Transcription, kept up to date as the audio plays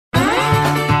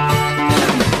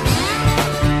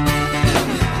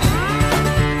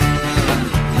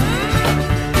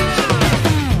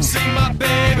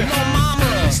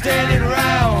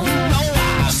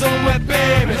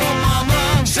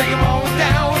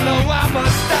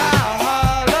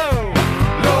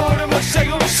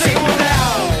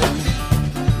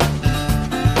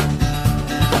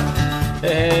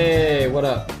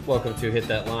Welcome to Hit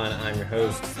That Line. I'm your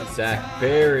host, Zach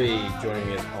Berry. Joining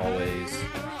me as always,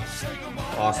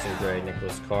 Austin Gray,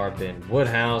 Nicholas Carr, Ben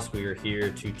Woodhouse. We are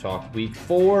here to talk Week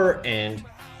 4 and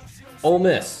Ole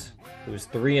Miss, who is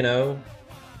 3-0,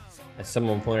 as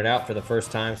someone pointed out, for the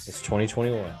first time since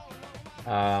 2021.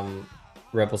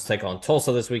 Rebels take on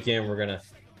Tulsa this weekend. We're going to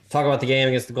talk about the game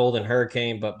against the Golden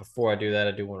Hurricane, but before I do that,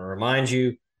 I do want to remind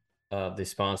you of the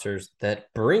sponsors that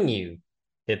bring you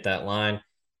Hit That Line.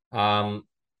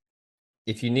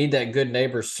 If you need that good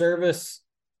neighbor service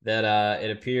that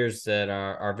it appears that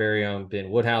our very own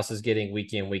Ben Woodhouse is getting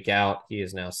week in, week out, he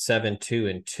is now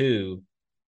 7-2-2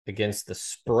 against the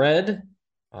spread.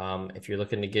 If you're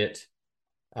looking to get,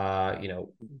 good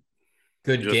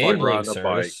just gambling like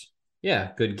service,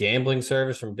 good gambling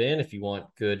service from Ben. If you want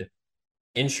good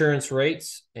insurance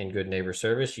rates and good neighbor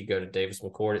service, you go to Davis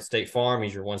McCord at State Farm.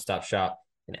 He's your one-stop shop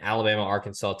in Alabama,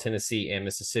 Arkansas, Tennessee, and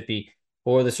Mississippi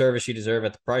for the service you deserve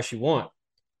at the price you want.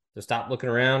 So stop looking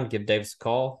around. Give Davis a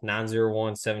call,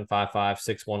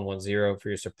 901-755-6110 for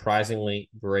your surprisingly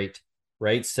great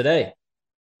rates today.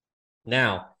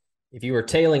 Now, if you are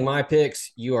tailing my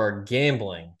picks, you are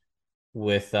gambling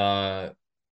with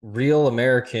real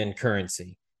American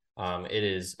currency. It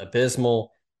is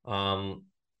abysmal.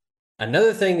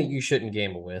 Another thing that you shouldn't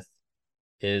gamble with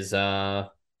is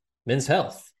men's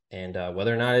health and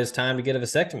whether or not it is time to get a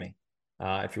vasectomy.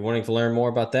 If you're wanting to learn more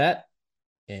about that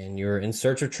and you're in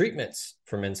search of treatments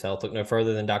for men's health, look no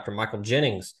further than Dr. Michael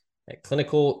Jennings at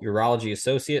Clinical Urology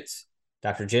Associates.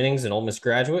 Dr. Jennings, an Ole Miss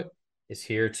graduate, is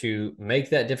here to make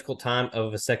that difficult time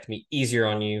of a vasectomy easier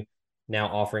on you, now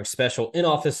offering special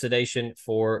in-office sedation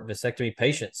for vasectomy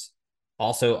patients.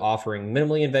 Also offering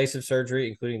minimally invasive surgery,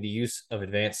 including the use of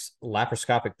advanced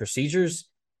laparoscopic procedures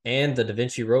and the Da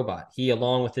Vinci robot. He,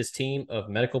 along with his team of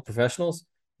medical professionals,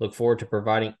 look forward to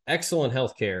providing excellent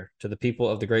health care to the people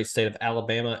of the great state of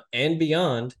Alabama and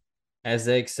beyond as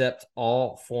they accept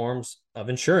all forms of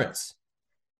insurance.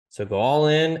 So go all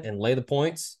in and lay the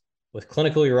points with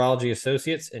Clinical Urology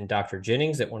Associates and Dr.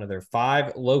 Jennings at one of their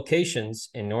 5 locations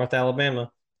in North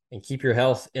Alabama, and keep your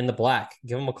health in the black.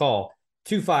 Give them a call,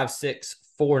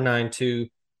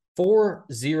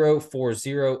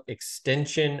 256-492-4040,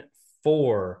 extension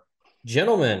 4.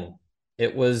 Gentlemen,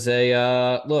 it was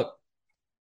a look.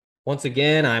 Once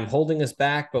again, I'm holding us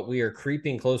back, but we are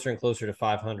creeping closer and closer to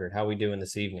 500. How are we doing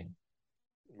this evening?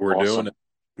 We're Awesome. doing it.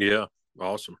 Yeah,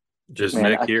 awesome. Just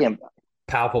Man, Nick here.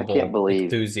 Palpable I can't believe.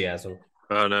 enthusiasm.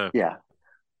 I know. Yeah.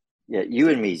 You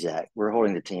and me, Zach, we're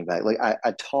holding the team back. Like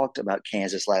I talked about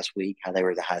Kansas last week, how they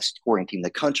were the highest scoring team in the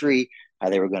country,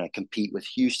 how they were going to compete with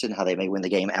Houston, how they may win the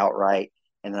game outright.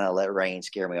 And then I let rain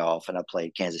scare me off, and I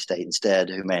played Kansas State instead,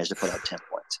 who managed to put up 10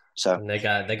 points. So And they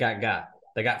got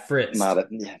Fritz. my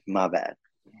bad.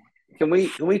 Can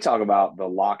we talk about the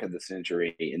lock of the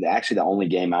century and actually the only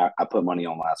game I put money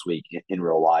on last week in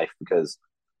real life? Because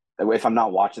if I'm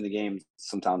not watching the game,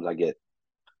 sometimes I get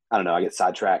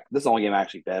sidetracked. This is the only game I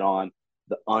actually bet on.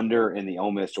 The under in the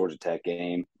Ole Miss Georgia Tech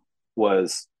game we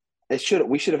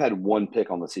should have had one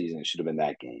pick on the season. It should have been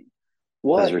that game.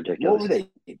 That's ridiculous. What were they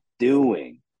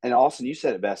doing? And Austin, you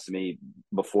said it best to me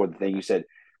before the thing. You said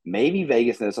maybe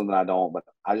Vegas knows something I don't, but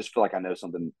I just feel like I know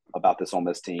something about this Ole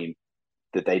Miss team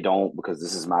that they don't, because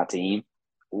this is my team.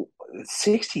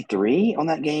 63 on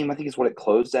that game, I think is what it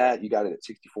closed at. You got it at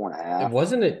 64.5.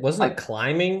 Wasn't it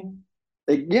climbing?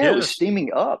 It was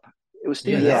steaming up. It was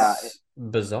steaming up.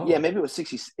 Bizarre. Yeah, maybe it was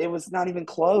 60. It was not even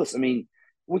close. I mean,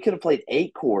 we could have played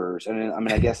 8 quarters.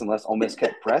 I guess unless Ole Miss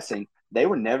kept pressing, they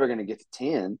were never going to get to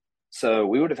 10. So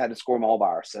we would have had to score them all by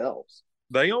ourselves.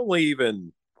 They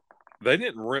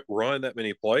didn't run that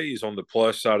many plays on the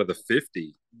plus side of the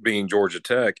 50, being Georgia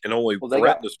Tech, and only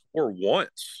threatened to score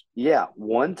once. Yeah,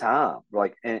 one time.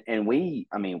 And we,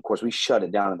 of course, we shut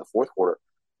it down in the fourth quarter.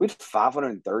 We had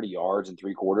 530 yards in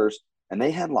 3 quarters, and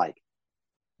they had like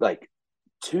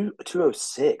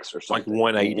 206 or something, like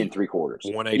 180 in 3 quarters.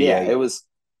 188. Yeah, it was.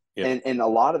 Yeah. And a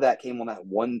lot of that came on that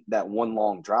one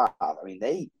long drive.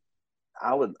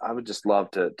 I would just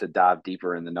love to dive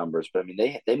deeper in the numbers, but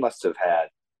they must have had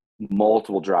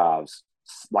multiple drives,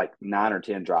 like 9 or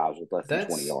 10 drives with less than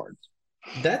 20 yards.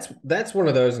 That's one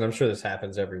of those, and I'm sure this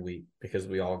happens every week because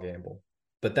we all gamble.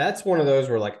 But that's one of those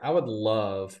where, like, I would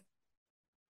love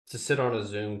to sit on a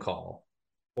Zoom call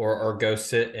or go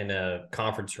sit in a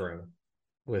conference room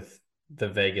with the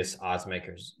Vegas odds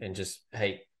makers and just,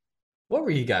 hey, what were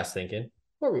you guys thinking?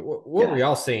 What were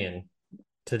y'all seeing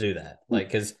to do that? Like,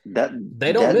 because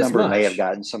they don't miss number much. may have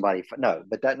gotten somebody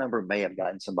but that number may have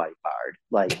gotten somebody fired.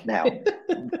 Like, now,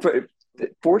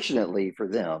 fortunately for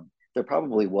them, there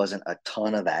probably wasn't a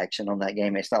ton of action on that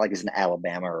game. It's not like it's an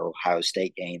Alabama or Ohio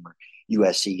State game or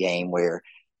USC game where,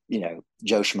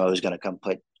 Joe Schmo is going to come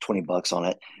put $20 on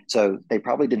it. So they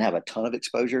probably didn't have a ton of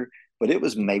exposure, but it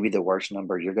was maybe the worst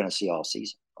number you're going to see all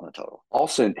season on a total.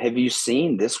 Also, have you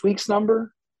seen this week's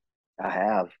number? I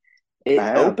have. It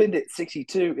opened at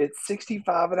 62. It's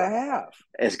 65 and a half.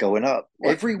 It's going up.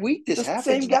 Every week this happens.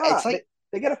 The same guy. It's like,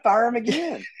 they got to fire him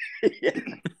again. Yeah.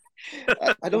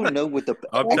 I don't know what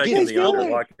I'm taking the under,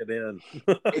 lock it in.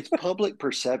 It's public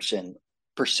perception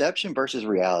versus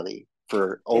reality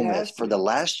for Ole Miss for the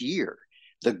last year.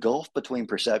 The gulf between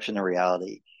perception and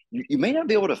reality. You may not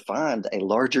be able to find a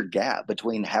larger gap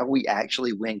between how we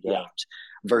actually win games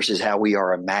versus how we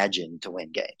are imagined to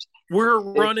win games. We're a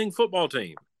running football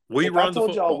team. If I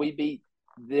told y'all we beat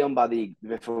them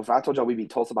if I told y'all we beat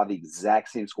Tulsa by the exact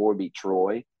same score, beat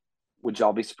Troy, would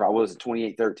y'all be surprised? What was it,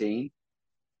 28-13?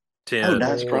 10. Oh,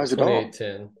 not surprised at all.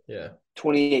 28-10, yeah.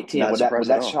 2018. Would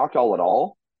that shock y'all at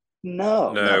all?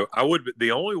 No. I would.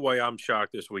 The only way I'm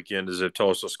shocked this weekend is if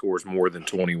Tulsa scores more than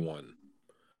 21.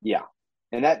 Yeah,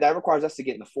 and that requires us to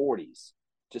get in the 40s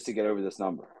just to get over this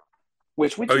number.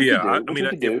 Which we do.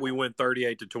 If we win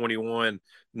 38-21,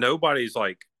 nobody's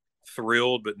like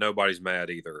thrilled, but nobody's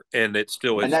mad either, and it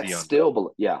still is. And that's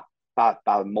still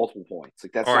by multiple points.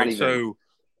 Like that's all not right. Even, so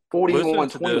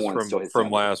 41-21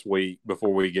 from last week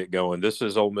before we get going. This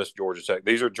is Ole Miss Georgia Tech.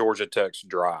 These are Georgia Tech's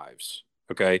drives.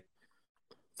 Okay,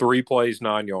 3 plays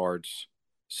 9 yards,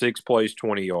 6 plays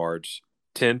 20 yards,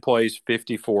 10 plays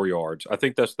 54 yards. I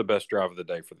think that's the best drive of the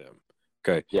day for them.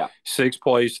 Okay, 6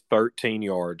 plays 13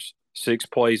 yards, 6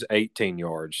 plays 18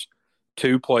 yards,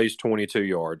 2 plays 22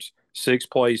 yards, 6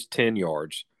 plays 10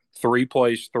 yards, 3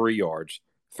 plays 3 yards,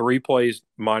 3 plays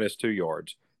minus 2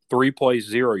 yards, 3 plays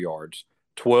 0 yards.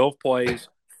 12 plays,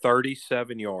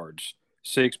 37 yards,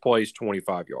 6 plays,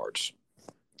 25 yards.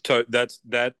 So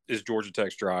that is Georgia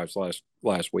Tech's drives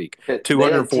last week.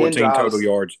 214 total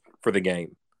yards for the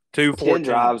game. 10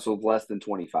 drives with less than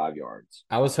 25 yards.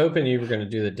 I was hoping you were going to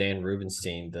do the Dan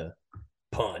Rubenstein, the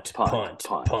punt, downs,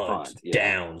 punt,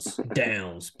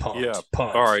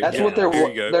 punt. All right. That's what there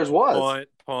was.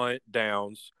 Punt,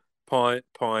 downs, punt,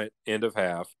 end of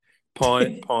half,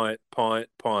 punt,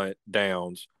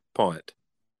 downs, punt.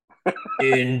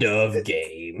 End of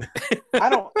game. I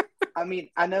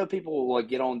know people will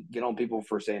get on people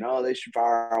for saying, oh, they should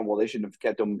fire him. Well, they shouldn't have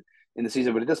kept him in the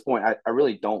season. But at this point, I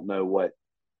really don't know what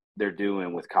they're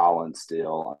doing with Collins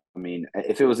still. I mean,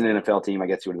 if it was an NFL team, I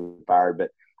guess he would have been fired.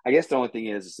 But I guess the only thing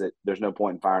is that there's no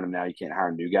point in firing him now. You can't hire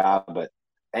a new guy. But,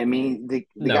 I mean, the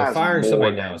guy's firing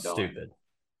somebody now is stupid.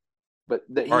 But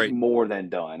he's more than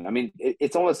done. I mean,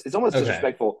 it's almost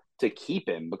disrespectful to keep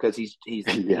him because he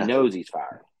knows he's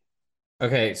fired.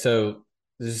 Okay, so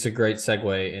this is a great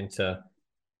segue into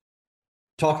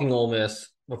talking Ole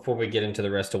Miss before we get into the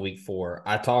rest of week 4.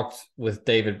 I talked with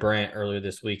David Brandt earlier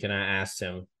this week, and I asked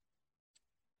him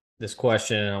this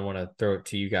question, and I want to throw it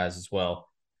to you guys as well.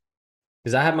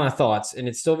 Because I have my thoughts, and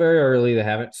it's still very early. They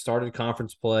haven't started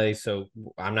conference play, so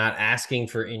I'm not asking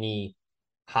for any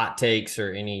hot takes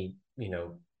or any,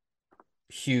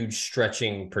 huge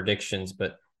stretching predictions,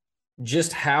 but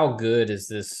just how good is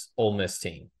this Ole Miss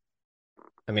team?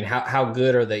 I mean, how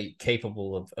good are they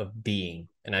capable of being?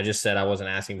 And I just said I wasn't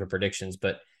asking for predictions,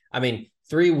 but I mean,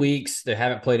 3 weeks, they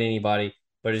haven't played anybody,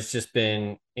 but it's just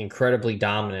been incredibly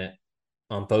dominant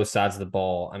on both sides of the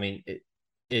ball. I mean,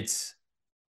 it's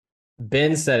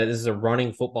Ben said it. This is a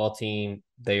running football team.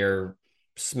 They are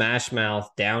smash mouth,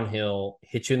 downhill,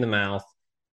 hit you in the mouth.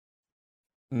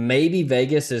 Maybe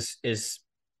Vegas is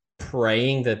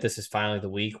praying that this is finally the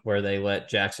week where they let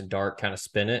Jackson Dart kind of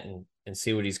spin it and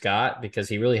see what he's got, because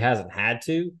he really hasn't had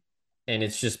to. And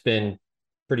it's just been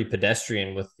pretty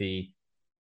pedestrian with the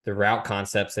route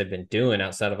concepts they've been doing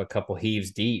outside of a couple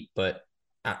heaves deep. But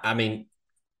I mean,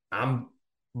 I'm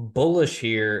bullish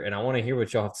here, and I want to hear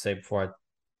what y'all have to say before I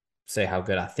say how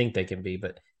good I think they can be.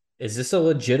 But is this a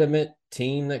legitimate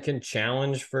team that can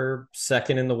challenge for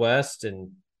second in the West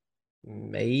and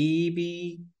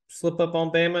maybe slip up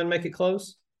on Bama and make it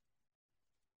close?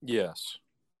 Yes.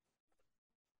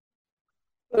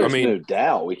 There's no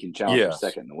doubt we can challenge for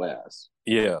second in the West.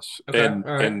 Yes. Okay.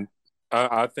 And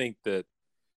I think that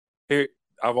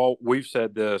we've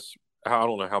said this, I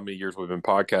don't know how many years we've been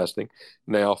podcasting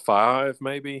now, 5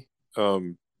 maybe,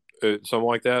 something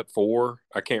like that, 4,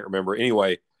 I can't remember.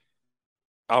 Anyway,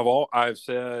 I've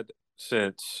said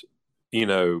since,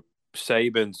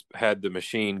 Saban's had the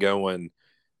machine going,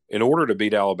 in order to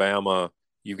beat Alabama,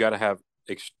 you've got to have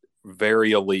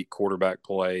very elite quarterback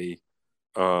play.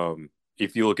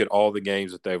 If you look at all the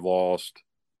games that they've lost,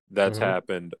 that's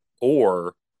happened.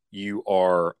 Or you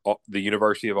are the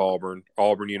University of Auburn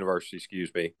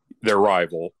University, their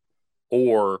rival,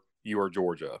 or you are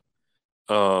Georgia.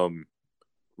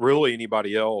 Really,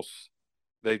 anybody else,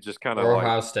 they just kind of Or like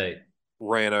Ohio State.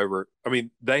 ran over. I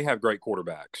mean, they have great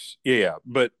quarterbacks. Yeah,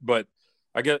 but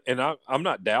I guess, and I'm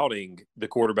not doubting the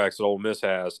quarterbacks that Ole Miss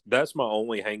has. That's my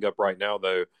only hang up right now,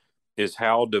 though, is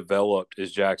how developed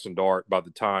is Jackson Dart by the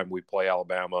time we play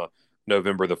Alabama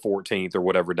November the 14th or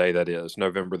whatever day that is,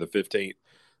 November the 15th.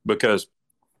 Because,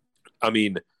 I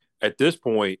mean, at this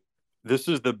point, this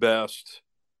is the best.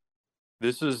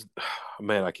 This is,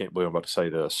 man, I can't believe I'm about to say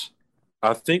this.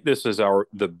 I think this is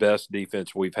the best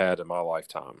defense we've had in my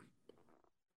lifetime.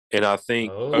 And I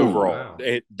think Oh, overall,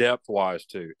 wow. depth wise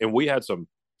too. And we had some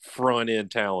front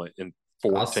end talent in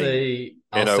 14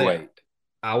 and I'll say 08.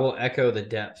 I will echo the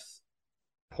depth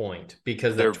point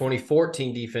because that They're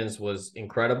 2014 defense was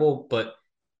incredible, but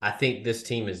I think this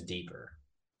team is deeper.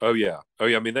 Oh yeah.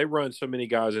 I mean, they run so many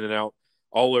guys in and out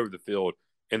all over the field.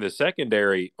 And the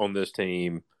secondary on this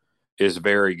team is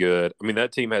very good. I mean,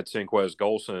 that team had Sinquez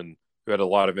Golson, who had a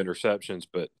lot of interceptions,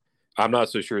 but I'm not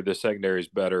so sure this secondary is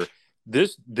better.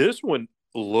 This one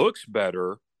looks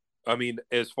better. I mean,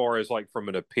 as far as like from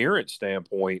an appearance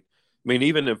standpoint, I mean,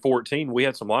 even in 14, we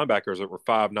had some linebackers that were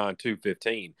 5'9",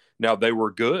 215. Now they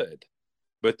were good,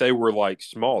 but they were like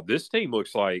small. This team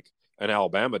looks like an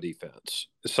Alabama defense,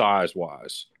 size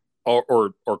wise, or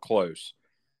close.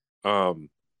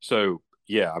 So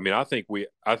yeah, I mean, I think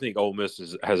Ole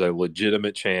Miss has a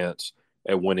legitimate chance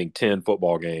at winning 10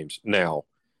 football games. Now,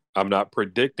 I'm not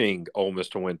predicting Ole Miss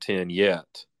to win 10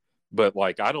 yet, but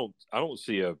like I don't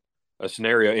see a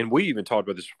scenario, and we even talked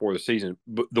about this before the season.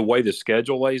 But the way the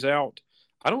schedule lays out,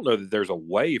 I don't know that there's a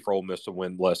way for Ole Miss to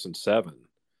win less than 7.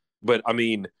 But I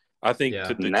mean, I think Yeah.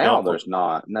 to Now jump, there's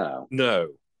not. No. no.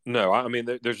 I mean,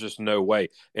 there's just no way.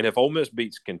 And if Ole Miss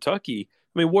beats Kentucky,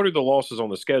 I mean, what are the losses on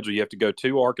the schedule? You have to go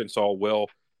to Arkansas. Well,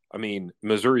 I mean,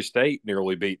 Missouri State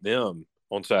nearly beat them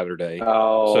on Saturday. So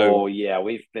Oh yeah,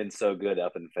 we've been so good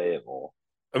up in Fayetteville.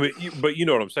 I mean, but you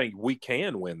know what I'm saying. We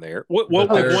can win there. Well, But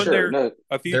we've Oh won sure, there no,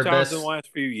 a few their times in the best last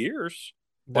few years.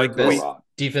 their Like no best we, rock.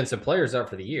 defensive players out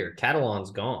for the year.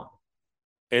 Catalan's gone.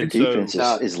 Their and defense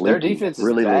so is Their leaky, defense is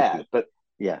really bad, leaky.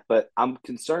 Yeah. but I'm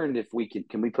concerned if we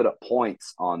can we put up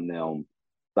points on them,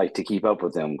 like to keep up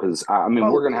with them because I mean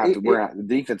Oh, the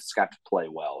defense has got to play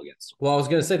well against them. Well, I was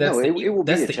going to say no, it will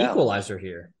be that's a the challenge. equalizer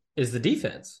here is the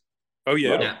defense. oh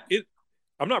yeah, Right. Now,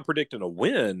 I'm not predicting a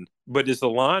win, but is the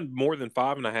line more than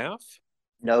 5.5?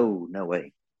 No, no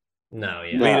way. no, I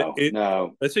yeah. mean,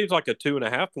 No. it seems like a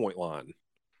 2.5 point line.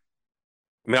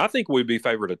 I mean, I think we'd be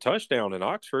favored a touchdown in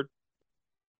Oxford.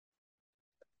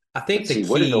 I think Let's the see,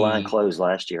 what did the line key close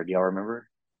last year? Do y'all remember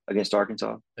against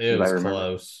Arkansas? it Anybody was remember?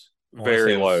 close. I want to say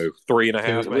Very it low, was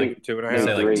 3.5, two. maybe I want to say 2.5.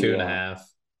 like 3, two and a yeah. half.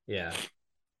 Yeah.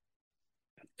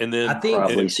 And I then, think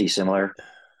Probably see similar.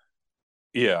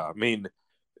 yeah, I mean,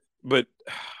 but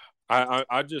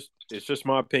I just, it's just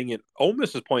my opinion. Ole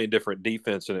Miss is playing different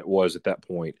defense than it was at that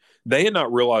point. They had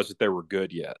not realized that they were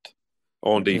good yet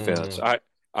on defense. Mhm.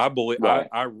 I believe Right.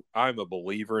 I'm a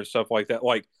believer in stuff like that.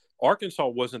 Like Arkansas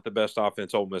wasn't the best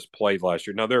offense Ole Miss played last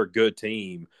year. Now they're a good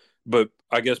team, but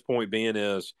I guess point being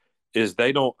is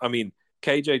they don't. I mean,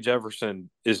 KJ Jefferson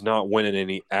is not winning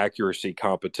any accuracy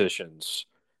competitions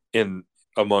in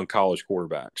among college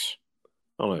quarterbacks.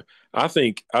 I don't know. I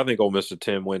think Ole Miss a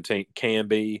 10-win team can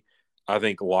be. I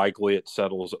think likely it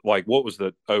settles. Like what was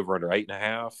the over under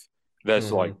 8.5? That's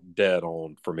like Mhm. dead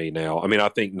on for me now. I mean, I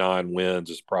think 9 wins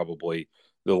is probably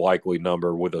the likely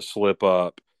number with a slip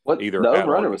up What either the at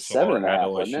over under was Arkansas seven or and a at half,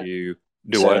 wasn't it? LSU.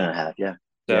 Do Seven what? and a half. Yeah.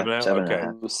 Yeah. 7.5? 7.5.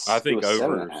 Okay. It I think was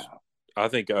seven and a overs. half. I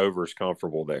think overs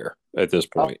comfortable there at this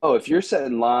point. Oh, if you're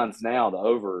setting lines now, the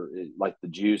over like the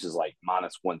juice is like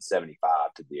minus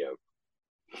 175 to the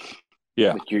over.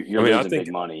 Yeah. Like you're I mean, I losing think.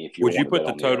 big money if you Would you want to put bet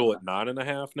the on the total over. at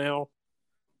 9.5 now?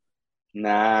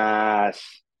 Nah,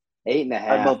 8.5,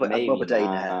 I'd bump maybe it to 8.5.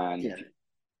 9. Yeah.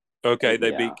 Okay,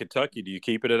 they Yeah, beat Kentucky. Do you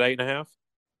keep it at 8.5?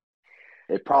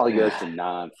 it probably goes to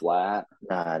 9 flat.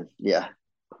 9. Yeah.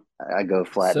 I go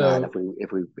flat 9 So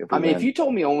if we I mean, if win. you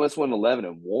told me almost won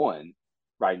 11-1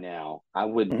 right now, I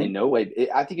would Mhm. in no way.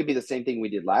 I think it'd be the same thing we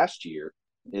did last year.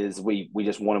 Is we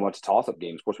just won a bunch of toss up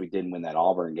games. Of course, we didn't win that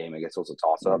Auburn game. I guess it was a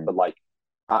toss up. Mhm. But like,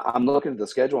 I'm looking at the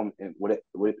schedule. And would it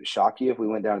shock you if we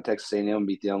went down to Texas A&M and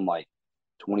beat them like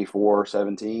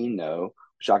 24-17? No.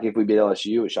 Shock you if we beat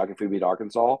LSU. Shock you if we beat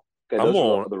Arkansas. Okay, I'm those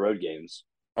on. are the road games.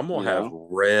 I'm gonna You have know,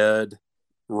 red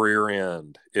rear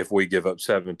end if we give up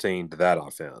 17 to that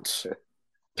offense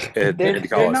at they're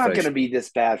College not going to Station. be this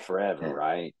bad forever, Yeah.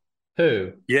 right?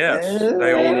 who? Yes,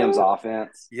 they are. A&M's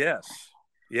offense. Yes,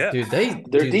 yes.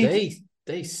 Their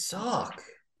They suck.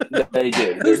 They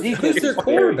do. Their Who's defense their is very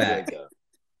quarterback? good, though.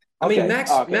 I mean,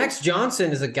 Okay. Max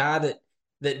Johnson is a guy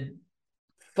that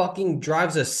fucking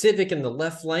drives a Civic in the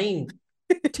left lane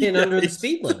 10 under the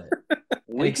speed limit.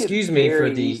 And We could excuse me for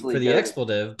very the easily for the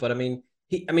expletive, but I mean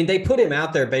they put him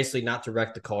out there basically not to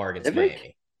wreck the car against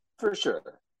Miami. For sure.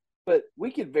 But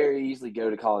we could very easily go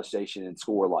to College Station and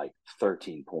score like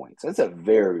 13 points. That's a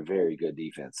very, very good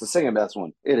defense. The second best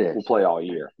one It is. we'll play all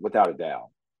year, without a doubt.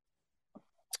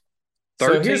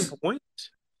 13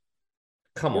 points?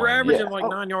 Come We're on. averaging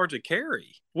 9 yards a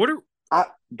carry. What are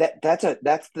that's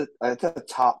a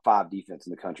top 5 defense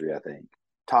in the country, I think.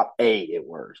 Top 8 at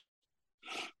worst.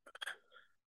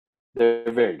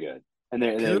 They're very good. And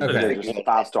they're just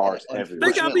 5 stars everywhere.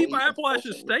 They got beat by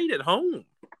Appalachian State at home.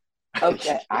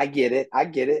 Okay, I get it.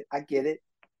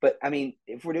 But I mean,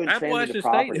 if we're doing Appalachian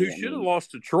State, who should have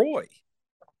lost to Troy.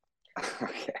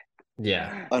 Okay.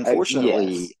 Yeah.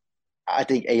 Unfortunately, yes. I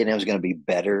think A&M is going to be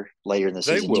better later in the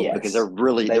season too, because they're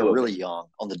really young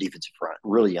on the defensive front,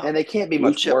 really young, and they can't be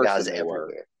much worse guys than they everywhere.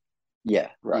 Were. Yeah,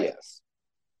 right. Yes.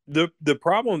 The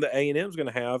problem that A&M is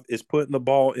going to have is putting the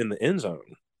ball in the end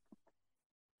zone.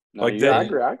 No,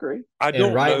 I agree. I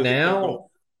don't right know now.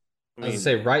 I was gonna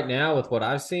say right now with what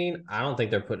I've seen, I don't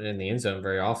think they're putting it in the end zone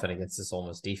very often against this Ole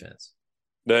Miss defense.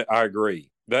 That I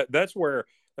agree. That's where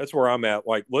I'm at.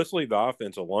 Like, let's leave the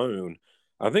offense alone.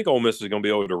 I think Ole Miss is going to be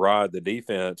able to ride the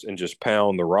defense and just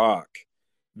pound the rock.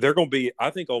 They're going to be. I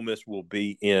think Ole Miss will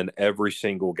be in every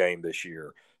single game this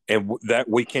year, and that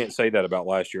we can't say that about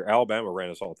last year. Alabama ran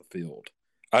us off the field.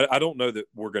 I don't know that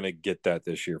we're going to get that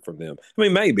this year from them. I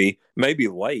mean, maybe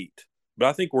late, but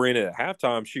I think we're in it at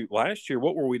halftime. Shoot, last year,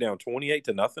 what were we down 28-0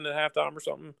 at halftime or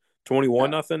something?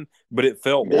 21-0, but it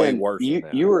felt way worse than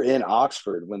that. You were in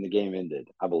Oxford when the game ended,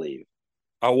 I believe.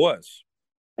 I was.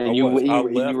 And you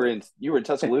were in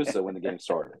Tuscaloosa when the game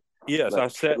started. Yes, I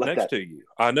sat next to you.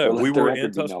 I know. We were in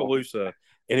Tuscaloosa,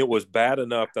 and it was bad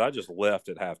enough that I just left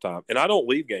at halftime. And I don't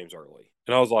leave games early.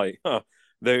 And I was like,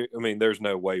 there's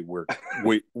no way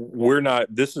we're not.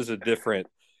 This is a different.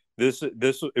 This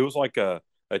it was like a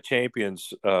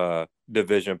champions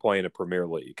division playing a Premier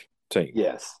League team.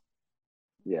 Yes.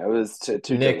 Yeah, it was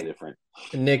totally different.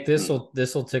 Nick, this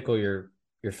will tickle your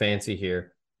fancy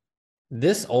here.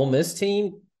 This Ole Miss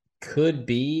team could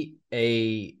be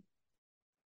a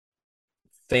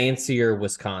fancier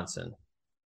Wisconsin.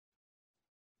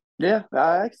 Yeah,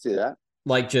 I can see that.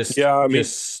 Like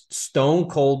just stone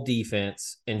cold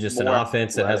defense and just an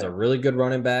offense that has a really good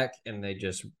running back, and they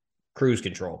just cruise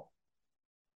control.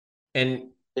 And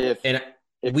if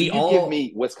you give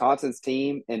me Wisconsin's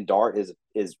team and Dart is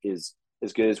as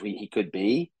good as he could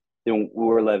be, then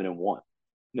we're 11-1.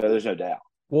 No, there's no doubt.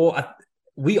 Well,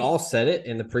 we all said it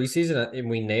in the preseason, and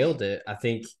we nailed it. I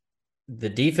think the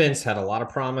defense had a lot of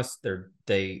promise.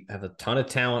 They have a ton of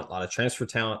talent, a lot of transfer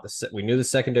talent. We knew the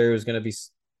secondary was going to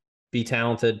be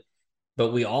talented,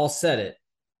 but we all said it.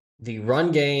 The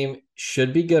run game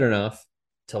should be good enough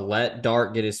to let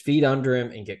Dart get his feet under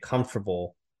him and get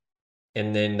comfortable,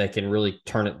 and then they can really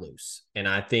turn it loose. And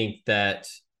I think that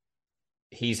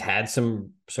he's had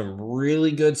some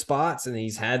really good spots, and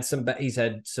he's had some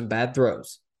bad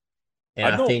throws.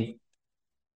 And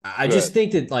I just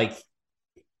think that like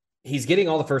he's getting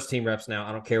all the first team reps now.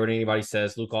 I don't care what anybody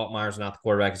says. Luke Altmaier's not the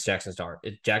quarterback. It's Jackson Dart.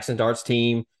 It's Jackson Dart's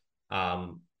team.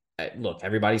 Look,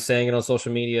 everybody's saying it on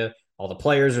social media. All the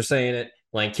players are saying it.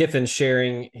 Lane Kiffin's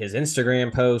sharing his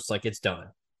Instagram posts like it's done.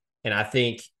 And I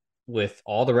think with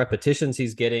all the repetitions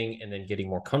he's getting and then getting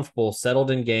more comfortable,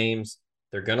 settled in games,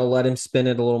 they're going to let him spin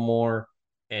it a little more,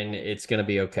 and it's going to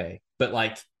be okay. But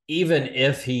like, even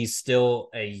if he's still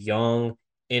a young,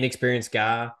 inexperienced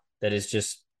guy that is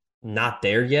just not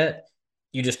there yet,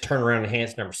 you just turn around and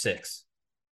hand number 6,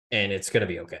 and it's going to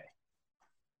be okay.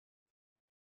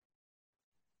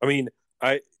 I mean,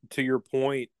 to your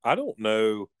point, I don't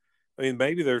know. I mean,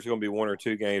 maybe there's going to be 1 or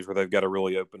 2 games where they've got to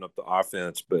really open up the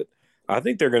offense, but I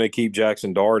think they're going to keep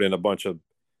Jackson Dart in a bunch of,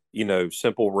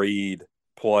 simple read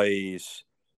plays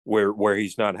where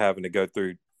he's not having to go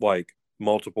through like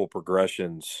multiple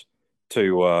progressions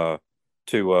to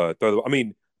throw the. I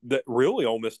mean, really,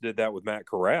 Ole Miss did that with Matt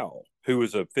Corral, who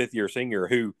was a 5th-year senior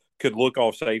who could look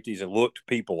off safeties and looked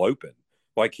people open.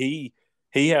 Like he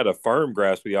had a firm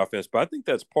grasp of the offense, but I think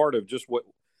that's part of just what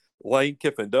Lane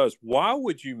Kiffin does. Why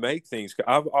would you make things?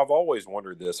 I've always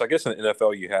wondered this. I guess in the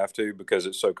NFL you have to because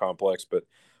it's so complex, but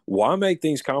why make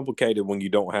things complicated when you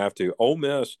don't have to? Ole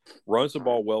Miss runs the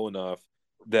ball well enough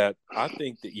that I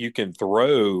think that you can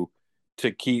throw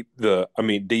to keep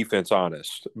defense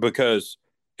honest, because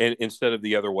and instead of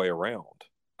the other way around.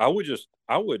 I would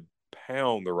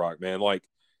pound the rock, man, like,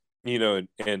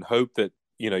 and hope that,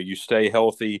 you stay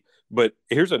healthy. But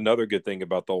here's another good thing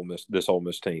about this Ole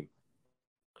Miss team.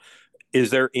 Is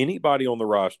there anybody on the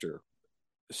roster,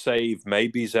 save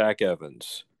maybe Zach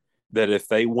Evans, that if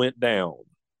they went down,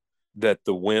 that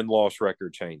the win-loss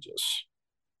record changes?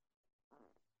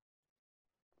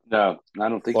 No, I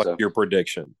don't think Like so. your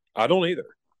prediction. I don't either.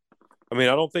 I mean,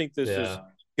 I don't think this is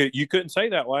 – you couldn't say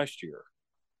that last year.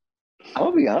 I'm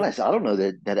gonna be honest. I don't know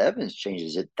that Evans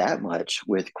changes it that much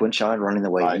with Quinshon running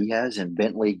the way Right. he has, and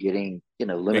Bentley getting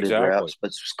limited Exactly. reps,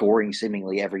 but scoring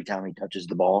seemingly every time he touches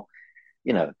the ball.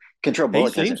 Control He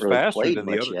Bullock hasn't seems really faster played than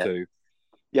the much other yet. two.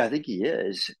 Yeah, I think he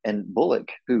is. And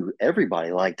Bullock, who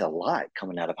everybody liked a lot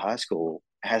coming out of high school,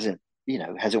 hasn't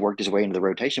worked his way into the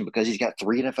rotation because he's got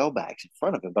three NFL backs in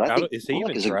front of him. But I think Is he Bullock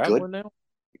even is a good, traveling now?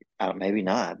 maybe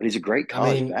not, but he's a great I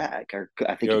college mean, back. Or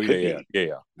I think Oh, he could be.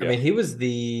 yeah. I mean, he was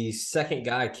the second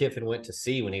guy Kiffin went to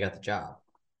see when he got the job.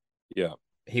 Yeah.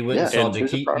 He went Yeah, and saw it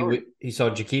was a priority. he saw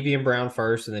Jakevian Brown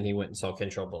first, and then he went and saw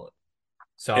Kentrell Bullock.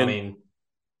 So I And- mean,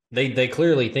 they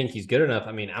clearly think he's good enough.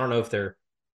 I mean, I don't know if they're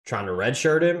trying to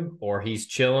redshirt him or he's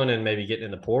chilling and maybe getting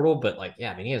in the portal, but he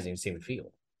hasn't even seen the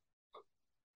field.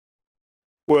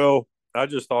 Well, I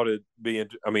just thought it'd be.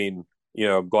 I mean,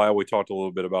 I'm glad we talked a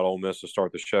little bit about Ole Miss to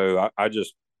start the show.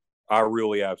 I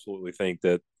really absolutely think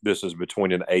that this is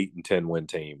between an 8 and 10 win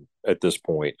team at this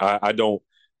point. I don't.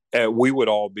 We would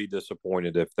all be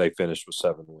disappointed if they finished with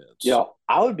 7 wins. Yeah,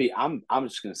 I would be. I'm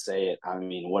just gonna say it. I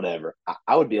mean, whatever.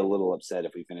 I would be a little upset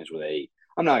if we finished with 8.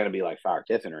 I'm not gonna be like fire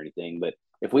Kiffin or anything, but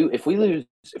if we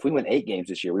win 8 games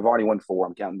this year, we've already won 4.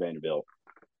 I'm counting Vanderbilt.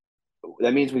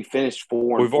 That means we finished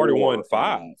 4. We've already won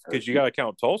 5 and- because you got to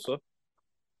count Tulsa.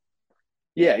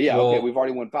 Yeah, Well- okay. We've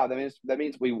already won 5. That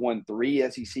means we won 3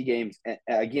 SEC games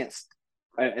against,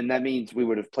 and that means we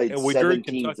would have played And we drew 7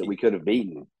 teams Kentucky. that we could have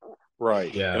beaten.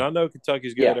 Right. Yeah. And I know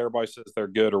Kentucky's good. Yeah. Everybody says they're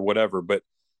good or whatever, but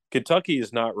Kentucky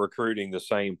is not recruiting the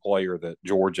same player that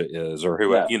Georgia is, or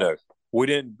who No. we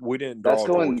didn't draw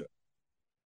Georgia.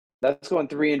 That's going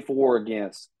 3 and 4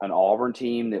 against an Auburn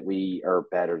team that we are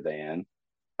better than,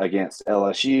 against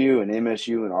LSU and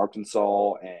MSU and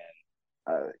Arkansas and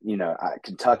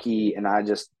Kentucky and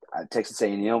Texas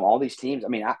A&M. All these teams. I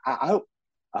mean, I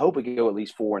hope we can go at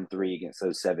least 4 and 3 against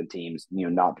those 7 teams.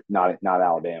 Not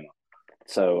Alabama.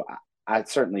 So I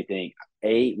certainly think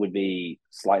 8 would be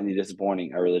slightly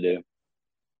disappointing. I really do.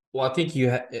 Well, I think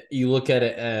you look at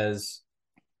it as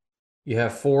you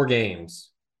have 4 games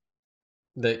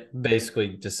that basically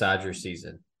decide your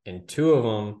season, and 2 of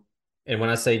them. And when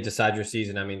I say decide your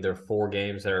season, I mean there are 4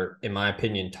 games that are, in my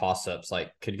opinion, toss-ups.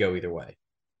 Could go either way.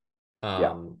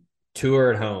 2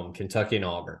 are at home, Kentucky and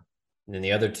Auburn, and then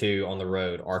the other 2 on the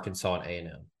road, Arkansas and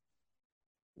A&M.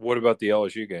 What about the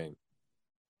LSU game?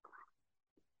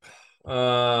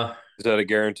 Is that a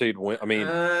guaranteed win? I mean,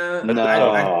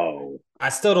 no. I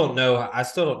still don't know. I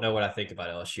still don't know what I think about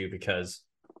LSU because,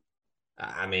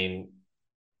 I mean,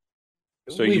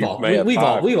 so we've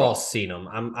we've all seen them.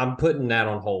 I'm putting that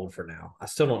on hold for now. I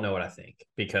still don't know what I think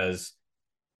because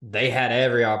they had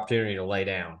every opportunity to lay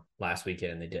down last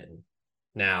weekend and they didn't.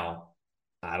 Now,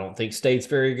 I don't think State's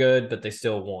very good, but they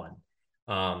still won.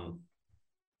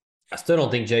 I still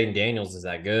don't think Jaden Daniels is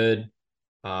that good.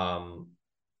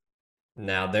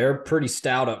 Now they're pretty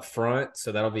stout up front,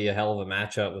 so that'll be a hell of a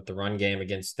matchup with the run game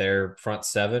against their front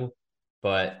 7.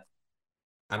 But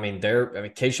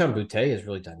Keishawn Butte has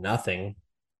really done nothing,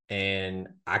 and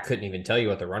I couldn't even tell you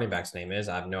what the running back's name is.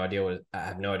 I have no idea who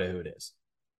it is.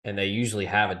 And they usually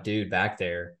have a dude back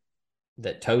there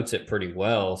that totes it pretty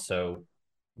well. So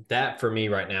that for me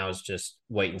right now is just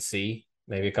wait and see.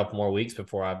 Maybe a couple more weeks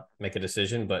before I make a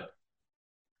decision, but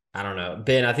I don't know.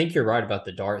 Ben, I think you're right about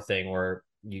the dart thing where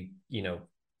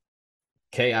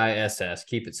KISS,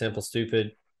 keep it simple,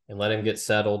 stupid, and let him get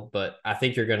settled. But I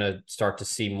think you're going to start to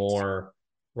see more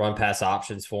run pass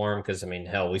options for him because, I mean,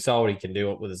 hell, we saw what he can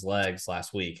do with his legs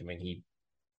last week. I mean, he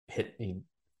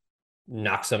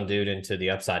knocked some dude into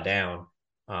the upside down.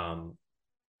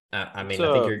 I think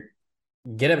you're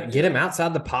get him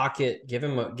outside the pocket, give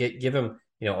him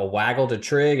a waggle to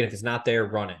trig, and if it's not there,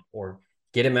 run it, or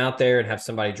get him out there and have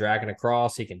somebody dragging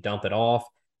across. He can dump it off,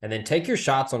 and then take your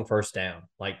shots on first down.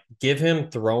 Give him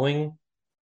throwing.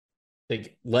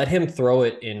 Let him throw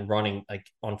it in running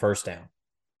on first down.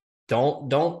 Don't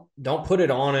put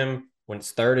it on him when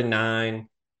it's 3rd and 9,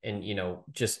 and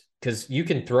just because you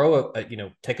can throw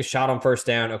take a shot on first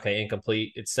down. Okay,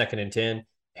 incomplete. It's 2nd and 10.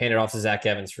 Hand it off to Zach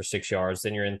Evans for 6 yards.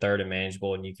 Then you're in 3rd and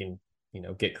manageable, and you can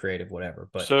get creative, whatever.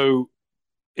 But so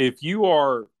if you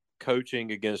are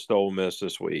coaching against Ole Miss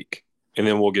this week, and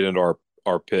then we'll get into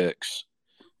our picks.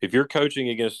 If you're coaching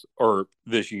against or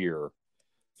this year,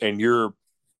 and you're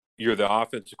you're the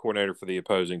offensive coordinator for the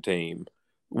opposing team.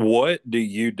 What do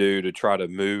you do to try to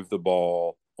move the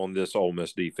ball on this Ole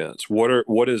Miss defense?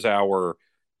 What is our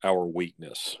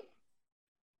weakness?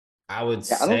 I would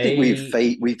Yeah, I don't think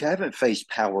say we haven't faced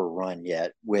power run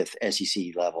yet with SEC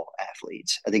level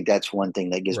athletes. I think that's one thing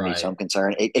that gives me right. some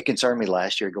concern. It concerned me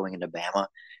last year going into Bama,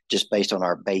 just based on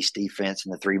our base defense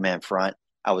and the 3-man front.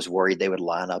 I was worried they would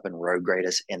line up and road grade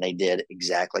us, and they did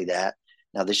exactly that.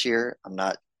 Now this year, I'm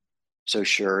not so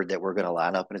sure that we're going to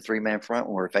line up in a 3-man front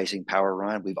when we're facing power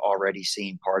run. We've already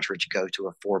seen Partridge go to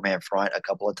a 4-man front a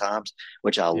couple of times,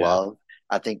 which I Yeah. love.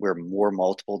 I think we're more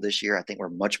multiple this year. I think we're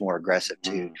much more aggressive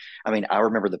too. Mm. I mean, I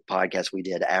remember the podcast we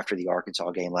did after the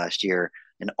Arkansas game last year,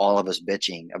 and all of us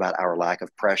bitching about our lack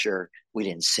of pressure. We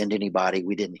didn't send anybody.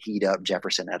 We didn't heat up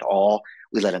Jefferson at all.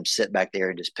 We let him sit back there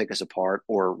and just pick us apart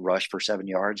or rush for 7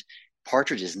 yards.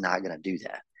 Partridge is not going to do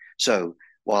that. So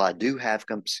while I do have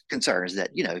concerns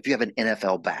that, if you have an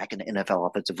NFL back, an NFL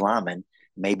offensive lineman,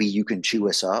 maybe you can chew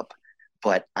us up.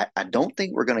 But I don't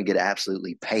think we're going to get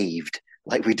absolutely paved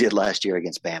like we did last year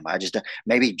against Bama. I just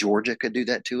maybe Georgia could do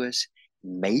that to us.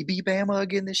 Maybe Bama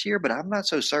again this year, but I'm not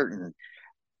so certain.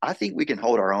 I think we can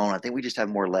hold our own. I think we just have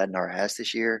more lead in our ass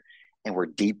this year, and we're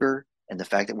deeper. And the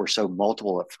fact that we're so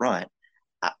multiple up front,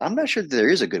 I'm not sure that there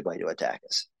is a good way to attack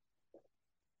us.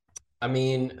 I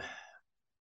mean,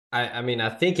 I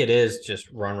think it is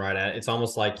just run right at it. It's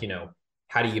almost like,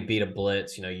 how do you beat a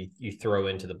blitz? You throw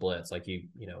into the blitz, like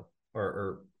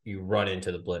or you run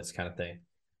into the blitz kind of thing.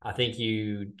 I think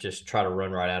you just try to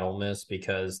run right at Ole Miss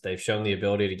because they've shown the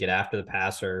ability to get after the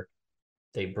passer.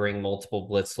 They bring multiple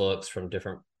blitz looks from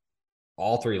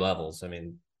all three levels. I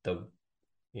mean,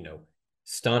 you know,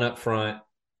 stun up front,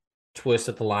 twist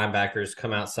at the linebackers,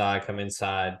 come outside, come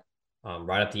inside,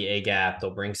 right up the A gap. They'll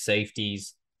bring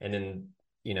safeties, and then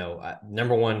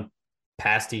number one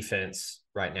pass defense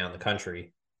right now in the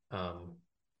country,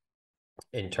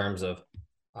 in terms of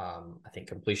I think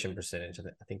completion percentage.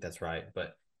 I think that's right,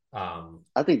 but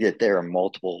I think that there are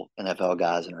multiple NFL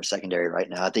guys in our secondary right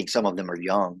now. I think some of them are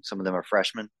young, some of them are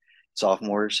freshmen,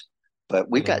 sophomores,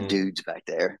 but we've got mm-hmm. dudes back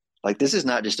there. Like this is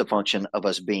not just a function of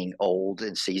us being old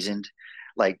and seasoned.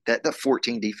 Like that, the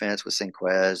 14 defense with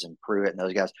Sinquez and Pruitt and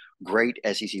those guys, great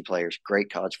SEC players,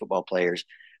 great college football players,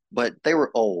 but they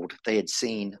were old. They had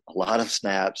seen a lot of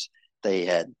snaps. They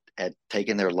had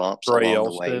taken their lumps Trey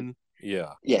along the way. Elston.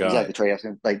 Yeah, Yeah, got exactly. it. Trade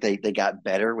offense, like they got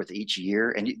better with each year,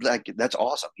 and that's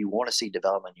awesome. You want to see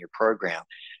development in your program,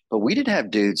 but we didn't have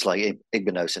dudes like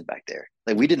Igbinosin back there.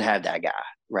 Like we didn't have that guy,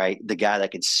 right? The guy that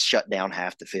could shut down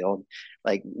half the field.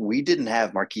 Like we didn't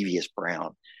have Markevius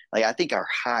Brown. Like I think our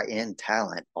high end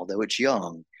talent, although it's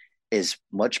young, is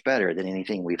much better than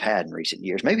anything we've had in recent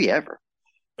years, maybe ever.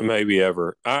 Maybe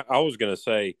ever. I was going to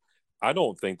say, I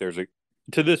don't think there's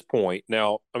to this point.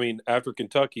 Now, I mean, after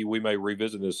Kentucky, we may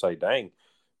revisit this and say, dang,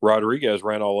 Rodriguez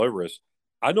ran all over us.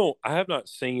 I have not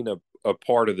seen a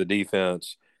part of the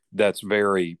defense that's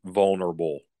very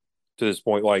vulnerable to this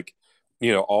point. Like,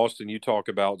 Austin, you talk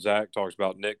about, Zach talks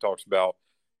about, Nick talks about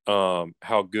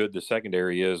how good the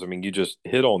secondary is. I mean, you just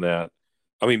hit on that.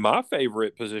 I mean, my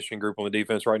favorite position group on the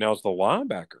defense right now is the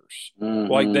linebackers.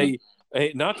 Like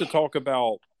Mm-hmm. not to talk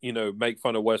about, make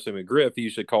fun of Wesley McGriff. He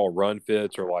used to call run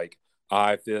fits or like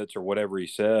eye fits or whatever he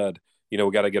said. We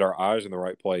got to get our eyes in the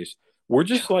right place. We're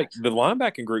just like the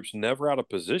linebacking group's never out of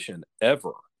position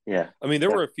ever. Yeah, I mean, there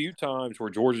yeah, were a few times where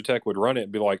Georgia Tech would run it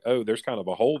and be like, oh, there's kind of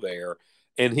a hole there.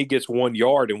 And he gets 1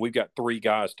 yard and we've got three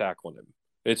guys tackling him.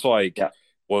 It's like, yeah.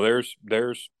 well, there's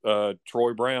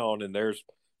Troy Brown and there's,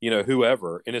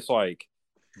 whoever. And it's like,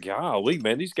 golly,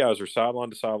 man, these guys are sideline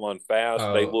to sideline fast.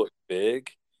 They Oh, look big.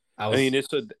 I I mean, was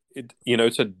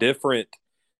it's a different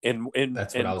that's what I and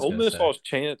was Ole gonna Miss say. lost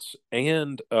Chance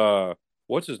and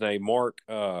what's his name, Mark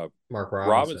Mark Robinson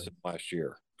Robinson, last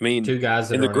year. I mean, two guys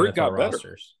that and are the on group NFL got better.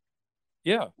 rosters.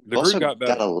 Yeah, the group Also got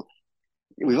got better. a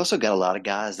we've also got a lot of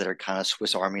guys that are kind of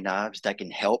Swiss Army knives that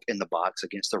can help in the box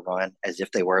against the run as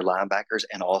if they were linebackers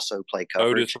and also play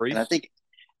Otis coverage. And I Reese. think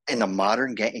in the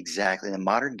modern game, exactly in the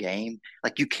modern game,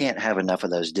 like you can't have enough of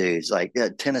those dudes like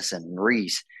Tennyson and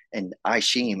Reese and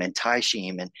Ishim and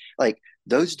Tyshim and like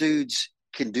those dudes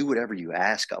can do whatever you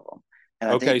ask of them. And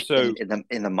I Okay, think in, so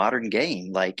in the modern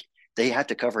game, like they have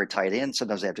to cover a tight end.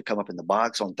 Sometimes they have to come up in the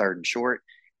box on third and short.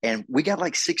 And we got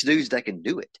like six dudes that can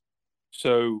do it.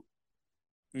 so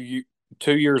you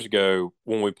 2 years ago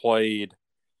when we played,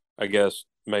 I guess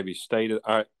maybe state it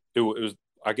was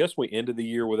I guess we ended the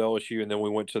year with LSU and then we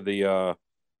went to the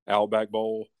Outback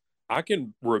Bowl. I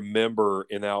can remember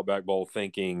in the Outback Bowl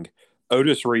thinking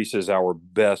Otis Reese is our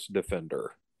best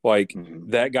defender. Like Mm-hmm.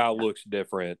 that guy looks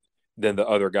different than the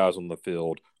other guys on the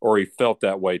field, or he felt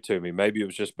that way to me. Maybe it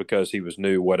was just because he was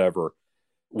new, whatever.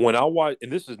 When I watch,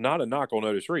 and this is not a knock on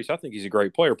Otis Reese, I think he's a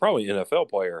great player, probably an NFL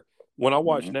player. When I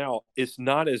watch now, it's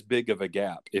not as big of a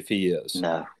gap if he is.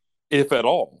 No. If at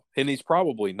all, and he's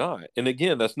probably not. And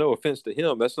again, that's no offense to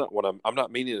him. That's not what I'm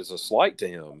not meaning as a slight to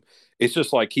him. It's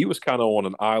just like he was kind of on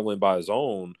an island by his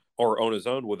own or on his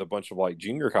own with a bunch of like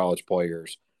junior college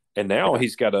players. And now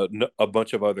he's got a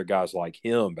bunch of other guys like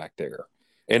him back there.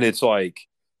 And it's like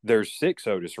there's 6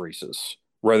 Otis Reeses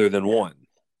rather than one,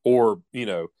 or,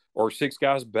 or 6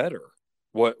 guys better.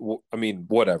 I mean,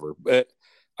 whatever.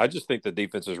 I just think the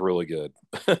defense is really good.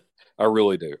 I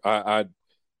really do.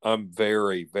 I'm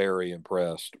very, very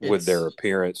impressed with their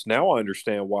appearance. Now I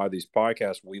understand why these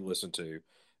podcasts we listen to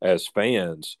as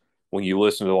fans, when you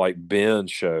listen to like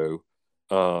Ben's show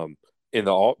in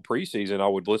the preseason, I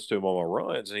would listen to him on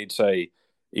my runs, and he'd say,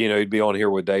 he'd be on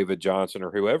here with David Johnson or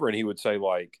whoever, and he would say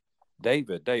like,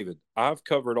 David, I've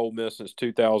covered Ole Miss since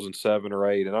 2007 or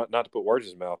 8, and not to put words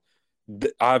in his mouth,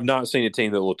 I've not seen a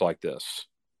team that looked like this.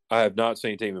 I have not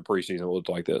seen a team in preseason that looked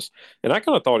like this. And I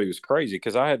kind of thought he was crazy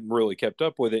because I hadn't really kept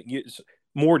up with it. It's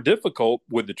more difficult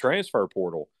with the transfer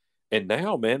portal. And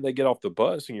now, man, they get off the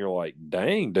bus and you're like,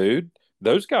 dang, dude,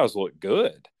 those guys look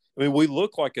good. I mean, we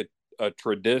look like a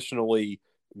traditionally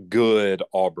good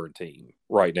Auburn team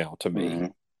right now to me.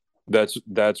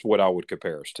 That's what I would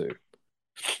compare us to.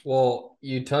 Well,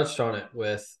 you touched on it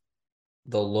with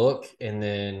the look, and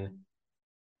then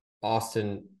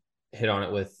Austin hit on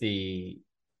it with the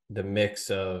mix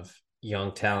of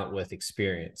young talent with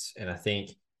experience. And I mean,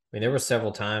 there were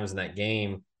several times in that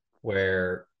game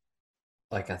where,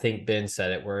 like I think Ben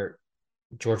said it, where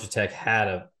Georgia Tech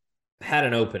had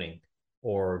an opening,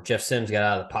 or Jeff Sims got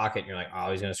out of the pocket and you're like,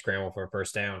 oh, he's going to scramble for a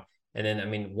first down. And then, I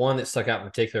mean, one that stuck out in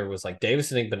particular was like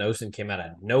Davison Igbinosun came out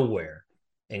of nowhere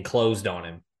and closed on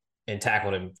him and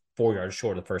tackled him 4 yards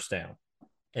short of the first down.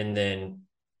 And then,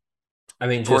 I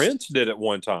mean, Prince did it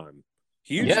one time.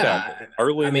 Huge tackle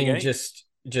early in the game.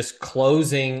 Just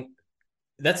closing.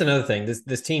 That's another thing.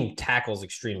 This team tackles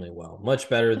extremely well, much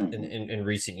better in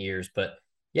recent years. But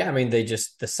yeah, I mean, the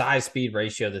size speed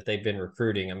ratio that they've been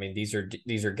recruiting. I mean, these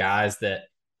are guys that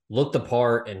look the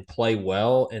part and play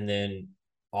well. And then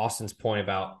Austin's point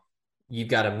about you've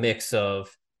got a mix of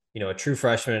a true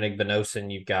freshman in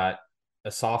Igbinosun, you've got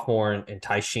a sophomore in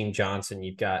Tysheem Johnson,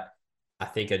 you've got I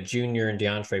think a junior in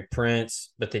DeAndre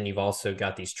Prince, but then you've also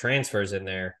got these transfers in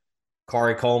there.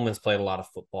 Kari Coleman's played a lot of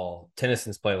football.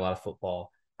 Tennyson's played a lot of football.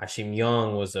 Ashim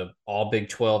Young was a all Big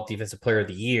 12 Defensive Player of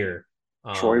the Year.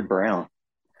 Troy Brown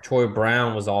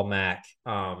was all MAC.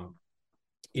 Jamon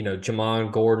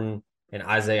Gordon and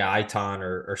Isaiah Iton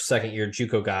are second-year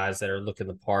JUCO guys that are looking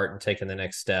the part and taking the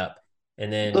next step.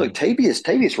 And then look,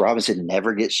 Tavius Robinson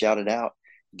never gets shouted out.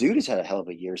 Dude has had a hell of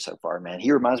a year so far, man.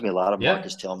 He reminds me a lot of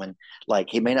Marcus Tillman. Like,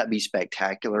 he may not be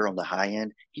spectacular on the high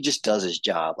end. He just does his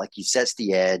job. Like, he sets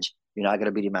the edge. You're not going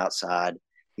to beat him outside.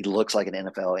 He looks like an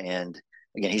NFL end.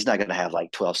 Again, he's not going to have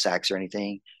like 12 sacks or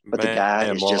anything, but the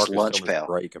guy is just lunch pail.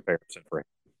 Great comparison for him.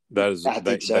 That is, I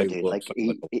think so, dude. Like,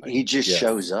 he just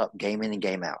shows up game in and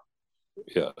game out.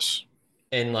 Yes.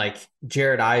 And like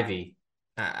Jared Ivey,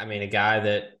 I mean, a guy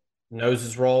that knows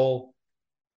his role,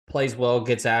 plays well,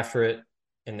 gets after it.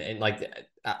 And like,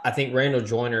 I think Randall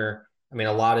Joyner, I mean,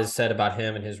 a lot is said about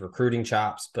him and his recruiting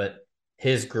chops, but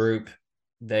his group,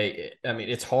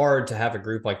 it's hard to have a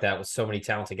group like that with so many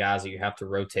talented guys that you have to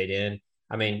rotate in.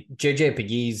 I mean, JJ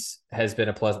Pegues has been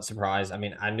a pleasant surprise. I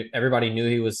mean, everybody knew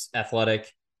he was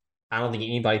athletic. I don't think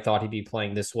anybody thought he'd be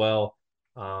playing this well.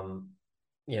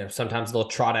 Sometimes they'll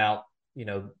trot out,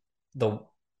 the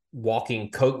walking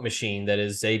Coke machine that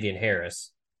is Xavier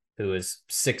Harris, who is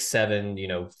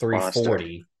 6'7",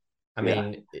 340. I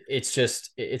mean,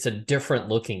 it's a different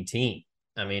looking team.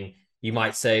 I mean, you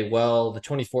might say, well, the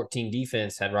 2014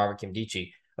 defense had Robert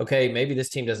Kimdichie. Okay, maybe this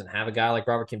team doesn't have a guy like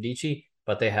Robert Kimdichie,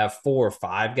 but they have 4 or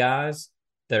 5 guys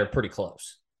that are pretty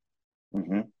close.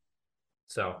 Mm-hmm.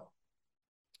 So,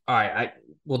 all right,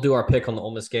 we'll do our pick on the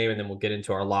Ole Miss game, and then we'll get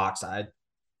into our locks.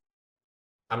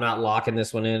 I'm not locking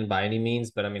this one in by any means,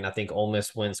 but I mean, I think Ole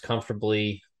Miss wins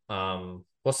comfortably.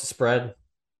 What's the spread,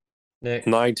 Nick?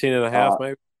 19.5,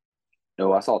 maybe?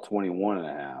 No, I saw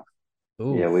 21.5.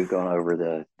 Ooh. Yeah, we've gone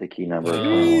over the key number.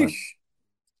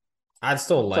 I'd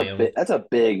still lay them. That's a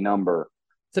big number.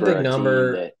 It's a big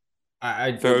number.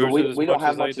 We don't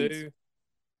have much.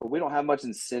 But we don't have much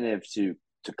incentive to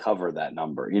cover that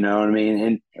number. You know what I mean?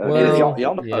 And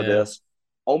y'all know this.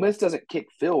 Ole Miss doesn't kick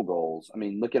field goals. I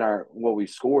mean, look at what we've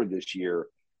scored this year.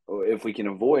 If we can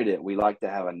avoid it, we like to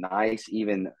have a nice,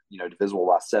 even, divisible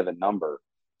by 7 number.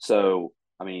 So,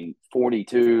 I mean,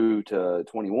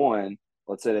 42-21.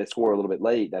 Let's say they score a little bit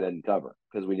late, that didn't cover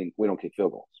because we don't kick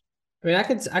field goals. I mean,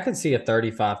 I could see a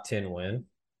 35-10 win.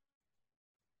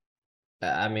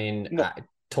 I mean, No.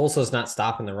 Tulsa's not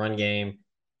stopping the run game.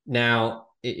 Now,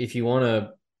 if you want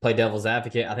to play devil's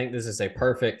advocate, I think this is a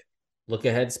perfect look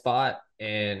ahead spot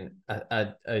and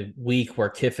a week where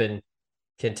Kiffin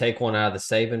can take one out of the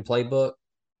Saban playbook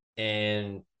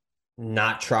and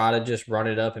not try to just run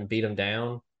it up and beat them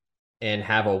down and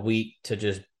have a week to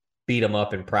just beat them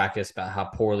up in practice about how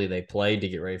poorly they played to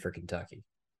get ready for Kentucky.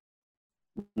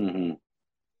 Mm-hmm.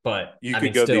 But you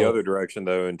could go the other direction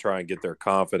though and try and get their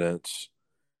confidence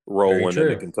rolling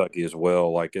into Kentucky as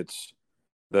well. Like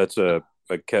that's a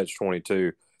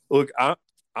catch-22. Look, I'm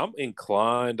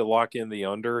inclined to lock in the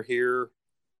under here.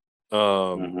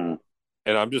 And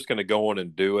I'm just going to go on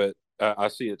and do it. I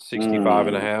see it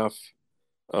 65.5.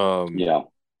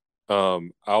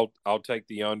 I'll take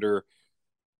the under.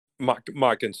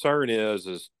 My concern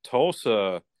is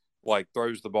Tulsa like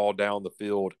throws the ball down the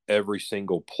field every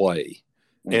single play.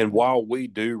 And while we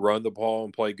do run the ball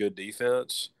and play good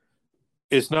defense,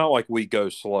 it's not like we go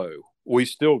slow. We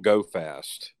still go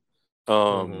fast.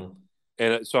 And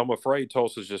so I'm afraid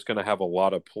Tulsa's just going to have a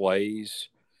lot of plays,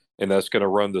 and that's going to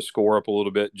run the score up a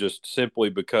little bit just simply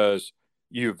because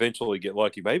you eventually get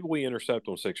lucky. Maybe we intercept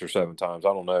them 6 or 7 times.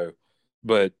 I don't know.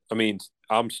 But, I mean,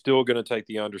 I'm still going to take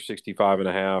the under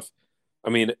 65.5. I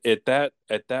mean, at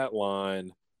that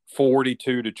line,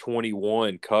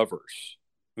 42-21 covers.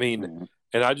 I mean,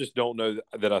 and I just don't know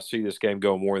that I see this game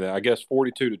going more than that. I guess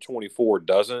 42-24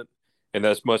 doesn't, and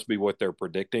that must be what they're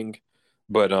predicting,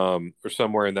 but or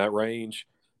somewhere in that range.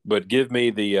 But give me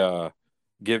the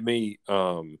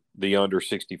under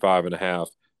 65.5.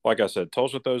 Like I said,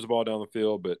 Tulsa throws the ball down the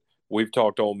field, but we've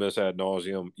talked Ole Miss ad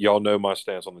nauseum. Y'all know my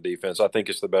stance on the defense. I think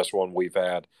it's the best one we've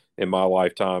had in my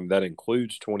lifetime. That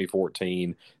includes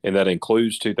 2014, and that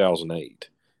includes 2008.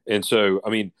 And so,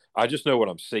 I mean, I just know what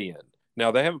I'm seeing. Now,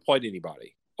 they haven't played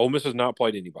anybody. Ole Miss has not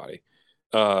played anybody.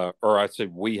 Or I'd say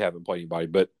we haven't played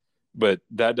anybody. But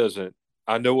that doesn't –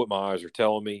 I know what my eyes are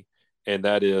telling me, and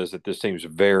that is that this team's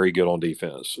very good on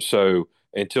defense. So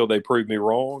until they prove me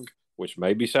wrong, which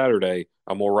may be Saturday,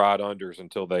 I'm going to ride unders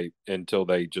until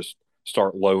they just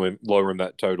start lowering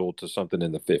that total to something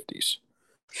in the 50s.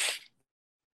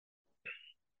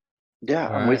 Yeah,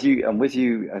 I'm with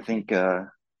you. I think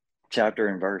chapter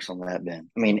and verse on that, Ben.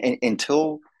 I mean,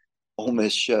 until – Ole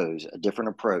Miss shows a different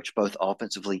approach, both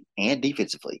offensively and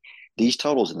defensively. These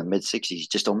totals in the mid 60s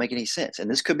just don't make any sense.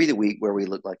 And this could be the week where we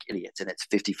look like idiots and it's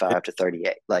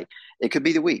 55-38. Like it could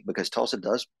be the week because Tulsa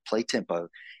does play tempo.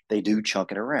 They do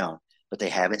chunk it around, but they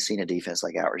haven't seen a defense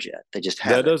like ours yet. They just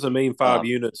haven't. That doesn't mean 5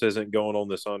 units isn't going on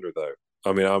this under though.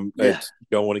 I mean, it's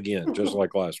going again, just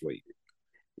like last week.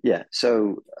 Yeah.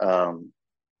 So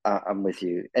I'm with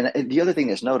you. And the other thing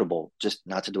that's notable, just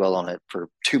not to dwell on it for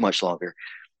too much longer,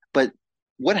 but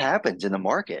what happens in the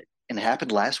market, and it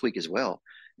happened last week as well,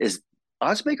 is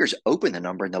odds makers open the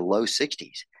number in the low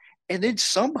 60s. And then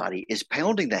somebody is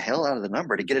pounding the hell out of the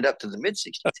number to get it up to the mid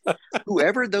 60s.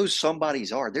 Whoever those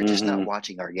somebodies are, they're just not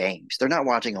watching our games. They're not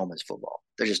watching Ole Miss football.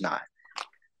 They're just not.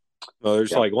 Well,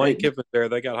 there's like Lane Kiffin there.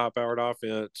 They got high-powered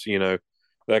offense, that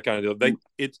kind of deal.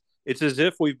 It's as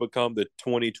if we've become the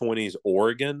 2020s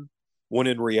Oregon, when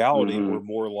in reality we're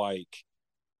more like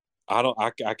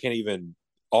I can't even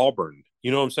Auburn.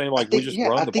 You know what I'm saying? Like we just run the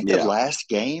ball. I think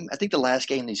the last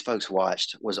game these folks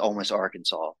watched was Ole Miss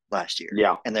Arkansas last year.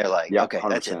 Yeah. And they're like, okay, 100%.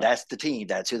 that's it. That's the team.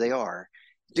 That's who they are.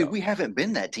 Dude, we haven't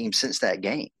been that team since that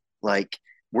game. Like,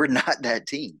 we're not that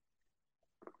team.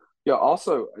 Yeah,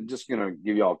 also, I'm just going to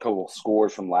give y'all a couple of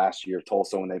scores from last year.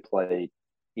 Tulsa, when they played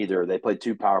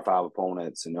 2 Power 5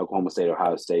 opponents in Oklahoma State,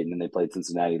 Ohio State, and then they played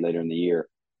Cincinnati later in the year.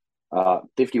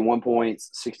 51 points,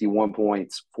 61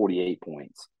 points, 48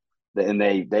 points. And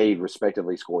they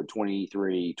respectively scored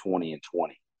 23, 20, and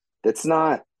 20.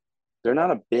 They're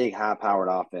not a big high-powered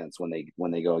offense when they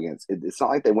go against. It's not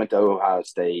like they went to Ohio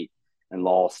State and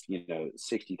lost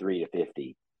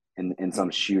 63-50 in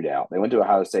some shootout. They went to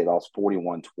Ohio State, lost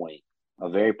 41-20. A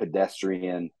very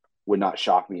pedestrian. Would not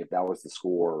shock me if that was the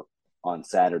score on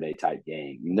Saturday type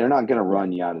game. I mean, they're not going to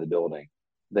run you out of the building.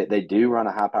 They do run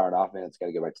a high-powered offense. Got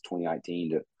to go back to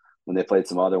 2019 when they played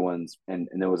some other ones, and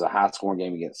there was a high-scoring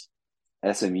game against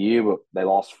SMU, but they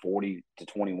lost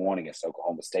 40-21 against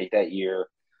Oklahoma State that year.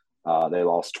 They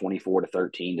lost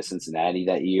 24-13 to Cincinnati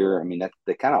that year. I mean,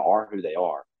 they kind of are who they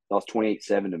are. They lost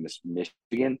 28-7 to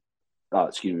Michigan.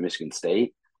 Michigan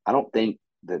State. I don't think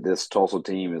that this Tulsa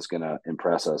team is going to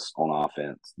impress us on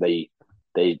offense. They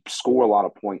score a lot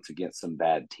of points against some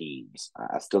bad teams.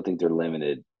 I still think they're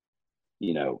limited,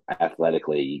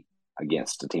 athletically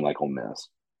against a team like Ole Miss.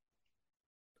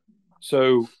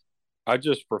 So I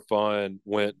just for fun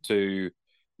went to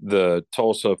the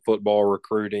Tulsa football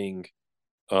recruiting,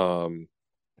 um,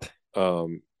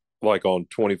 like on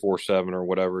 24/7 or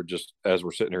whatever, just as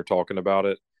we're sitting here talking about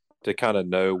it, to kind of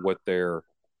know what they're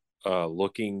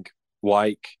looking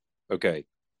like. Okay,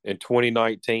 in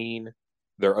 2019,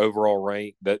 their overall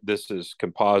rank, that this is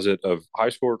composite of high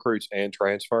school recruits and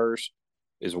transfers,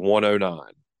 is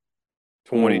 109.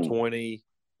 2020,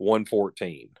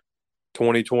 114.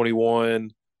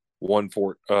 2021,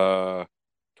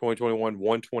 2021,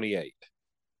 128.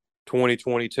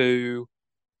 2022,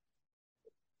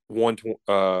 one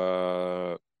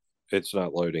it's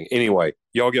not loading. Anyway,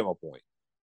 y'all get my point.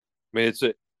 I mean,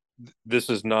 this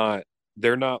is not,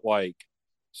 they're not like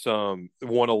some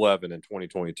 111 in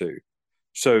 2022.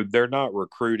 So they're not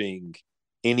recruiting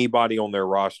anybody on their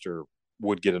roster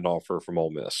would get an offer from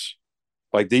Ole Miss.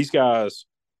 Like these guys,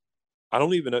 I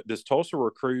don't even know. Does Tulsa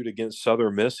recruit against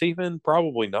Southern Miss even?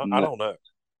 Probably not. I don't know.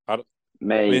 I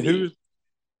Maybe. mean,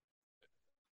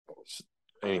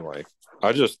 anyway,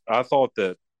 I thought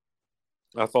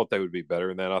they would be better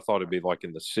than that. I thought it'd be like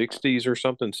in the 60s or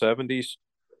something, 70s.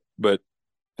 But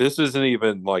this isn't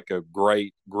even like a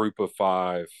great group of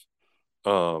five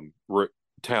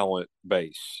talent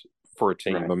base for a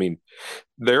team. Right. I mean,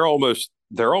 they're almost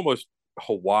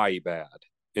Hawaii bad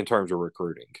in terms of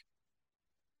recruiting.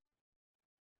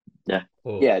 Yeah.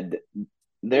 Yeah,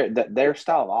 their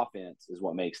style of offense is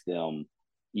what makes them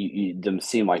them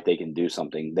seem like they can do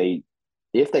something.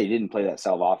 If they didn't play that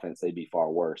style of offense, they'd be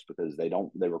far worse because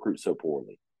they recruit so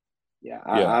poorly. Yeah,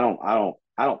 Yeah.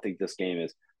 I don't think this game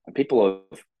is. And people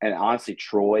have, and honestly,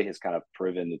 Troy has kind of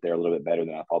proven that they're a little bit better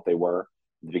than I thought they were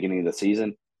at the beginning of the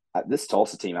season. This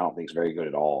Tulsa team, I don't think is very good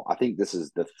at all. I think this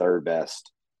is the third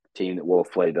best team that we'll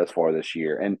have played thus far this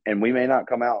year, and we may not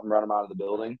come out and run them out of the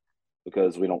building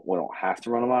because we don't have to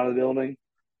run them out of the building,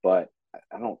 but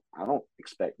I don't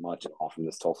expect much at all from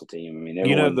this Tulsa team. I mean,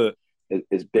 You know, everyone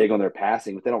is big on their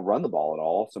passing, but they don't run the ball at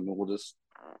all. So I mean, we'll just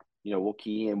we'll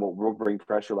key in, we'll bring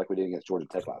pressure like we did against Georgia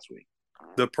Tech last week.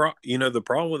 the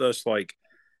problem with us, like,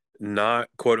 not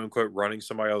quote unquote running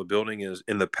somebody out of the building is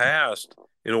in the past,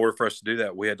 in order for us to do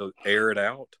that, we had to air it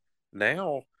out.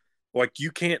 Now, like,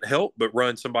 you can't help but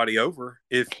run somebody over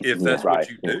if that's what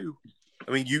you do.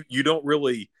 I mean, you don't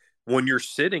really, when you're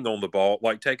sitting on the ball,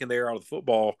 like taking the air out of the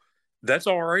football, that's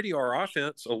already our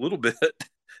offense a little bit.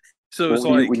 So it's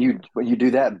like when you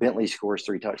do that, Bentley scores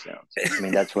 3 touchdowns. I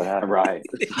mean, that's what happened. Right.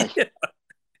 Yeah.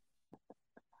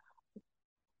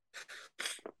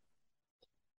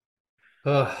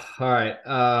 All right.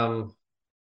 All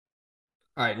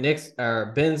right. Nick's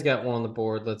or Ben's got one on the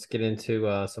board. Let's get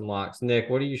into some locks. Nick,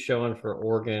 what are you showing for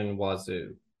Oregon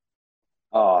Wazoo?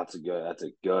 Oh, that's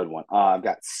a good one. I've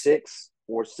got 6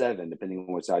 or 7, depending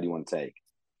on which side you want to take.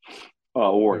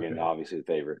 Oregon, Okay. obviously the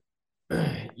favorite.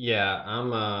 Yeah,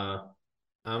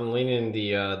 I'm leaning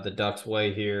the Ducks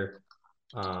way here.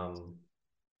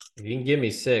 If you can give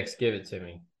me 6, give it to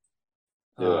me.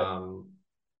 Do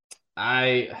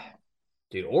it.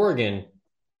 Dude, Oregon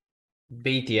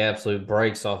beat the absolute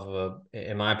brakes off of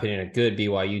in my opinion, a good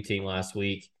BYU team last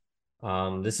week.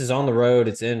 This is on the road.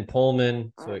 It's in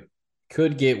Pullman, so it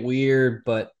could get weird,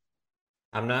 but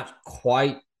I'm not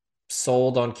quite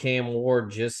sold on Cam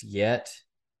Ward just yet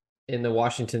in the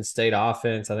Washington State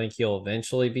offense. I think he'll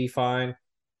eventually be fine.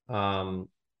 Um,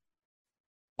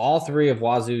 all 3 of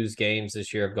Wazoo's games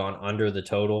this year have gone under the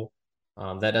total.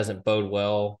 That doesn't bode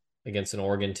well against an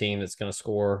Oregon team that's going to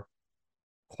score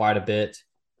quite a bit.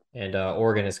 And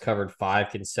Oregon has covered 5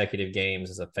 consecutive games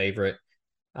as a favorite.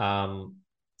 I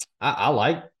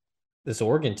like this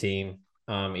Oregon team,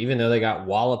 even though they got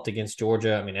walloped against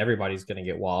Georgia. I mean, everybody's going to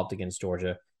get walloped against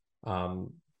Georgia.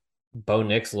 Bo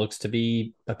Nix looks to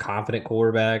be a confident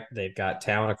quarterback. They've got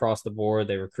talent across the board.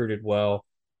 They recruited well.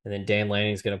 And then Dan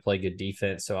Lanning's going to play good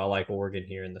defense. So I like Oregon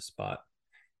here in the spot.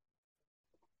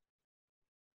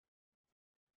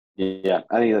 Yeah,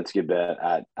 I think that's a good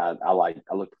bet. I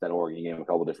looked at that Oregon game a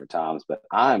couple different times, but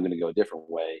I'm going to go a different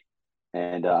way,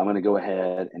 and I'm going to go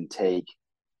ahead and take.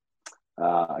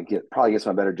 Probably against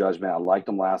my better judgment. I liked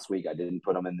them last week. I didn't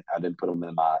put them in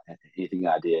my anything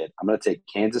I did. I'm going to take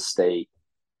Kansas State.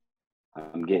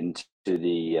 I'm getting to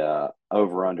the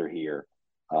over under here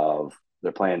of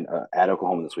they're playing at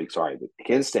Oklahoma this week. Sorry, but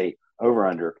Kansas State over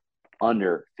under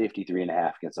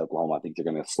 53.5 against Oklahoma. I think they're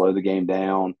going to slow the game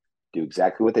down, do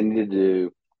exactly what they need to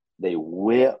do. They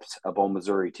whipped up on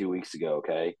Missouri 2 weeks ago.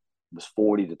 Okay, it was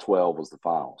 40-12 was the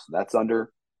final. So that's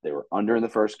under. They were under in the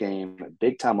first game,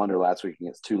 big time under last week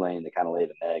against Tulane. They kind of laid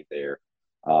an egg there,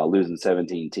 losing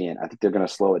 17-10. I think they're going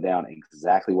to slow it down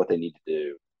exactly what they need to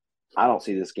do I don't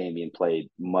see this game being played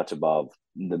much above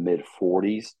the mid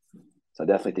 40s. So I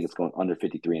definitely think it's going under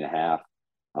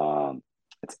 53.5.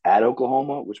 It's at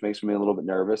Oklahoma, which makes me a little bit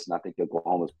nervous. And I think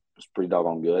Oklahoma is pretty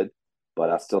doggone good. But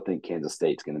I still think Kansas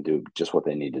State's going to do just what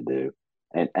they need to do.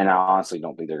 And I honestly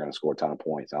don't think they're going to score a ton of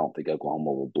points. I don't think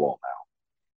Oklahoma will blow them out.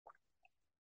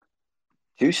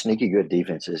 Two sneaky good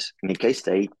defenses. I mean,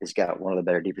 K-State has got one of the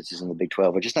better defenses in the Big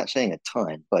 12, which is not saying a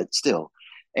ton, but still.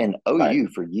 And OU Right.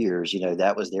 for years,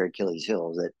 that was their Achilles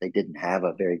heel, that they didn't have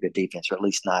a very good defense, or at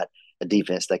least not a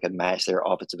defense that could match their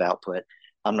offensive output.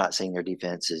 I'm not saying their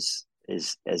defense is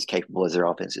as capable as their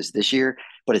offense is this year,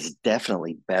 but it's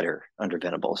definitely better under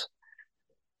Venables.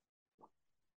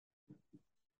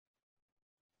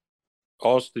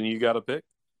 Austin, you got a pick?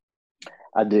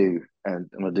 I do. And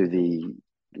I'm going to do the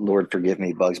Lord forgive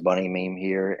me Bugs Bunny meme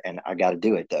here, and I got to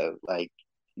do it, though. Like,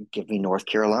 give me North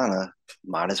Carolina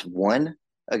 -1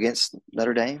 against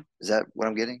Notre Dame. Is that what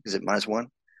I'm getting? Is it -1?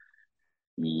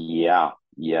 Yeah,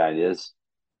 it is.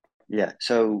 Yeah.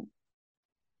 So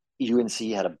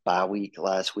UNC had a bye week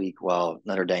last week while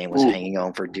Notre Dame was hanging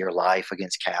on for dear life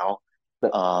against Cal.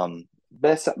 Wait,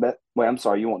 I'm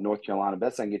sorry. You want North Carolina?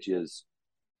 Best I can get you is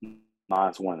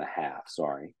 -1.5.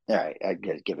 Sorry. All right, I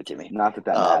give it to me. Not that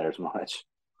matters much.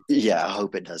 Yeah, I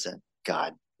hope it doesn't.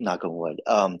 God, knock on wood.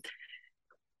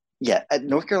 Yeah,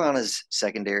 North Carolina's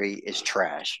secondary is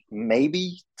trash.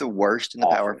 Maybe the worst in the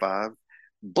Power Five,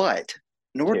 but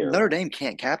Notre Dame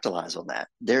can't capitalize on that.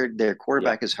 Their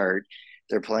quarterback is hurt.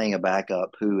 They're playing a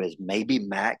backup who is maybe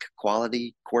MAC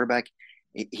quality quarterback.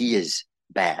 He is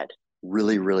bad,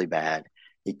 really, really bad.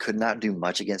 He could not do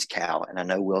much against Cal, and I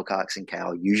know Wilcox and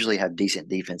Cal usually have decent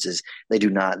defenses. They do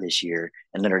not this year,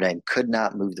 and Notre Dame could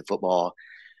not move the football.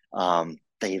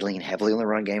 They lean heavily on the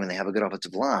run game, and they have a good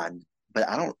offensive line. But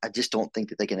I just don't think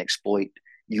that they can exploit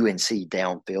UNC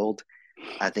downfield.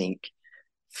 I think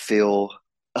Phil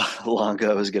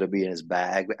Longo is going to be in his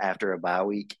bag after a bye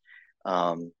week.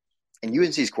 And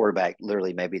UNC's quarterback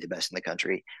literally may be the best in the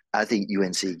country. I think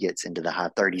UNC gets into the high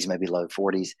 30s, maybe low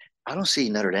 40s. I don't see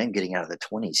Notre Dame getting out of the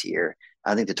 20s here.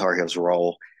 I think the Tar Heels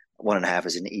roll. 1.5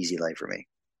 is an easy lay for me.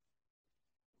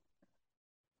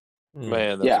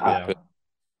 Man, that's a good pick.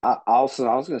 I was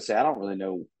going to say, I don't really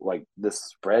know, like, this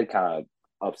spread kind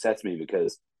of upsets me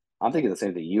because I'm thinking the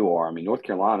same thing you are. I mean, North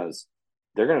Carolina's,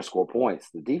 they're going to score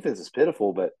points. The defense is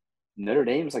pitiful, but Notre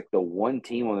Dame's like the one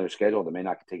team on their schedule that may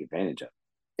not take advantage of.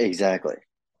 Exactly.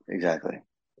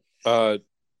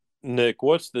 Nick,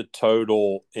 what's the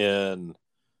total in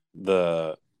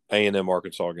the A&M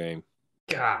Arkansas game?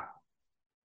 God.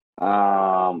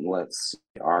 Let's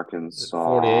see. Arkansas.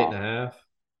 48.5.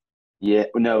 Yeah,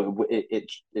 no, it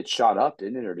shot up,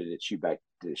 didn't it, or did it shoot back?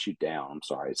 Did it shoot down? I'm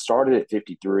sorry. It started at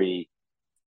 53,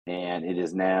 and it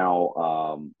is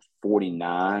now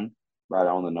 49, right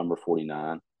on the number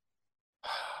 49.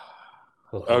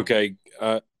 Okay.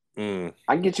 I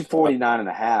can get you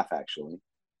 49.5, actually.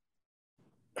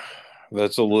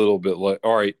 That's a little bit less.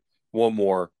 All right, one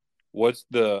more. What is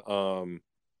the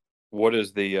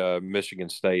Michigan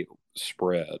State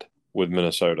spread with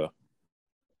Minnesota?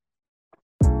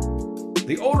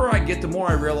 The older I get, the more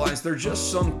I realize there are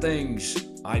just some things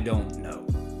I don't know.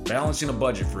 Balancing a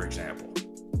budget, for example.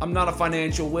 I'm not a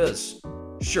financial whiz.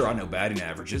 Sure, I know batting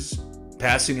averages,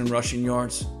 passing and rushing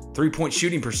yards, 3-point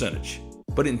shooting percentage.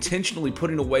 But intentionally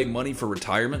putting away money for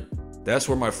retirement? That's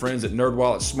where my friends at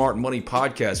NerdWallet's Smart Money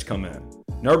Podcast come in.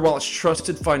 NerdWallet's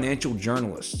trusted financial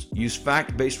journalists use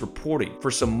fact-based reporting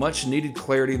for some much-needed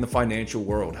clarity in the financial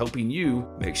world, helping you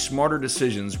make smarter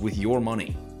decisions with your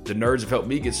money. The nerds have helped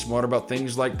me get smarter about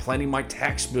things like planning my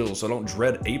tax bill so I don't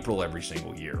dread April every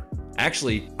single year.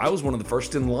 Actually, I was one of the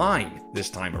first in line this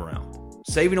time around.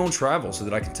 Saving on travel so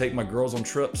that I can take my girls on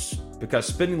trips, because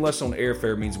spending less on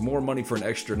airfare means more money for an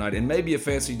extra night and maybe a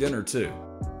fancy dinner too.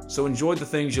 So enjoy the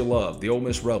things you love, the Ole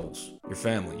Miss Rebels, your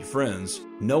family, your friends,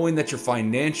 knowing that your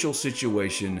financial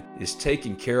situation is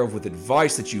taken care of with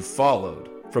advice that you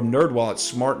followed from NerdWallet's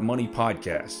Smart Money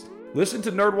Podcast. Listen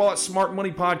to NerdWallet's Smart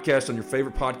Money Podcast on your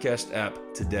favorite podcast app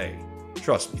today.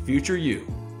 Trust me, future you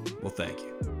will thank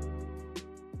you.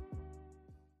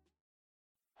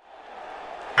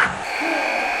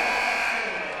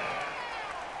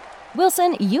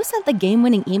 Wilson, you sent the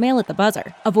game-winning email at the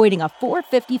buzzer, avoiding a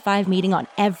 4:55 meeting on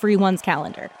everyone's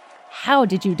calendar. How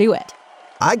did you do it?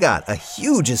 I got a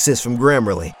huge assist from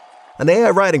Grammarly, an AI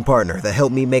writing partner that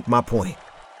helped me make my point.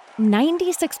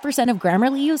 96% of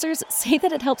Grammarly users say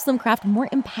that it helps them craft more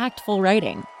impactful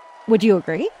writing. Would you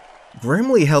agree?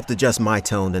 Grammarly helped adjust my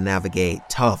tone to navigate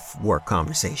tough work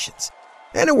conversations.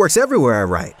 And it works everywhere I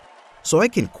write, so I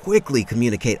can quickly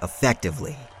communicate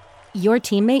effectively. Your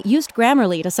teammate used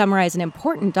Grammarly to summarize an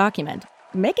important document,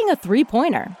 making a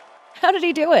 3-pointer. How did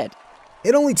he do it?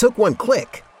 It only took one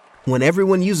click. When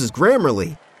everyone uses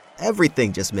Grammarly,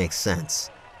 everything just makes sense.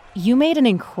 You made an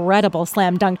incredible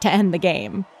slam dunk to end the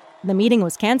game. The meeting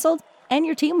was canceled, and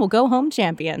your team will go home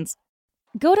champions.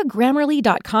 Go to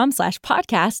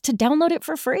Grammarly.com/podcast to download it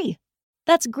for free.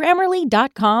 That's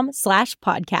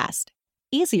Grammarly.com/podcast.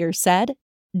 Easier said,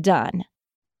 done.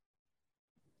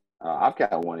 I've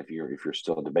got one if you're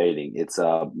still debating. It's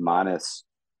minus,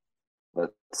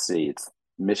 let's see, it's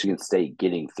Michigan State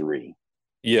getting 3.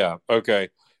 Yeah. Okay.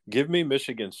 Give me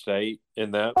Michigan State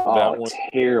in that one.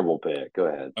 Terrible pick. Go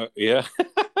ahead. Yeah.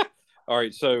 All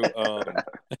right. So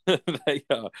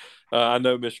I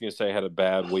know Michigan State had a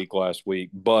bad week last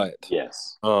week, but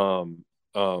yes,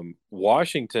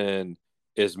 Washington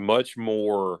is much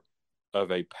more of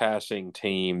a passing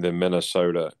team than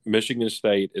Minnesota. Michigan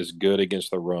State is good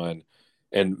against the run,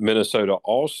 and Minnesota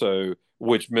also,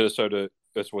 which Minnesota,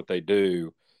 that's what they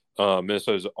do.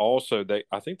 Minnesota's also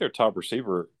I think their top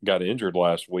receiver got injured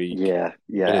last week. Yeah,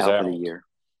 out for the year.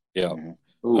 Yeah.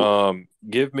 Mm-hmm.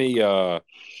 Give me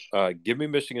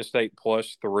Michigan State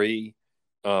 +3.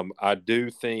 I do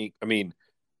think. I mean,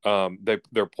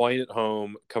 they're playing at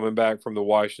home, coming back from the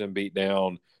Washington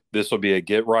beatdown. This will be a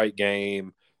get right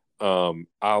game. While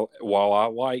I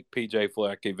like PJ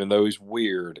Fleck, even though he's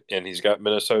weird and he's got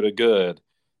Minnesota good,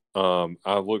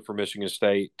 I look for Michigan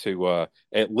State to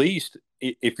at least,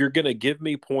 if you're going to give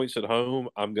me points at home,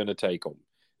 I'm going to take them.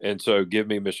 And so give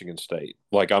me Michigan State.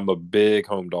 Like, I'm a big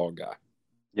home dog guy.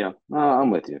 Yeah, I'm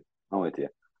with you. All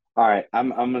right,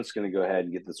 I'm just going to go ahead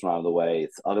and get this one out of the way.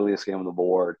 It's the ugliest game on the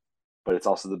board, but it's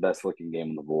also the best looking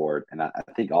game on the board. And I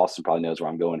think Austin probably knows where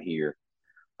I'm going here.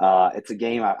 It's a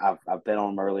game I've bet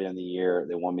on them earlier in the year.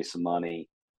 They won me some money.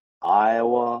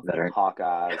 Iowa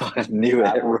Hawkeyes. I knew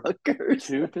it. Rutgers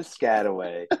to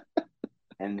Piscataway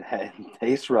and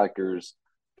face Rutgers.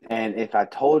 And if I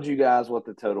told you guys what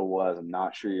the total was, I'm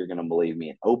not sure you're going to believe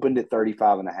me. It opened at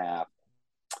 35.5.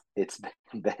 It's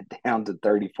been bet down to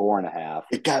 34.5.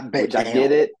 It got bet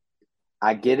down.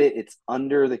 I get it. It's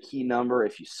under the key number.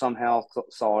 If you somehow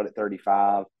saw it at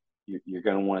 35, you're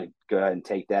going to want to go ahead and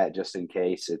take that just in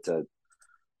case it's a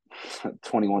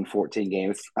 21-14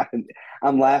 game.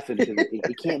 I'm laughing because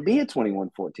it can't be a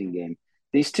 21-14 game.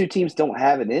 These two teams don't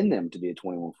have it in them to be a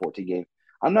 21-14 game.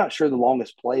 I'm not sure the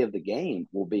longest play of the game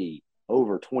will be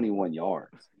over 21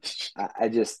 yards. I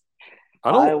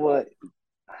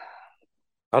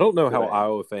don't know how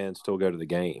Iowa fans still go to the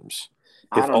games.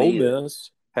 If Ole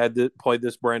Miss had played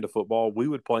this brand of football, we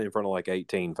would play in front of like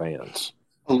 18 fans.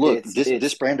 Look,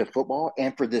 this brand of football,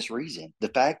 and for this reason, the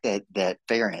fact that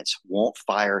Ferentz won't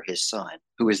fire his son,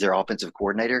 who is their offensive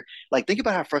coordinator, like, think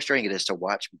about how frustrating it is to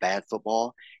watch bad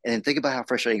football, and then think about how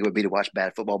frustrating it would be to watch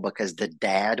bad football because the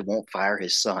dad won't fire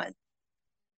his son.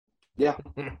 Yeah,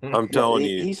 I'm telling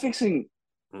you, he's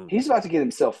about to get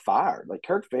himself fired. Like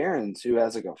Kirk Ferentz, who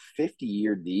has like a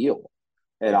 50-year deal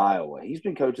at Iowa, he's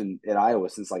been coaching at Iowa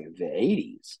since like the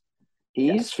 80s.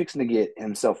 He's fixing to get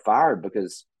himself fired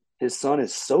because his son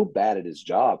is so bad at his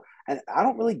job. And I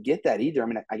don't really get that either. I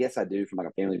mean, I guess I do from like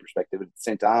a family perspective. But at the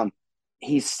same time,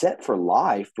 he's set for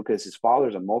life because his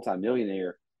father's a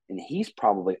multimillionaire and he's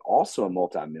probably also a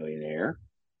multimillionaire.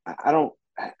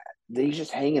 He's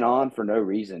just hanging on for no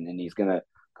reason, and he's going to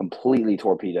completely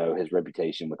torpedo his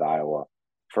reputation with Iowa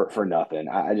for nothing.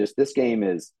 This game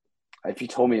is, if you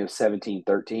told me it was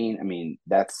 17-13, I mean,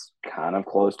 that's kind of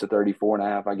close to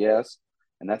 34.5, I guess.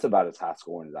 And that's about as high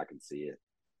scoring as I can see it.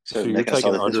 So you're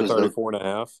taking under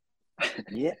 34.5?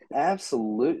 Yeah,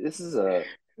 absolutely. This is a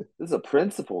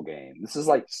principal game. This is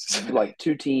like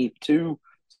two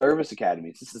service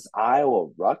academies. This is Iowa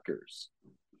Rutgers.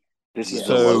 This is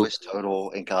the lowest total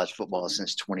in college football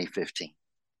since 2015.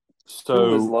 So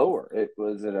who was lower?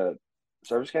 Was it a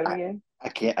service academy game? I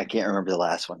can't remember the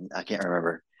last one. I can't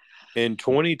remember. In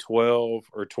 2012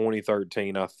 or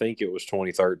 2013, I think it was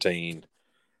 2013.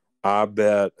 I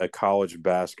bet a college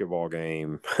basketball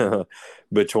game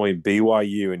between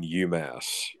BYU and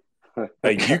UMass.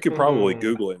 You could probably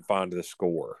Google it and find the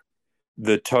score.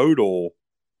 The total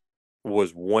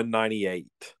was 198.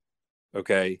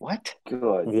 Okay. What?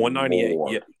 Good. 198.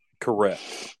 Lord. Yeah,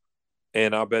 correct.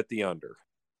 And I bet the under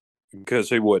because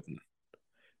he wouldn't.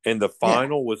 And the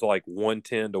final was like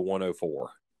 110 to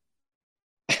 104.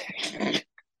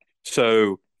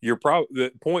 So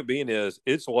the point being is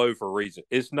it's low for a reason.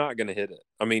 It's not going to hit it.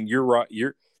 I mean, you're right.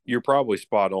 You're probably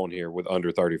spot on here with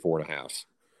under 34.5.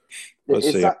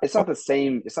 It's not the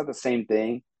same. It's not the same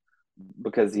thing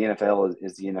because the NFL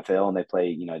is the NFL and they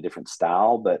play, a different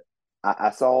style. But I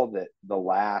saw that the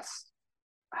last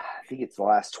I think it's the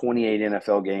last 28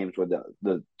 NFL games where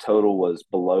the total was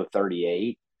below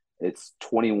 38. It's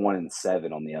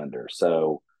 21-7 on the under.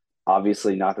 So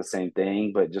obviously not the same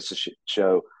thing, but just to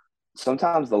show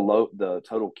sometimes the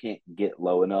total can't get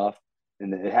low enough.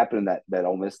 And it happened in that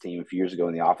Ole Miss team a few years ago,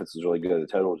 and the offense was really good. The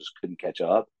total just couldn't catch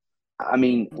up. I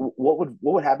mean, what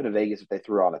would happen to Vegas if they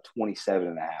threw out a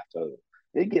 27.5 total?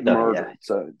 They'd get murdered. Yeah.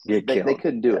 So Get they killed.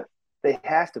 couldn't do it. They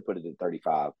have to put it at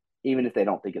 35, even if they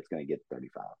don't think it's going to get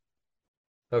 35.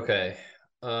 Okay.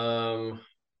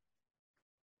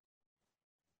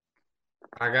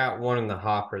 I got one in the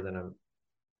hopper that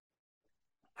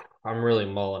I'm really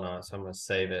mulling on it, so I'm gonna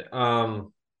save it.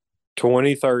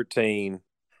 2013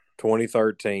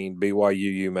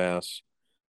 BYU UMass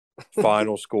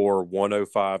final score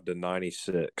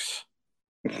 105-96.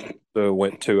 So it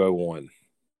went 201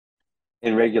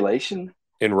 in regulation.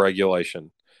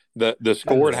 The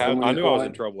score at half, I knew I was in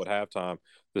point. trouble at halftime.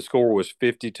 The score was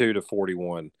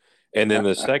 52-41, and then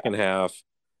the second half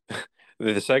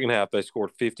they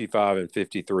scored 55 and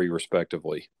 53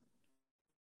 respectively.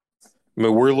 I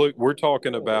mean, we're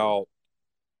talking about,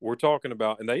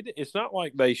 and it's not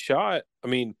like they shot. I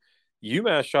mean,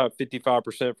 UMass shot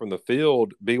 55% from the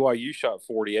field. BYU shot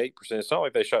 48%. It's not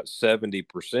like they shot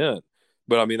 70%,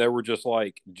 but I mean, they were just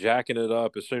like jacking it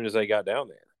up as soon as they got down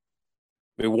there.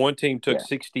 I mean, one team took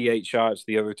 68 shots,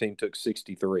 the other team took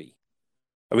 63.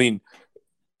 I mean,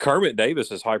 Kermit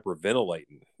Davis is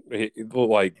hyperventilating,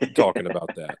 like talking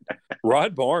about that.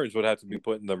 Rod Barnes would have to be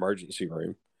put in the emergency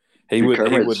room. He would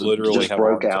literally just have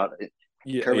broke out.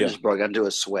 Yeah, Kermit just broke out into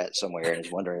a sweat somewhere and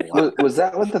is wondering why. Was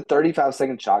that with the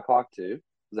 35-second shot clock too?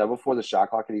 Was that before the shot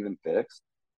clock had even fixed?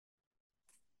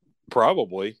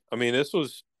 Probably. I mean,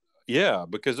 because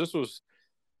this was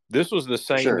the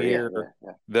same year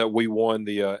that we won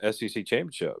the SEC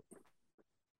championship.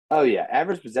 Oh yeah,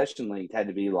 average possession length had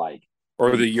to be like,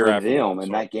 or the year for after them,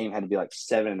 and that game had to be like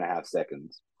 7.5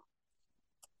 seconds.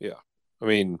 Yeah, I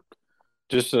mean,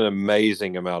 just an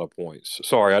amazing amount of points.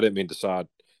 Sorry, I didn't mean to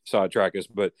sidetrack us,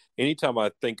 but anytime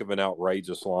I think of an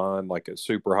outrageous line like a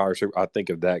super high, I think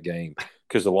of that game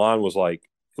because the line was like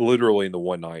literally in the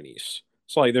 190s.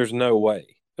 It's like there's no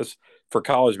way. That's for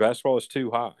college basketball. It's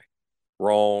too high.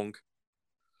 Wrong.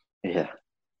 Yeah.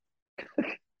 All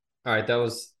right, that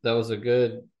was a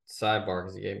good sidebar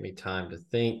because it gave me time to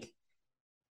think.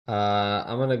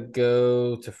 I'm gonna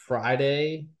go to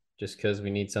Friday just because we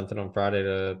need something on Friday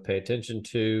to pay attention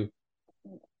to.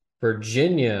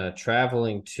 Virginia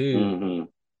traveling to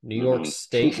New York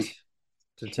State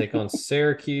to take on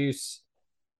Syracuse.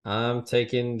 I'm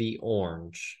taking the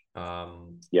orange.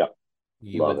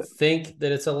 You would think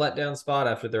that it's a letdown spot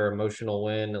after their emotional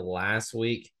win last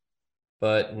week,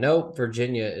 but nope,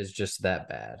 Virginia is just that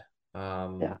bad.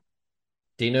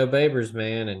 Dino Babers,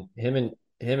 man, and him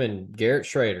and Garrett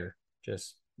Schrader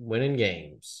just winning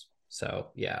games.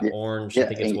 So orange. I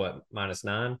think it's what,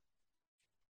 -9.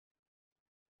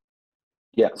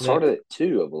 Yeah, started at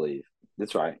 2, I believe.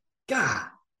 That's right. God,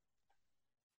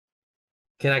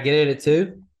 can I get it at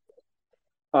 2?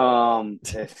 I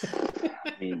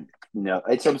mean, no.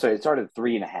 I'm sorry. It started at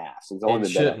 3.5. So it's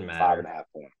only been bet up 5.5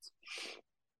 points.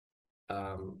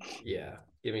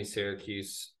 Give me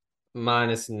Syracuse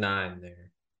 -9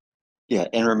 there. Yeah,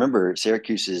 and remember,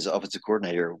 Syracuse's offensive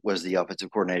coordinator was the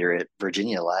offensive coordinator at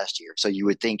Virginia last year, so you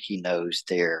would think he knows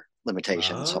their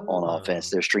limitations on offense,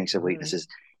 their strengths and weaknesses.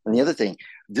 And the other thing,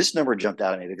 this number jumped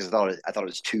out at me because I thought it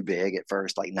was too big at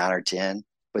first, like 9 or 10.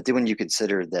 But then when you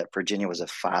consider that Virginia was a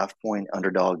 5-point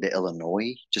underdog to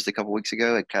Illinois just a couple weeks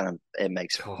ago, it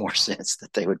makes more sense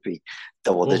that they would be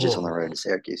double digits on the road to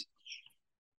Syracuse.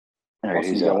 All right,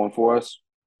 who's got one for us?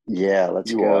 Yeah,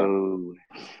 let's go.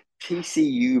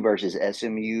 TCU versus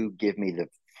SMU. Give me the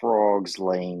Frogs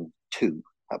lane 2,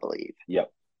 I believe.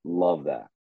 Yep, love that.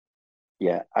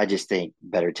 Yeah, I just think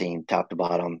better team, top to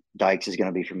bottom. Dykes is going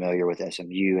to be familiar with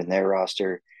SMU and their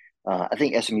roster. I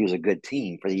think SMU is a good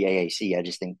team for the AAC. I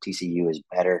just think TCU is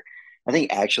better. I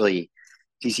think actually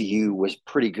TCU was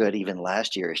pretty good even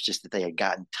last year. It's just that they had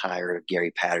gotten tired of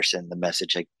Gary Patterson. The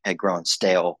message had grown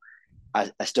stale. I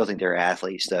still think they're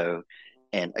athletes, though.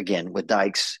 And again, with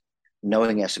Dykes,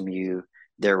 knowing SMU,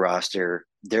 their roster,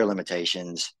 their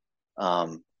limitations,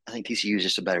 I think TCU is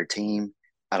just a better team.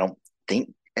 I don't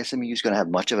think SMU is going to have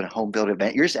much of a home field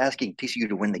advantage. You're just asking TCU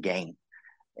to win the game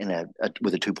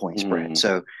with a 2-point spread.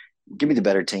 So give me the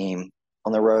better team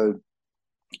on the road.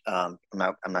 I'm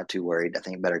not too worried. I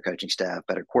think better coaching staff,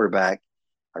 better quarterback.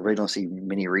 I really don't see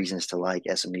many reasons to like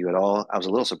SMU at all. I was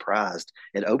a little surprised.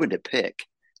 It opened at pick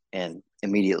and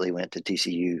immediately went to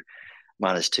TCU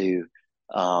 -2.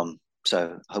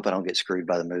 So hope I don't get screwed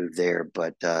by the move there.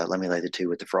 But let me lay the 2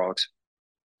 with the Frogs.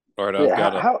 All right, I've Yeah,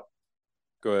 got a. how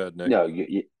Go ahead, Nick. no,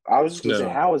 I was just gonna say, No.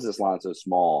 how is this line so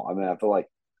small? I mean, I feel like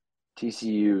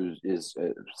TCU is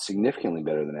significantly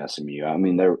better than SMU. I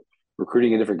mean, they're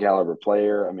recruiting a different caliber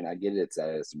player. I mean, I get it's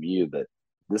at SMU, but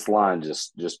this line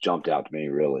just jumped out to me.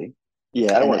 Really, I Yeah,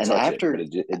 don't and want to and touch it, but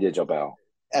after it did jump out.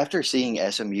 after seeing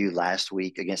SMU last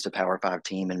week against a Power Five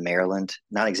team in Maryland,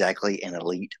 not exactly an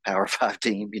elite Power Five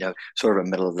team, sort of a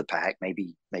middle of the pack,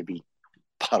 maybe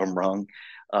bottom rung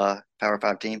Power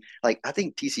Five team. Like I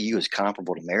think TCU is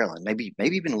comparable to Maryland, maybe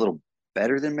even a little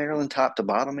better than Maryland, top to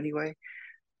bottom anyway.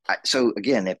 So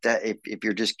again, if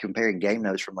you're just comparing game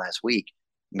notes from last week,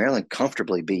 Maryland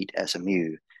comfortably beat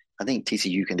SMU. I think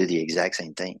TCU can do the exact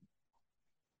same thing.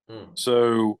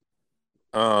 So,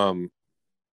 for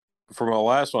my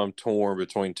last one, I'm torn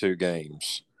between two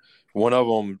games. One of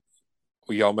them,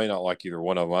 y'all may not like either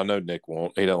one of them. I know Nick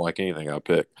won't. He doesn't like anything I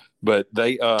pick. But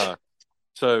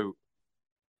so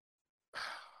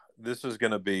this is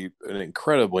going to be an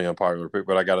incredibly unpopular pick,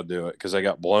 but I got to do it because they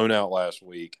got blown out last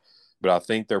week. But I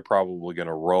think they're probably going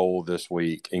to roll this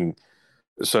week. And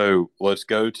so let's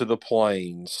go to the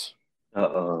Plains.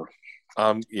 Uh-oh.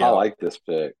 I like this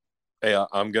pick. Yeah,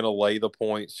 I'm going to lay the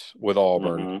points with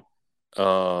Auburn. 7,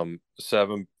 I'm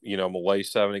going to lay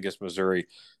 7 against Missouri.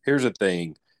 Here's the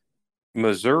thing.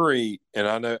 Missouri, and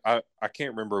I know I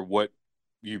can't remember what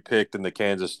you picked in the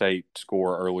Kansas State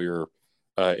score earlier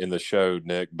in the show,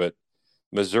 Nick, but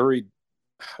Missouri,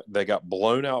 they got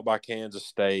blown out by Kansas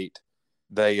State.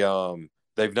 They've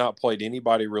not played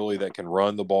anybody really that can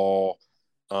run the ball.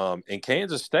 And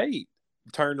Kansas State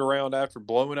turned around after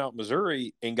blowing out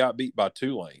Missouri and got beat by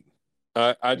Tulane.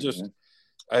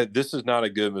 This is not a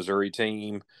good Missouri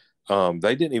team.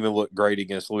 They didn't even look great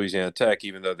against Louisiana Tech,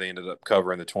 even though they ended up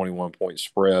covering the 21-point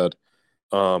spread.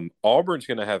 Auburn's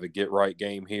going to have a get-right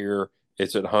game here.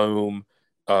 It's at home.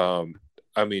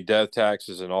 Death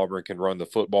taxes and Auburn can run the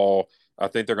football. I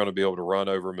think they're going to be able to run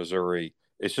over Missouri.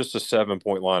 It's just a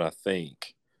 7-point line, I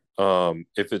think.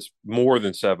 If it's more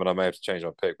than 7, I may have to change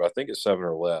my pick, but I think it's 7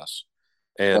 or less.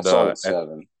 And I saw it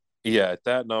 7. At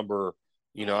that number,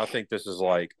 I think this is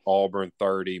like Auburn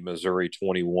 30, Missouri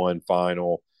 21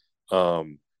 final.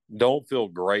 Don't feel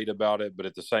great about it, but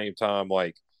at the same time,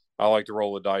 like I like to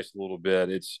roll the dice a little bit.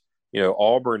 It's,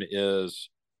 Auburn is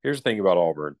 – here's the thing about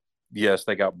Auburn. Yes,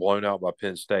 they got blown out by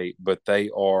Penn State, but they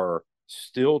are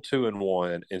still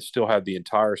 2-1 and still have the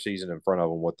entire season in front of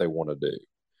them what they want to do.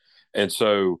 And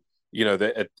so, at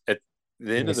the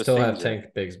end of the season – They still have Tank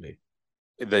Bigsby.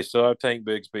 They still have Tank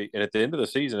Bigsby. And at the end of the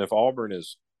season, if Auburn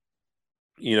is –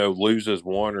 loses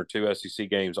 1 or 2 SEC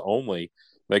games only,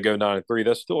 they go 9-3.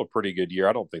 That's still a pretty good year.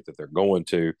 I don't think that they're going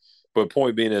to. But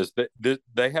point being is that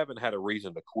they haven't had a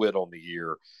reason to quit on the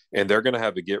year, and they're going to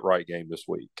have a get right game this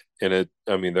week. And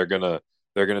they're going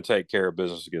to take care of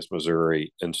business against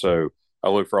Missouri. And so I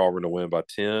look for Auburn to win by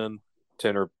 10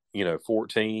 or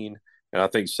 14, and I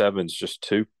think 7's just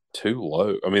too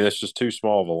low. I mean, that's just too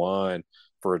small of a line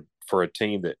for a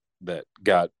team that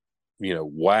got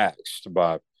waxed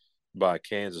by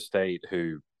Kansas State,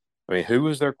 who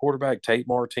was their quarterback? Tate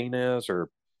Martinez or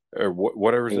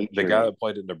whatever, the guy that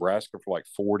played in Nebraska for like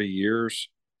 40 years,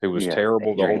 who was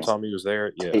terrible the whole time he was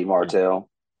there. Yeah, Tate Martell.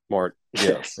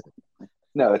 Yes.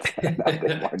 No, it's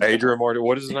not Adrian Martinez.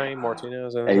 What is his name?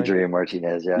 Martinez. Adrian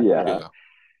Martinez. Yeah.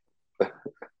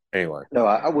 Anyway, no,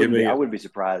 I wouldn't be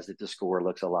surprised if the score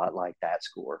looks a lot like that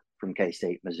score from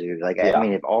K-State Mizzou.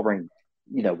 If Auburn,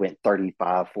 went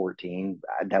 35-14,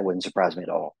 that wouldn't surprise me at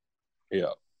all.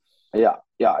 Yeah.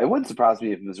 It wouldn't surprise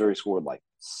me if Missouri scored like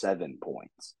 7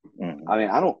 points.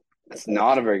 Mm-hmm. It's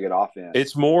not a very good offense.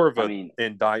 It's more of an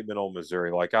indictment on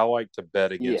Missouri. Like I like to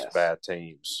bet against bad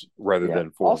teams rather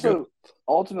than for good.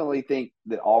 Ultimately think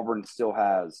that Auburn still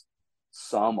has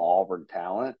some Auburn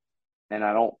talent, and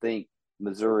I don't think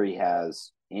Missouri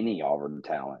has any Auburn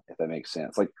talent, if that makes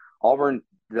sense. Like Auburn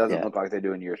doesn't look like they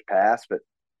do in years past, but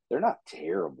they're not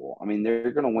terrible. I mean,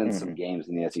 they're going to win some games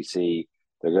in the SEC.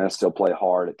 They're going to still play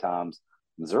hard at times.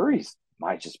 Missouri's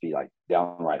might just be like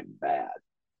downright bad.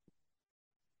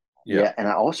 Yeah, and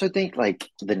I also think like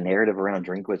the narrative around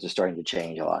Drinkwitz is starting to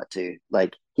change a lot too.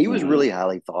 Like he was really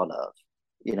highly thought of.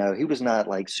 He was not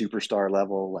like superstar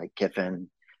level like Kiffin,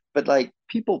 but like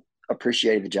people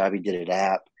appreciated the job he did at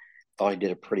App. Thought he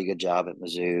did a pretty good job at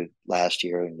Mizzou last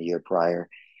year and the year prior.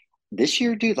 This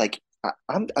year, dude, like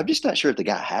I'm just not sure if the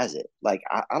guy has it. Like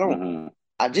I don't.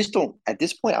 I just don't. At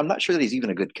this point, I'm not sure that he's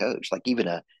even a good coach. Like even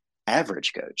a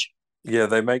average coach. Yeah,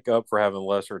 they make up for having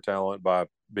lesser talent by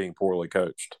being poorly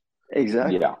coached.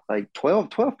 Exactly. Yeah. Like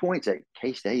 12 points at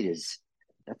K-State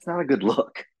that's not a good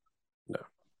look. No.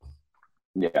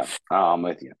 Yeah, I'm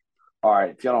with you. All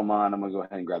right, if y'all don't mind, I'm going to go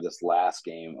ahead and grab this last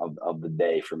game of the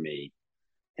day for me.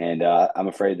 And I'm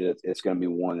afraid that it's going to be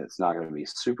one that's not going to be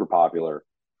super popular.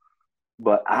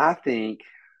 But I think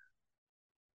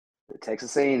that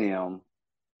Texas A&M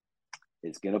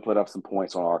is going to put up some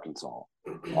points on Arkansas.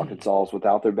 Arkansas is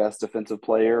without their best defensive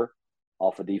player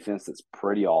off a defense that's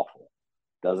pretty awful.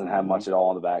 Doesn't have much at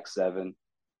all in the back seven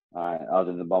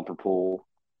other than Bumper Pool.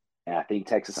 And I think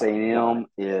Texas A&M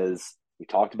is – we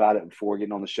talked about it before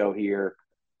getting on the show here.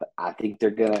 But I think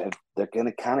they're gonna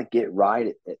kind of get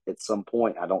right at some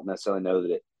point. I don't necessarily know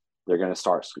that they're gonna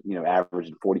start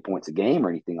averaging 40 points a game or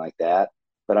anything like that.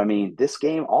 But I mean, this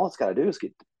game, all it's got to do is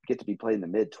get to be played in the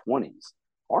mid-20s.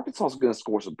 Arkansas is going to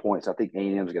score some points. I think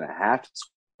A&M is going to have to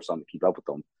score some to keep up with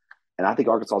them. And I think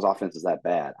Arkansas's offense is that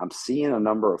bad. I'm seeing a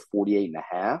number of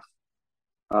 48.5.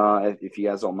 If you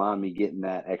guys don't mind me getting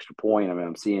that extra point, I mean,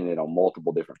 I'm seeing it on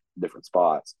multiple different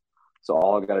spots. So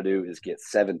all I've got to do is get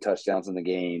 7 touchdowns in the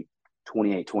game,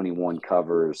 28-21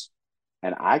 covers.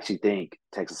 And I actually think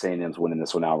Texas A&M's winning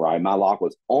this one outright. My lock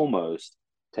was almost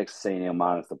Texas A&M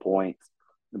minus the points,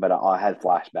 but I had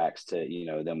flashbacks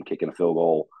to, them kicking a field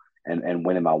goal and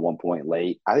winning by 1 point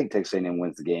late. I think Texas A&M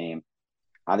wins the game.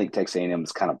 I think Texas A&M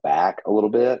is kind of back a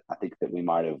little bit. I think that we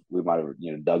might have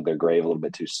dug their grave a little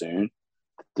bit too soon.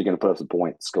 They're going to put up some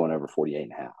points going over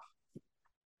 48.5.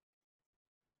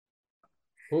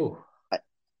 Ooh.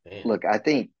 Look, I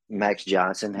think Max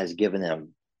Johnson has given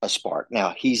them a spark.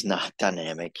 Now, he's not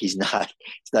dynamic. He's not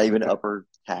even upper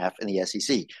half in the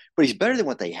SEC, but he's better than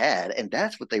what they had, and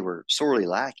that's what they were sorely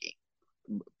lacking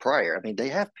prior. I mean, they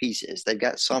have pieces. They've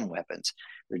got some weapons.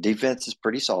 Their defense is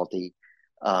pretty salty.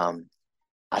 I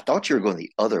thought you were going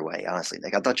the other way, honestly.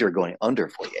 Like, I thought you were going under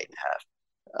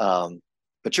 48.5.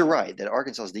 But you're right that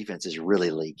Arkansas's defense is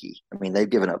really leaky. I mean, they've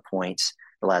given up points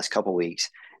the last couple of weeks.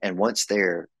 And once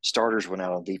their starters went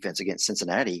out on defense against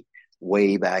Cincinnati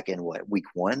way back in week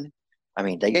 1, I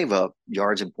mean, they gave up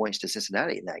yards and points to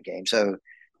Cincinnati in that game. So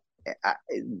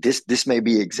this may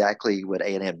be exactly what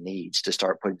A&M needs to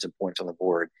start putting some points on the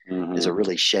board. Is a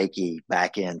really shaky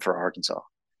back end for Arkansas.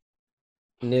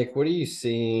 Nick, what are you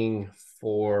seeing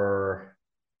for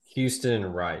Houston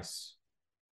and Rice?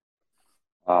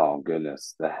 Oh,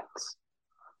 goodness.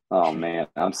 Oh, man.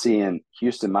 I'm seeing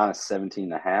Houston minus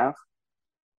 17.5.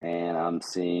 And I'm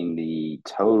seeing the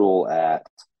total at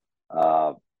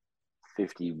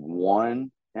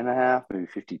 51.5, maybe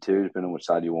 52, depending on which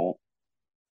side you want.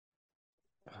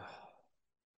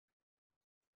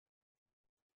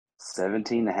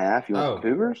 17.5. You want the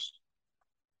Cougars?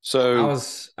 So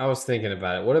I was thinking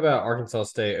about it. What about Arkansas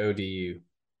State ODU?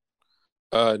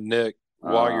 Nick,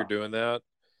 while you're doing that,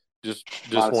 just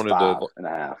wanted to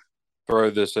 5.5. throw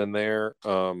this in there.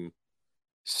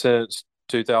 Since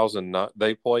 2009,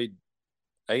 they played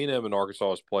A&M and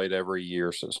Arkansas has played every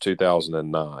year since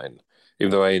 2009.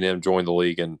 Even though A&M joined the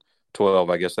league in 12,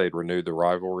 I guess they'd renewed the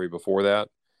rivalry before that.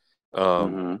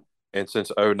 And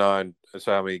since 09,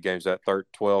 so how many games that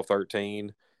 12,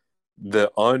 13,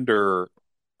 the under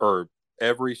or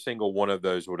every single one of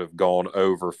those would have gone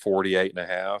over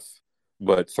 48.5,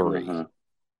 but 3.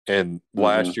 And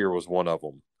last year was one of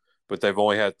them. But they've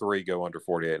only had 3 go under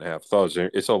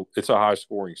 48.5. So it's a high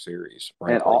scoring series.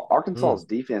 Frankly. And Arkansas's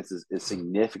defense is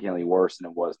significantly worse than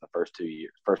it was in the first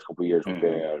couple of years with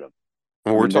Barry Odom.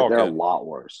 We're talking they're a lot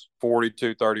worse.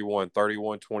 42-31,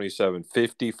 31-27,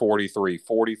 50-43,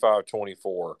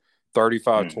 45-24,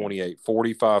 35-28,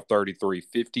 45-33,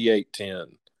 58-10. I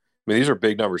mean, these are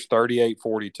big numbers.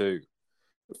 38-42,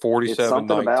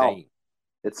 47-19.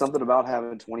 It's something about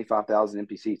having 25,000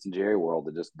 empty seats in Jerry World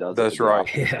that just does. That's right.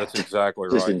 Yeah. That's exactly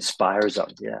right. Just inspires them.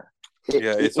 Yeah.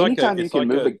 It's like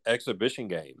an exhibition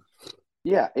game.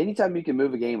 Yeah. Anytime you can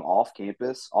move a game off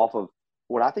campus, off of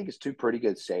what I think is 2 pretty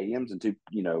good stadiums and 2,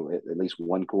 at least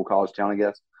one cool college town, I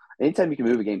guess. Anytime you can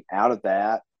move a game out of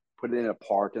that, put it in a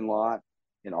parking lot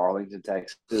in Arlington,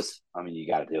 Texas, I mean, you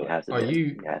got to do it. You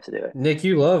have to do it. Nick,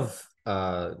 you love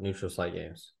neutral site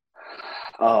games.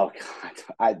 Oh,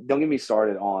 God. Don't get me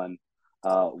started on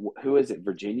who is it?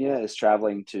 Virginia is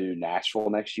traveling to Nashville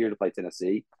next year to play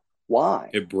Tennessee. Why?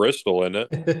 In Bristol, isn't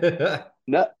it?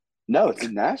 No, it's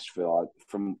in Nashville.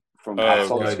 From I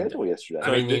saw the schedule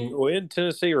yesterday. So in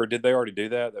Tennessee, or did they already do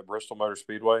that at Bristol Motor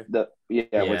Speedway? West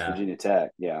Virginia Tech.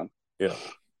 Yeah. Well,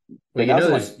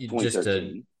 there's just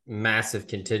a massive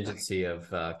contingency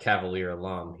of Cavalier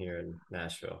alum here in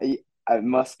Nashville. It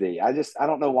must be. I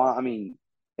don't know why. I mean,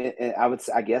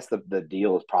 I guess the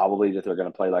deal is probably that they're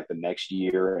going to play like the next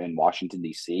year in Washington,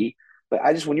 D.C. But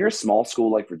when you're a small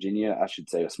school like Virginia, I should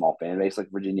say a small fan base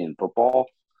like Virginia in football,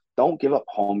 don't give up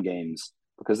home games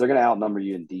because they're going to outnumber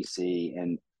you in D.C.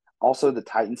 And also the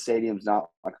Titan Stadium's not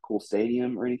like a cool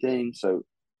stadium or anything, so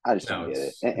I just don't get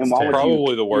it. And it's why would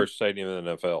Probably you? the worst stadium in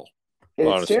the NFL. It's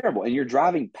Honestly. terrible, and you're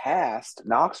driving past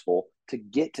Knoxville to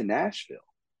get to Nashville.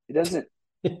 It doesn't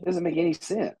make any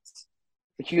sense.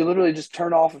 Like you literally just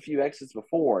turn off a few exits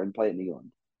before and play at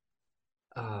Neyland.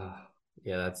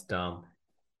 Yeah, that's dumb.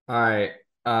 All right.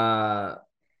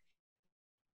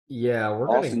 Yeah, we're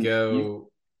Austin, gonna go.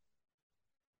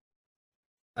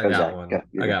 I Go, got Zach. one. Go.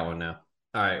 You're I good. got one now.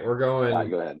 All right, we're all right, going.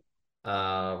 go ahead.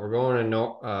 We're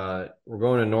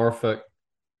going to Norfolk.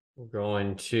 We're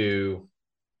going to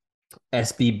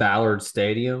SB Ballard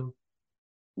Stadium,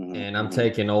 and I'm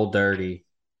taking Old Dirty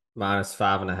minus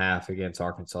 5.5 against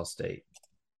Arkansas State.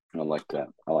 I like that.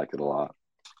 I like it a lot.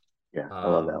 Yeah, I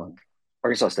love that one.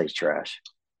 Arkansas State's trash.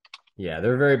 Yeah,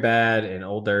 they're very bad, and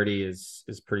Old Dirty is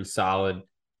pretty solid.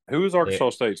 Who is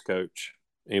Arkansas State's coach?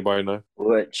 Anybody know?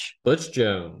 Butch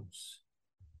Jones.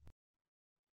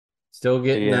 Still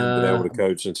getting. He hasn't been able to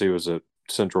coach since he was at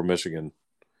Central Michigan.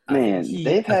 Man,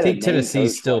 they've had I think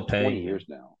Tennessee's still paying 20 years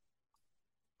now.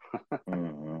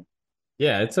 Mm-hmm.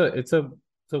 Yeah, it's a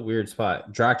weird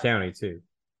spot. Dry County too.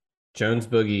 Jones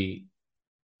Boogie.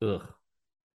 Ugh.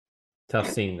 Tough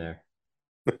scene there.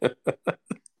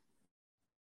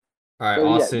 All right, So,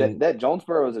 Austin. yeah, that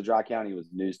Jonesboro is a dry county was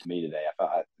news to me today.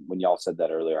 When y'all said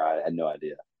that earlier, I had no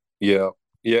idea. Yeah,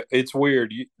 it's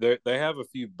weird. They have a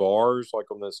few bars like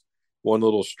on this one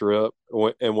little strip,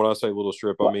 and when I say little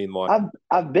strip, I mean like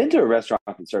I've been to a restaurant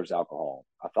that serves alcohol.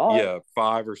 I thought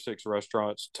 5 or 6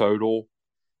 restaurants total.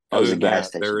 That was Other a than gas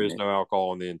that, station. there is no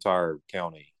alcohol in the entire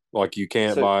county. Like you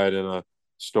can't buy it in a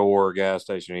store, gas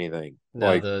station, anything.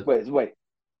 No, wait,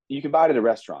 you can buy it at a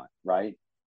restaurant, right?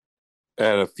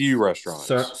 At a few restaurants,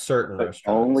 certain restaurants,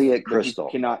 only at But Crystal.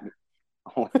 you cannot.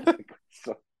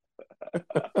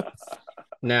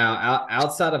 Now,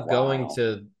 outside of going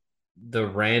to the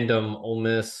random Ole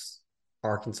Miss,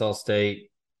 Arkansas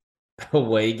State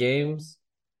away games,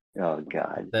 Oh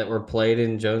God, that were played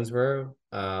in Jonesboro,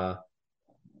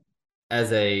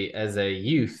 as a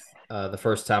youth, the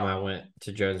first time I went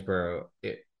to Jonesboro,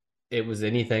 it was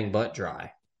anything but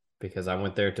dry because I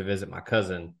went there to visit my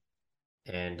cousin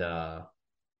and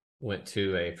went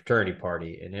to a fraternity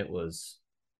party, and it was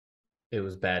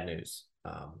bad news.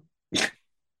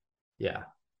 Yeah.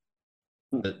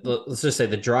 Let's just say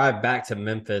the drive back to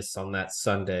Memphis on that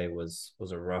Sunday was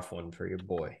a rough one for your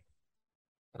boy.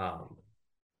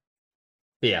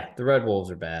 But yeah, the Red Wolves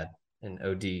are bad, and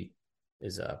OD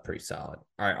is pretty solid.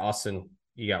 All right, Austin,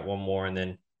 you got one more, and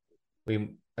then I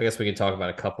guess we can talk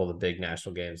about a couple of the big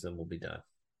national games, then we'll be done.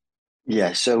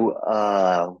 Yeah,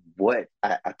 so what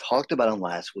I talked about them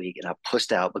last week and I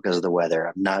pushed out because of the weather.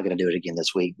 I'm not going to do it again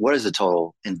this week. What is the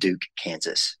total in Duke,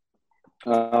 Kansas?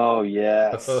 Oh,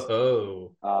 yes.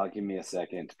 Give me a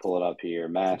second to pull it up here.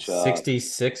 Matchup.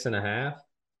 66.5.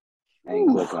 And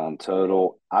click on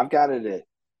total. I've got it at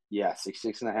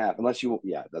 66.5. Unless you,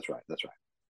 that's right.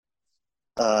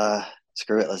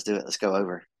 Screw it. Let's do it. Let's go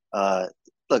over.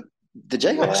 Look, the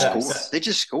Jayhawks score. They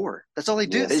just score. That's all they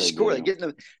do. Yes, they score. do.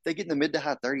 They get in the mid to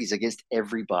high 30s against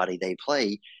everybody they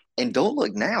play. And don't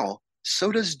look now.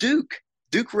 So does Duke.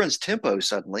 Duke runs tempo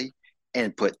suddenly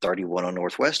and put 31 on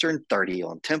Northwestern, 30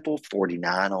 on Temple,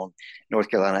 49 on North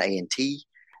Carolina A&T.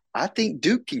 I think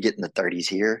Duke can get in the 30s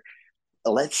here.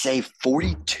 Let's say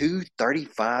 42-35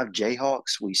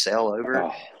 Jayhawks we sell over.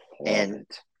 And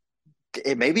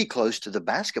it may be close to the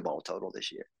basketball total this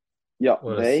year. Yeah,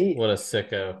 what a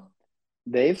sicko.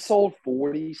 They've sold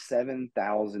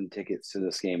 47,000 tickets to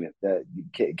this game at the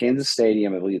Kansas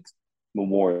Stadium. I believe it's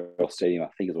Memorial Stadium, I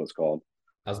think is what it's called.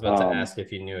 I was about to ask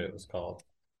if you knew what it was called.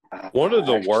 One of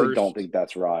the worst. I don't think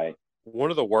that's right. One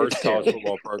of the worst college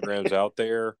football programs out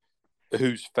there,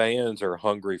 whose fans are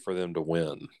hungry for them to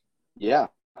win. Yeah,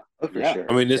 for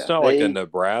sure. I mean, it's not like a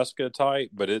Nebraska type,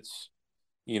 but it's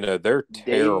they're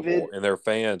terrible, and their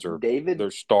fans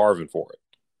they're starving for it.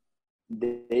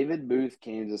 David Booth,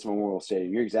 Kansas Memorial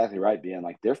Stadium. You're exactly right, Ben.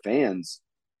 Like their fans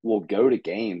will go to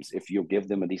games if you'll give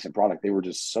them a decent product. They were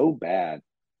just so bad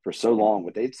for so long,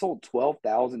 but they'd sold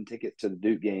 12,000 tickets to the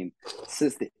Duke game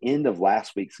since the end of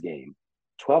last week's game.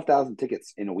 12,000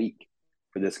 tickets in a week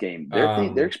for this game.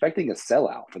 They're expecting a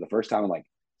sellout for the first time in like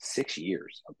 6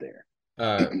 years up there,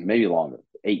 maybe longer,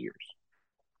 8 years.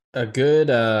 A good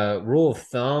rule of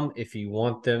thumb: if you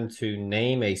want them to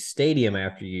name a stadium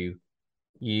after you,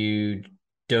 you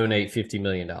donate $50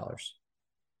 million.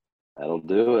 That'll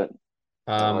do it.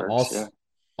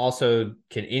 Also,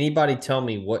 can anybody tell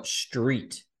me what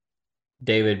street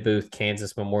David Booth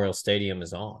Kansas Memorial Stadium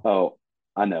is on? Oh,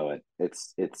 I know it.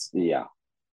 It's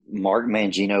Mark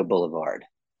Mangino Boulevard.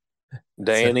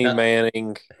 Danny hell,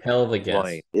 Manning hell of a guess.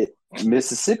 Lane.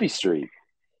 Mississippi Street,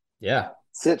 Yeah.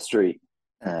 Sit Street.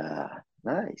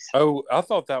 Nice. Oh, I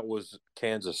thought that was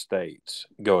Kansas State's.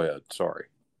 Go ahead. Sorry.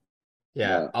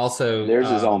 Yeah. No, Also, there's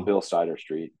his own Bill Snyder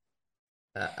Street.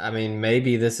 I mean,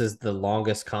 maybe this is the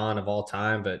longest con of all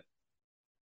time, but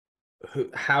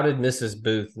how did Mrs.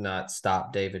 Booth not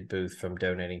stop David Booth from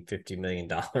donating $50 million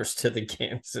to the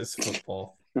Kansas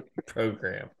football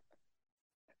program?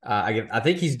 I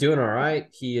think he's doing all right.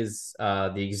 He is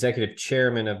the executive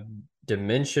chairman of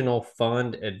Dimensional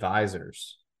Fund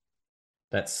Advisors.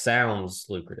 That sounds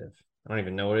lucrative. I don't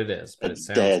even know what it is, but it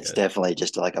sounds That's good. definitely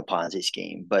just like a Ponzi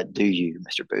scheme. But do you,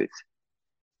 Mr. Booth?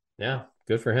 Yeah,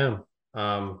 good for him.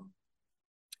 All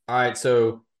right, so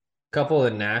a couple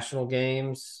of the national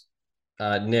games.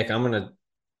 Nick, I'm going to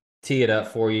tee it up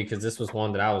for you because this was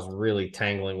one that I was really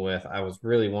tangling with. I was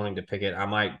really wanting to pick it. I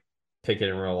might pick it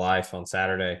in real life on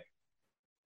Saturday.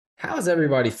 How is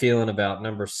everybody feeling about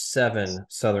number 7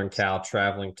 Southern Cal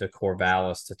traveling to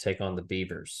Corvallis to take on the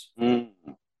Beavers?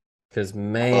 Because I loved it.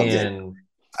 man,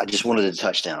 I just wanted a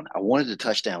touchdown. I wanted a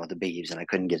touchdown with the Beavs, and I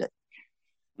couldn't get it.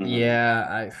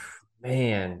 yeah,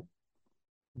 man,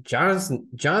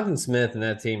 Jonathan Smith and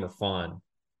that team are fun.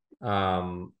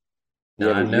 Now Yeah,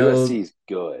 I but know, USC's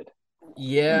good.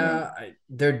 yeah,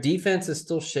 their defense is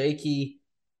still shaky,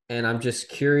 and I'm just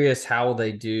curious how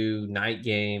they do night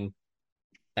game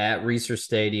at Reser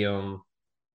Stadium.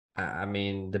 I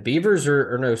mean, the Beavers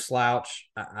are no slouch.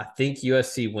 I think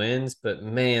USC wins, but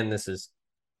man, this is.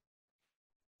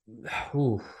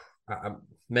 Whew,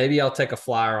 maybe I'll take a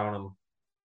flyer on them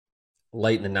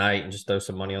late in the night and just throw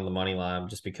some money on the money line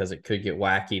just because it could get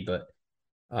wacky. But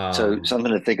So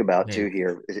something to think about too man,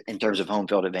 here in terms of home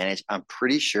field advantage. I'm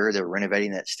pretty sure they're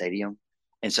renovating that stadium,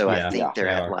 and so I yeah, think they're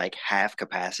they at are. like half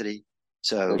capacity.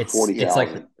 So Like It's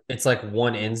 40,000. it's like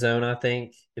one end zone. I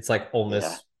think it's like Ole yeah,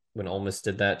 Miss when Ole Miss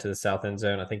did that to the south end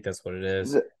zone. I think that's what it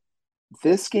is.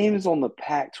 This game is on the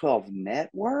Pac-12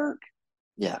 network.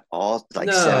 yeah, all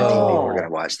like 17 people are going No, to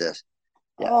watch this.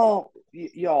 Yeah,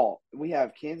 Y'all, we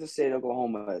have Kansas State,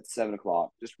 Oklahoma at 7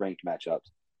 o'clock, just ranked matchups.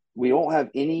 We don't have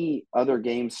any other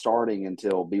games starting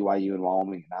until BYU and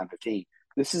Wyoming at 9:15.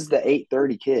 This is the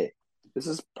 8:30 kick. This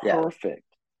is yeah. perfect.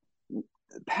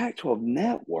 Pac-12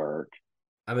 network.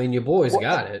 I mean your boys What?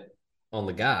 got it on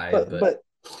the guide, but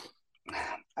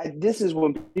This is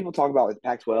when people talk about like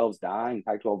Pac-12's dying,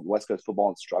 Pac-12 West Coast football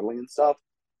and struggling and stuff.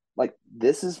 Like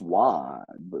this is why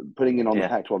putting it on the Yeah.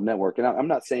 Pac-12 network. And I'm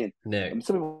not saying Nick,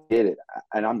 some people get it,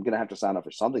 and I'm gonna have to sign up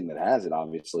for something that has it,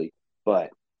 obviously.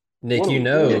 But Nick, what are we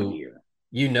doing here?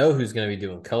 you know who's going to be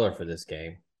doing color for this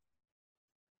game.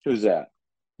 Who's that?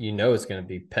 You know it's going to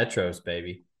be Petros,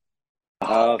 baby.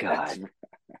 Oh that's God,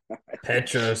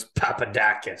 Petros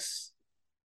Papadakis.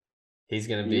 He's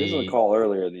going to He was on be. a call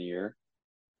earlier in the year.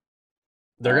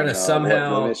 They're going to What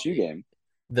somehow MSU game?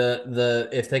 the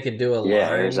if they could do a yeah,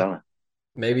 line, Arizona.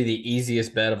 maybe the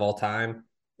easiest bet of all time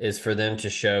is for them to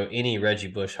show any Reggie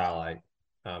Bush highlight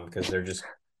because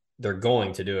they're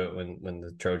going to do it when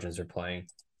the Trojans are playing.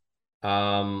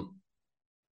 Another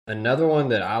one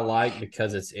that I like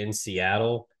because it's in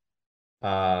Seattle,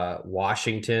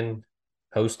 Washington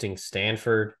hosting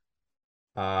Stanford.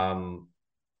 Man,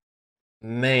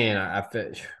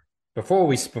 before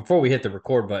we hit the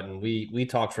record button, we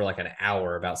talked for like an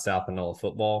hour about South Panola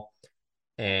football,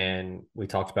 and we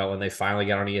talked about when they finally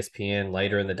got on ESPN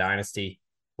later in the dynasty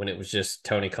when it was just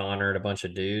Tony Connor and a bunch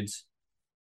of dudes.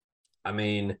 I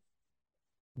mean,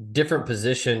 different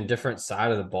position, different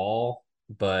side of the ball,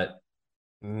 but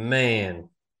man,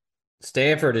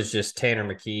 Stanford is just Tanner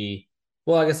McKee.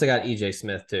 Well, I guess they got EJ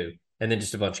Smith too, and then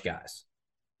just a bunch of guys.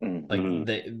 Like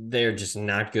they're just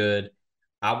not good.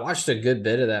 I watched a good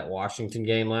bit of that Washington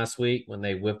game last week when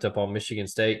they whipped up on Michigan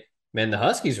State. Man, the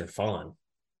Huskies are fun.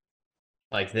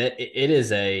 Like that,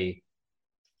 the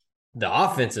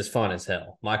offense is fun as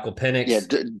hell. Michael Penix Yeah,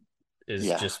 is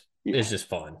yeah, just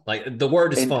fun. Like the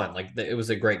word is and fun. Like it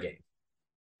was a great game.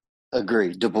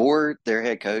 agree. DeBoer, their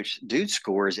head coach, dude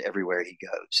scores everywhere he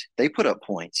goes. They put up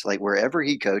points. Like wherever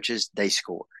he coaches, they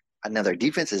score. I know their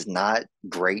defense is not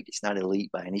great. It's not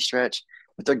elite by any stretch,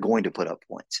 but they're going to put up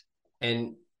points.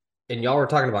 And y'all were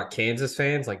talking about Kansas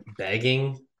fans like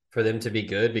begging for them to be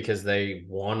good because they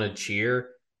want to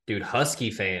cheer. Dude, Husky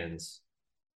fans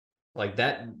like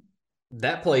that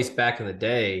place back in the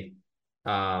day,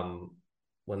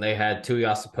 when they had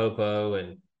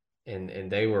Tuiasopopo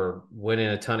and they were winning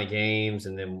a ton of games,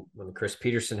 and then when Chris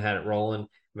Peterson had it rolling, I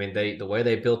mean the way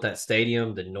they built that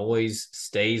stadium, the noise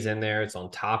stays in there, it's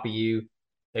on top of you.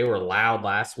 They were loud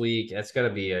last week. That's going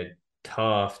to be a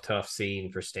tough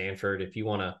scene for Stanford if you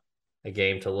want to a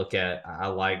game to look at. I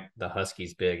like the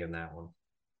Huskies big in that one.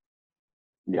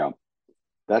 Yeah,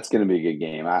 that's going to be a good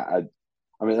game. I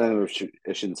mean,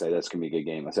 I shouldn't say that's going to be a good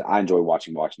game. I said I enjoy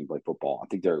watching them play football. I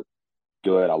think they're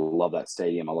good. I love that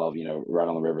stadium. I love right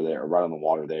on the river there, right on the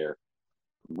water there.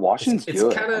 Washington's It's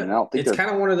good. kind I mean, of I don't think it's they're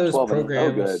kind of one of those 12-0 good,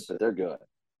 programs. but they're good.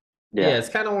 Yeah, it's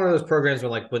kind of one of those programs where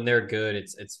like when they're good,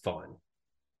 it's fun.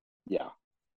 Yeah,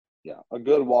 yeah, a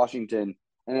good Washington,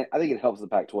 and I think it helps the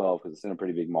Pac-12 because it's in a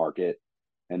pretty big market,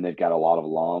 and they've got a lot of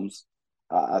alums.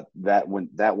 That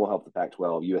will help the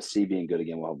Pac-12. USC being good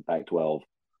again will help the Pac-12.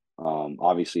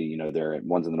 Obviously,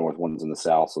 one's in the north, one's in the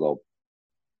south, so they'll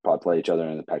probably play each other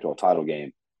in the Pac-12 title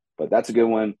game. But that's a good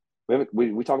one.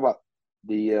 We talk about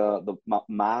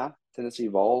my Tennessee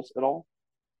Vols at all?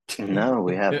 No,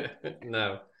 we haven't.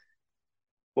 No.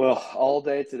 Well, all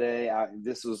day today,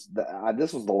 this was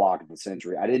the lock of the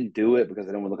century. I didn't do it because I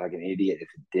didn't want to look like an idiot if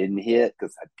it didn't hit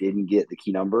because I didn't get the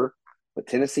key number. But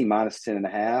Tennessee minus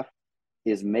 10.5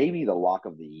 is maybe the lock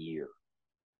of the year.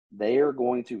 They are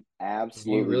going to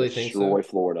absolutely really think destroy so?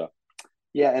 Florida.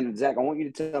 Yeah, and Zach, I want you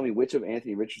to tell me which of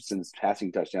Anthony Richardson's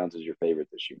passing touchdowns is your favorite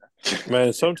this year.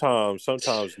 Man, sometimes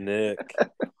Nick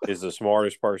is the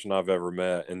smartest person I've ever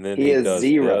met, and then He he has does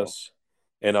 0. this,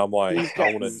 and I'm like, He's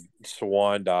I got want to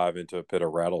swan dive into a pit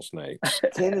of rattlesnakes.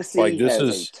 Tennessee This has a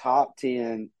is top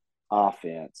 10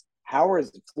 offense. How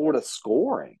is Florida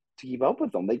scoring to keep up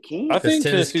with them? They can't. I think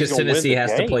Because Tennessee's going to win Tennessee the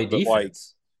has to play game, but like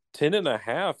defense.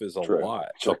 10.5 is a lot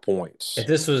of points. If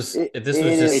this was just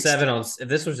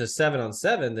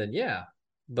 7-on-7, then yeah.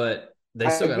 But they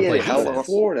still got to play defense.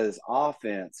 Florida's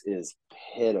offense is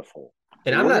pitiful.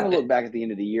 And we're going to look back at the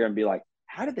end of the year and be like,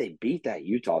 how did they beat that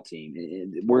Utah team?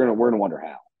 We're going to wonder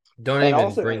how. Don't even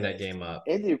also, bring that game up.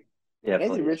 Anthony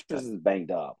Richardson is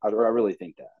banged up. I really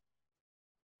think that.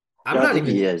 I think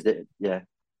he is. Yeah.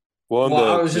 Well,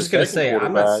 I was just going to say,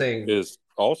 I'm not saying is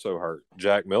also hurt.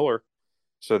 Jack Miller.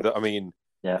 So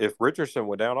if Richardson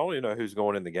went down, I don't even know who's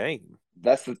going in the game.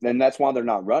 That's why they're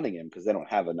not running him because they don't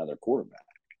have another quarterback.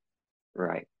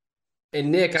 Right.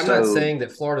 And Nick, I'm not saying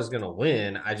that Florida's going to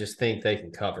win. I just think they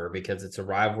can cover because it's a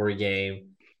rivalry game.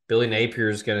 Billy Napier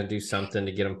is going to do something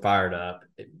to get them fired up.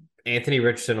 Anthony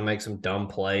Richardson will make some dumb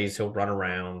plays. He'll run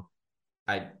around.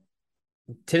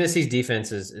 Tennessee's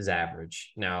defense is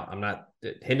average. Now,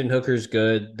 Hendon Hooker's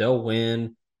good. They'll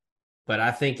win. But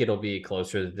I think it'll be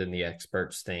closer than the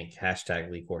experts think.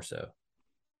 #Lee Corso.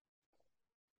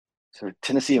 So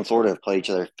Tennessee and Florida have played each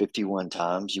other 51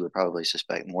 times. You would probably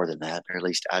suspect more than that, or at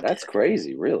least I did. That's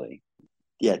crazy, really.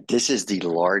 Yeah, this is the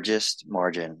largest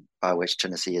margin by which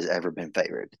Tennessee has ever been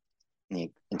favored in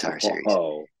the entire series.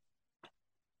 Oh.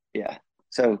 Yeah.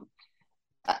 So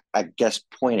I guess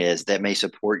point is that may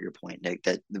support your point, Nick,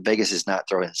 that Vegas is not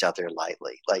throwing this out there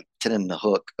lightly. Like 10 in the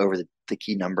hook over the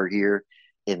key number here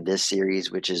in this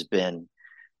series, which has been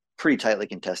pretty tightly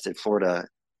contested. Florida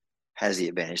has the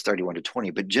advantage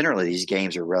 31-20, but generally these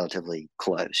games are relatively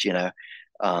close,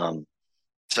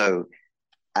 so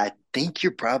I think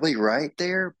you're probably right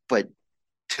there, but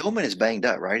Tillman is banged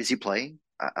up, right? Is he playing?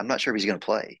 I'm not sure if he's going to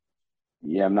play.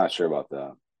 Yeah, I'm not sure about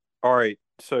that. All right.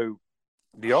 So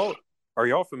are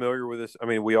y'all familiar with this? I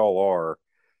mean, we all are.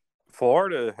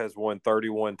 Florida has won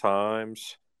 31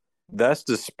 times. That's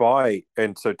despite,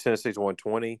 and so Tennessee's won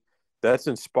 20. That's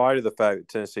in spite of the fact that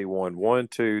Tennessee won 1,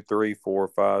 2, 3, 4,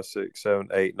 5, 6, 7,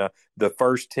 8, 9, the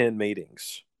first 10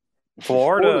 meetings.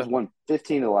 Florida's won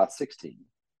 15 of the last 16.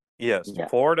 Yes. Yeah.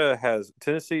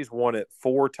 Tennessee's won it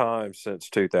 4 times since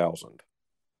 2000.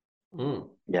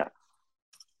 Yeah.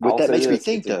 But that makes me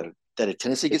think, though, that if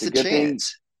Tennessee gets a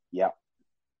chance,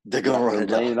 they're going to run it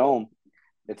laying it on.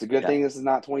 It's a good thing this is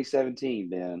not 2017,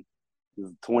 Ben. This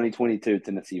is 2022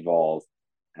 Tennessee Vols.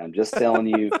 I'm just telling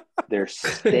you, they're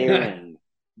staring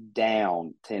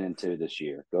down 10-2 this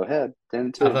year. Go ahead,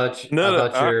 10-2. I thought you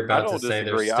were about to say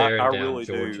they're staring down really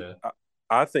Georgia.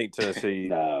 I think Tennessee.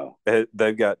 No,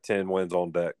 they've got 10 wins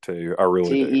on deck too. I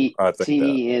really do. I think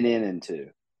TENN and 2.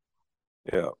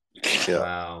 Yeah.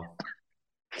 Wow.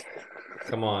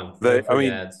 Come on. That's.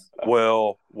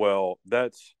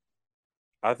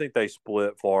 I think they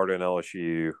split Florida and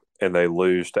LSU, and they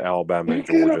lose to Alabama and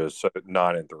Georgia, so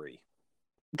 9-3.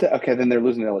 Okay, then they're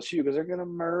losing to LSU because they're going to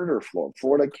murder Florida.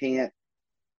 Florida can't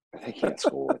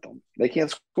score with them. They can't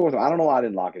score with them. I don't know why I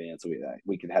didn't lock it in, so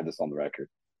we can have this on the record.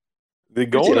 The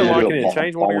goal to lock it in,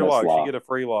 change one of your locks. You get a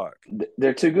free lock.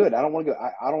 They're too good. I don't want to go.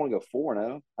 I don't want to go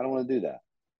 4-0. I don't want to do that.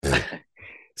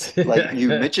 Like you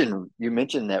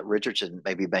mentioned that Richardson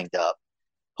may be banged up.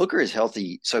 Hooker is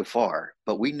healthy so far,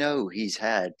 but we know he's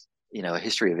had a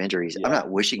history of injuries. I'm not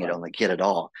wishing it on the kid at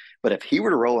all, but if he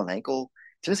were to roll an ankle,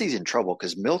 Tennessee's in trouble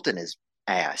because Milton is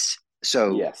ass.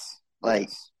 So Like,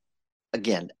 Yes.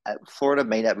 again, Florida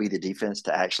may not be the defense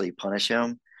to actually punish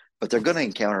him, but they're going to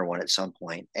encounter one at some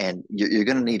point, and you're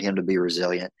going to need him to be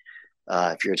resilient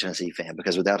if you're a Tennessee fan,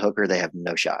 because without Hooker, they have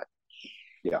no shot.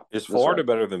 Yeah. Is that's Florida right.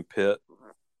 better than Pitt?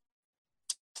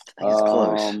 I think it's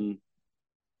close.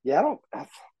 Yeah,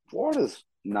 Florida's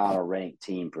not a ranked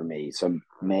team for me, so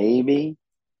maybe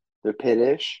they're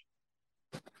Pitt-ish.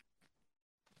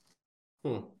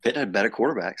 Pitt had better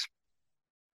quarterbacks.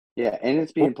 Yeah, and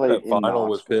it's What being was played that in final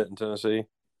with Pitt Knoxville. and Tennessee?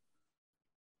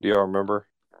 Do y'all remember?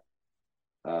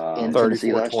 In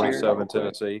Tennessee last year? 34-27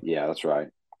 Tennessee. Yeah, that's right.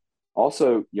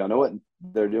 Also, y'all know what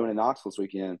they're doing in Knoxville this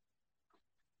weekend?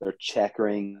 They're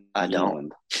checkering I don't.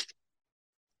 England.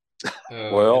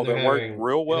 Well, that worked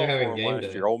real well for them game last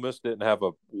day. year. Ole Miss didn't have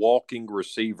a walking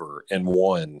receiver and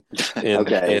won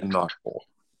Okay. in Knoxville.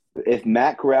 If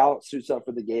Matt Corral suits up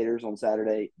for the Gators on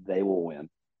Saturday, they will win.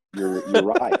 You're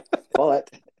right.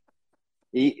 But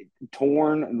he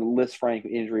torn Liz Frank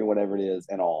injury, whatever it is,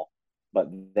 and all. But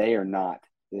they are not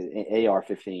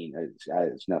AR-15. I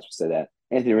was not supposed to say that.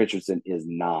 Anthony Richardson is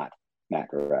not Matt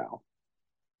Corral.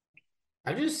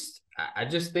 I just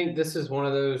think this is one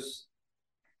of those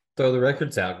throw the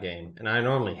records out game. And I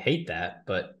normally hate that,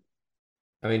 but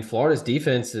I mean, Florida's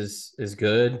defense is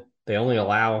good. They only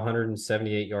allow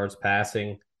 178 yards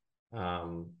passing.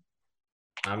 I'm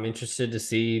interested to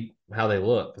see how they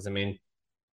look because, I mean,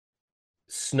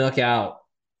 snuck out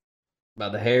by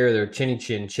the hair of their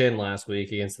chin last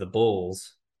week against the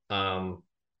Bulls. And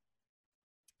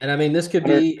I mean, this could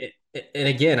be, and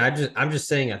again, I'm just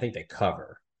saying I think they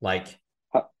cover like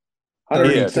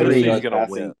 170 Tennessee's 33. yards going to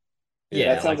passing. win.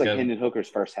 Yeah, That sounds like a, Hendon Hooker's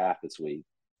first half this week.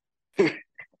 okay.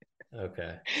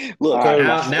 Look, All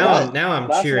right, Now I'm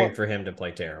last cheering one- for him to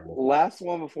play terrible. Last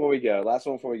one before we go.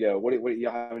 What do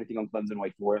y'all have anything on Clemson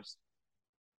Wake Forest?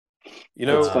 You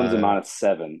know, It's Clemson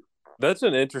 -7. that's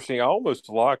an interesting. I almost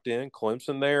locked in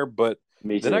Clemson there, but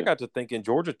Me too. then I got to thinking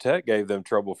Georgia Tech gave them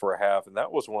trouble for a half, and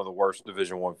that was one of the worst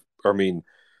Division One.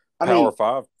 Power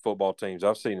 5 football teams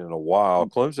I've seen in a while.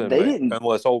 Clemson,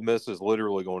 unless Ole Miss is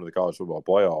literally going to the college football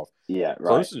playoff. Yeah,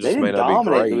 right. Clemson They just may didn't not be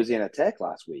dominate great. Louisiana Tech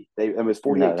last week. It was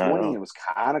 48-20, No. and it was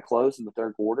kind of close in the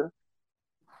third quarter.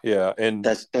 Yeah, and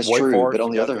that's Wake true. Forest But on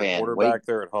the got other their hand, quarterback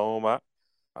there at home. I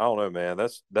don't know, man.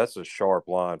 That's a sharp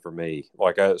line for me.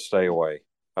 Like, I stay away.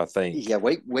 I think. yeah,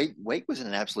 Wake was in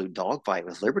an absolute dogfight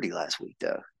with Liberty last week,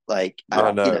 though. Like,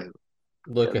 I know.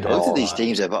 Look ahead both of these spot.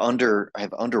 teams have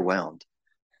underwhelmed.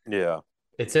 Yeah.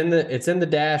 It's in the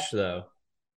dash though,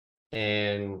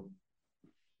 and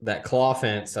that claw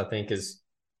fence I think is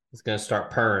going to start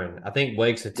purring. I think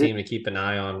Wake's a team to keep an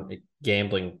eye on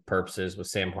gambling purposes with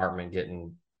Sam Hartman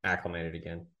getting acclimated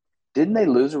again. Didn't they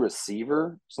lose a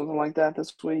receiver, something like that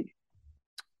this week?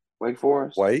 Wake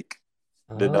Forest? Wake?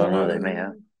 Did not know They that. may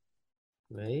have.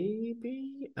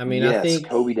 Maybe. I mean, yes, I think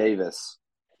Kobe Davis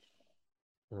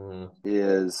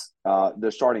is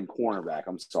they're starting cornerback.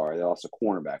 I'm sorry, they lost a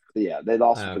cornerback. Yeah, they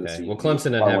lost for the season. Well,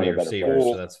 Clemson doesn't have any receivers,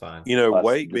 so that's fine. You know, Plus,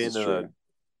 Wake being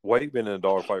in a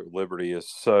dogfight with Liberty is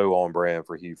so on brand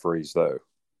for Hugh Freeze, though.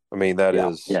 I mean, that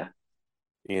is,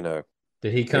 you know.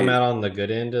 Did he come out on the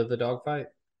good end of the dogfight?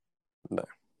 No.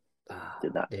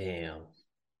 Did not. Damn.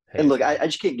 And look, I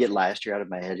just can't get last year out of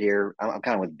my head here. I'm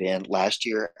kind of with Ben. Last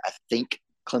year, I think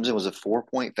Clemson was a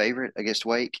 4-point favorite against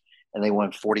Wake, and they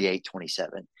won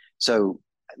 48-27. So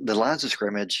the lines of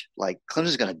scrimmage, like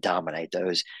Clemson's going to dominate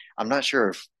those. I'm not sure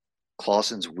if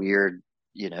Clawson's weird,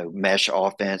 mesh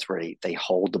offense where they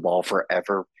hold the ball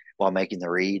forever while making the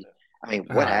read. I mean,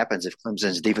 what happens if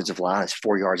Clemson's defensive line is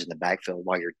 4 yards in the backfield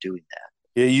while you're doing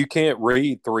that? Yeah, you can't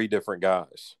read three different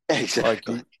guys.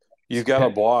 Exactly. Like you've got to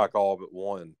block all but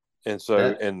one. And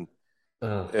so,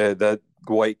 that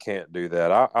Wake can't do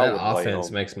that. I that would offense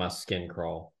makes my skin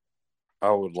crawl. I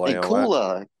would lay on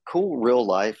that. Cool real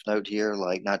life note here,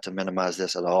 like not to minimize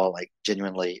this at all, like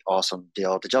genuinely awesome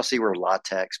deal. Did y'all see where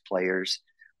Latex players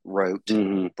wrote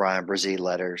Brian Brzee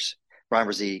letters? Brian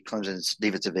Brzee, Clemson's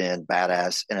defensive end,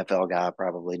 badass NFL guy,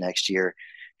 probably next year.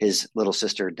 His little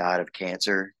sister died of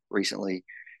cancer recently,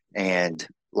 and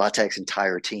Latex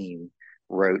entire team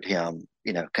wrote him,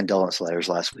 condolence letters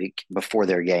last week before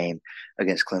their game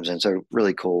against Clemson. So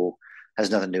really cool. Has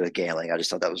nothing to do with gambling. I just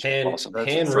thought that was awesome.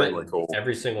 That's handwritten, cool.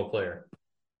 Every single player.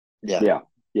 Yeah. Well,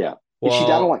 and she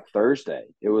died on like Thursday.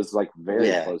 It was like very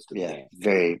close to the game.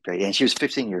 Very, very. And she was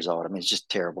 15 years old. I mean, it's just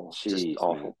terrible. Jeez, just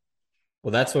awful. Man.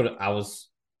 Well, that's what I was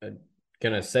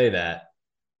going to say, that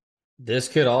this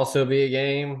could also be a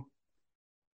game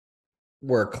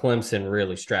where Clemson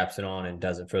really straps it on and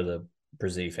does it for the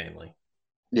Brzee family.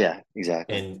 Yeah,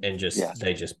 exactly. And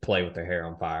they just play with their hair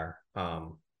on fire. I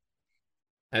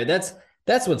mean,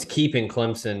 that's what's keeping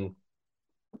Clemson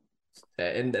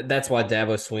And that's why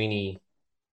Dabo Sweeney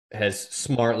has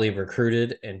smartly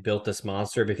recruited and built this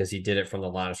monster, because he did it from the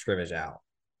line of scrimmage out.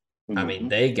 I mean,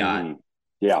 they got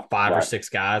Yeah, five or right. six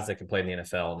guys that can play in the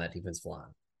NFL in that defensive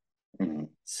line. Mhm.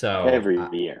 So Every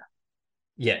year.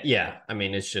 yeah. I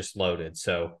mean, it's just loaded.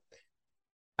 So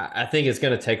I think it's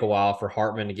going to take a while for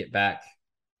Hartman to get back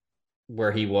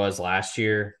where he was last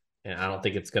year, and I don't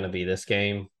think it's going to be this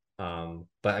game. But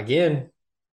again,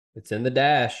 it's in the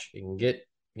dash. You can get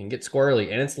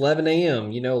squirrely, and it's 11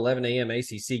 a.m. 11 a.m.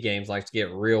 ACC games like to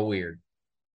get real weird,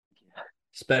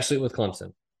 especially with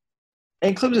Clemson.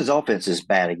 And Clemson's offense is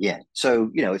bad again.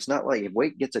 So, it's not like if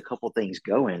Wake gets a couple things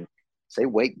going, say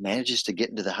Wake manages to get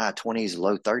into the high 20s,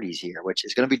 low 30s here, which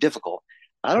is going to be difficult.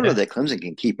 I don't know Yeah. that Clemson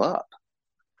can keep up.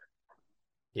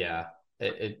 Yeah.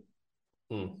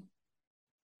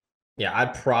 Yeah,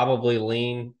 I'd probably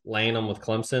laying them with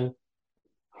Clemson,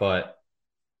 but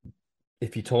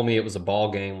if you told me it was a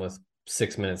ball game with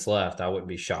 6 minutes left, I wouldn't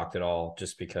be shocked at all,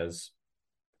 just because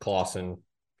Clawson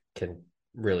can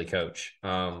really coach.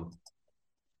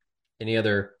 Any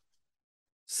other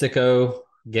sicko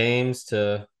games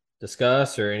to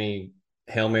discuss, or any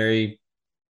Hail Mary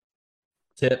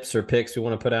tips or picks we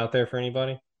want to put out there for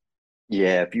anybody?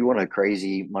 Yeah, if you want a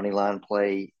crazy money line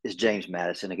play, is James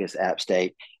Madison against App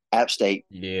State. App State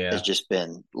has Yeah, just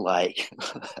been like,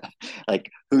 like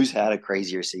who's had a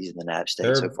crazier season than App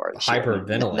State so they're far this year? I mean,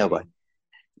 nobody. hyperventilating.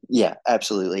 Yeah,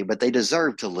 absolutely. But they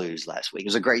deserve to lose last week. It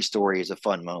was a great story. It was a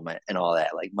fun moment and all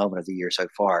that, like moment of the year so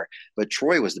far. But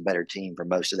Troy was the better team for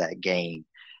most of that game.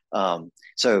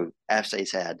 So App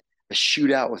State's had a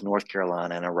shootout with North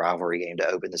Carolina and a rivalry game to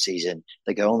open the season.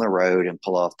 They go on the road and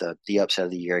pull off the upset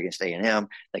of the year against A&M.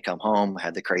 They come home,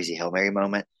 have the crazy Hail Mary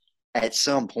moment. At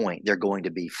some point, they're going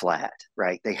to be flat,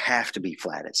 right? They have to be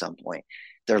flat at some point.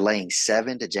 They're laying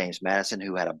 7 to James Madison,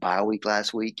 who had a bye week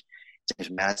last week.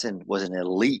 James Madison was an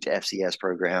elite FCS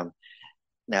program.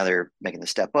 Now they're making the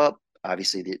step up.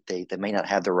 Obviously, they may not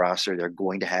have the roster they're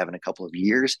going to have in a couple of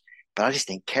years, but I just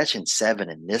think catching 7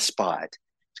 in this spot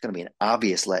is going to be an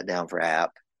obvious letdown for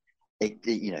App.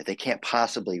 They can't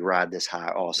possibly ride this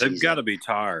high all They've got to season. be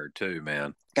tired too,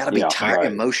 man. Got to be tired,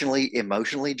 right.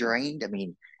 emotionally drained. I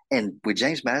mean, and with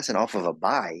James Madison off of a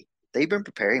bye, they've been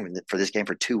preparing for this game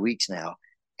for 2 weeks now.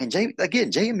 And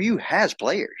JMU has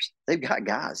players. They've got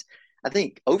guys. I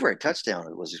think over a touchdown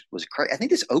was crazy. I think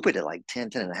this opened at like 10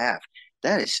 and a half.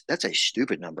 That's a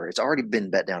stupid number. It's already been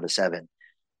bet down to 7.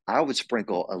 I would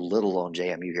sprinkle a little on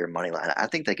JMU here money line. I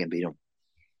think they can beat them.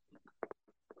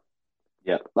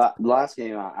 Yeah, the last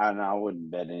game, I wouldn't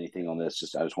bet anything on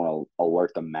this. I just want to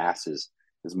alert the masses.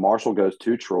 As Marshall goes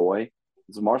to Troy,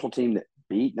 it's a Marshall team that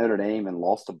beat Notre Dame and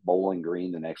lost to Bowling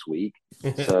Green the next week.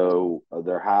 So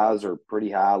their highs are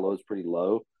pretty high, lows pretty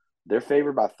low. They're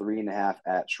favored by 3.5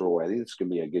 at Troy. I think it's going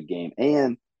to be a good game,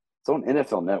 and it's on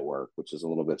NFL Network, which is a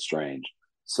little bit strange.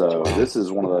 So this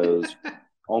is one of those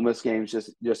Ole Miss games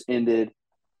just ended.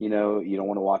 You don't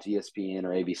want to watch ESPN or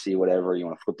ABC, whatever. You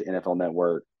want to flip the NFL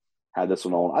Network. Had this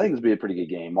one on. I think this would be a pretty good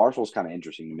game. Marshall's kind of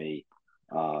interesting to me.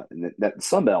 And that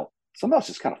Sun Belt's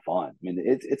just kind of fun. I mean,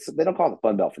 it's they don't call it the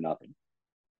Fun Belt for nothing.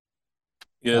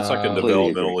 Yeah, it's like a Completely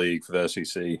developmental agree. league for the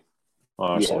SEC,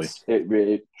 honestly. Yes,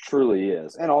 it truly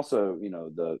is. And also,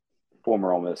 the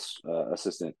former Ole Miss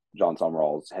assistant John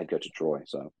Summerall is head coach at Troy.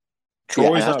 So Yeah, and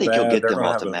Troy's I not think he'll bad. get They're them going to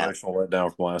off have the an map. emotional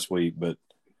letdown from last week, but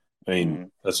I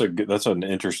mean, Mm-hmm. that's an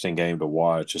interesting game to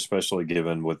watch, especially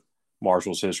given with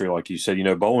Marshall's history. Like you said,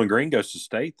 Bowling Green goes to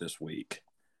State this week,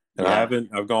 and Yeah.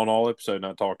 I've gone all episode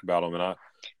not talked about them,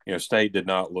 and State did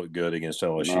not look good against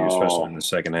LSU, especially in no, the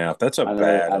second half. That's a I know.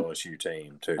 bad LSU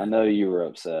team I too. know you were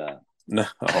upset. No,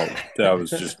 I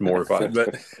was just mortified.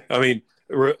 But I mean,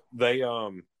 they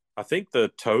I think the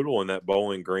total in that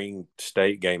Bowling Green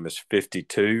State game is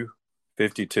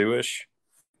 52-ish.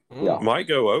 Yeah, Might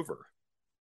go over.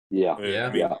 yeah, I Yeah.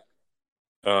 mean,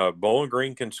 yeah. Bowling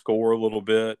Green can score a little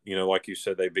bit. Like you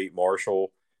said, they beat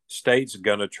Marshall. State's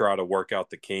gonna try to work out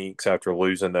the kinks after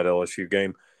losing that LSU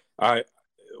game.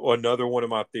 Another one of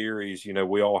my theories.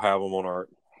 We all have them on our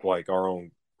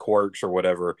own quirks or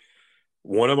whatever.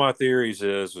 One of my theories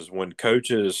is when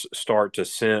coaches start to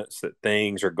sense that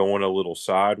things are going a little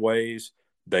sideways,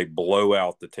 they blow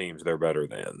out the teams they're better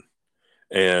than.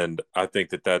 And I think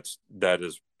that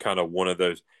is kind of one of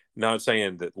those. Not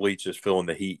saying that Leach is feeling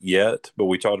the heat yet, but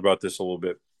we talked about this a little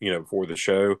bit, before the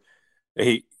show.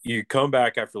 You come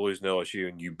back after losing LSU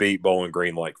and you beat Bowling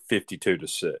Green like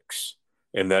 52-6,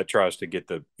 and that tries to get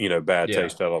the bad Yeah.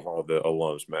 taste out of all the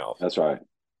alums' mouth. That's right.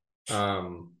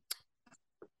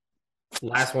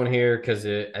 Last one here, because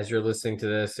as you're listening to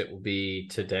this, it will be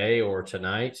today or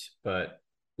tonight. But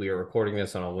We are recording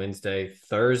this on a Wednesday.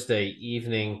 Thursday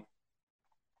evening.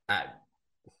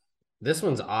 This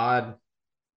one's odd.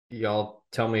 Y'all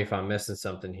tell me if I'm missing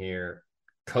something here.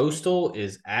 Coastal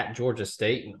is at Georgia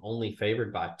State and only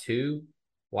favored by 2.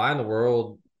 Why in the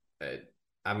world?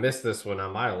 I missed this one. I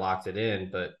might have locked it in,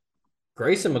 but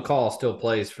Grayson McCall still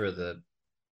plays for the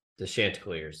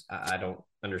Chanticleers. I don't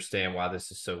understand why this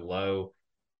is so low.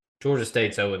 Georgia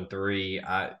State's 0-3.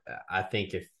 I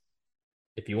think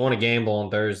if you want to gamble on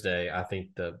Thursday, I think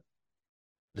the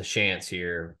Chants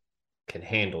here can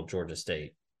handle Georgia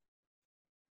State.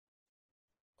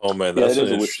 Oh man, that's an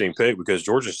interesting pick because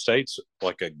Georgia State's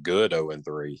like a good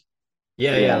 0-3.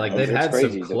 Yeah, like they've had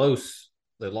crazy. some close.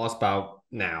 They lost by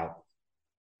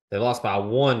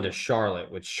 1 to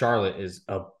Charlotte, which Charlotte is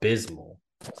abysmal.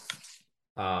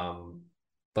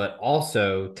 But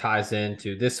also ties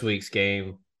into this week's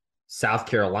game. South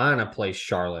Carolina plays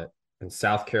Charlotte, and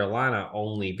South Carolina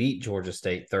only beat Georgia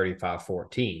State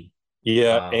 35-14.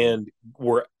 Yeah, and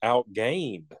were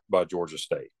outgained by Georgia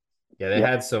State. Yeah, they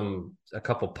had a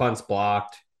couple punts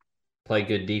blocked, played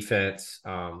good defense.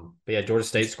 But yeah, Georgia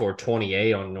State scored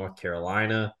 28 on North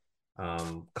Carolina.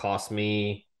 Cost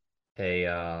me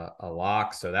a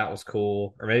lock, so that was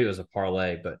cool. Or maybe it was a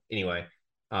parlay, but anyway.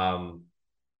 Yeah,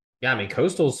 I mean,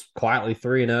 Coastal's quietly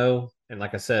 3-0. And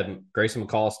like I said, Grayson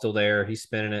McCall is still there. He's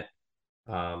spinning it.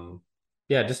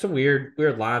 Yeah, just a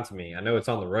weird line to me. I know it's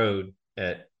on the road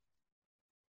at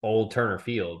Old Turner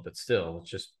Field, but still, it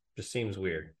just seems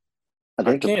weird. I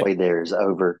think the play there is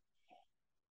over.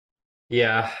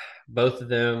 Yeah, both of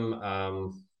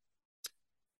them.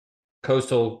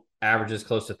 Coastal averages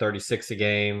close to 36 a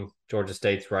game. Georgia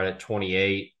State's right at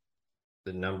 28.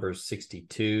 The number's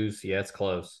 62. So, yeah, it's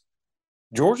close.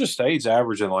 Georgia State's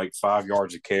averaging like 5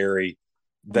 yards a carry.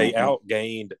 They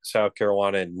outgained South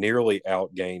Carolina and nearly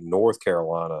outgained North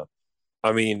Carolina.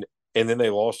 I mean, and then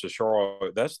they lost to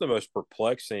Charlotte. That's the most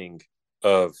perplexing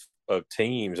of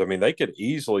teams. I mean, they could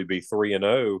easily be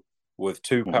 3-0 with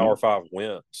 2 Power 5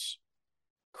 wins.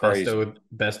 Crazy.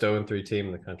 Best 0-3 team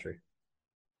in the country.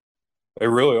 They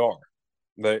really are.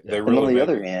 They really. On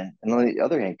the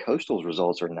other hand, Coastal's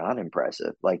results are not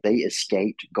impressive. Like they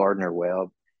escaped Gardner Webb.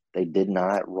 They did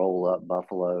not roll up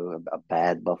Buffalo, a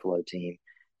bad Buffalo team.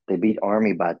 They beat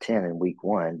Army by 10 in week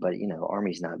 1, but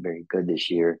Army's not very good this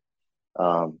year.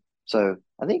 So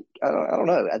I think I don't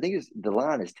know. I think the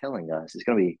line is telling us it's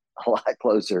going to be a lot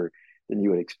closer than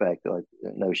you would expect. Like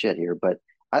no shit here, but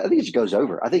I think it just goes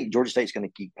over. I think Georgia State's going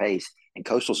to keep pace, and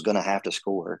Coastal's going to have to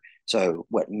score. So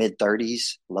what?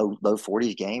 Mid-30s, low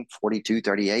 40s game,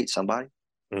 42-38. Somebody.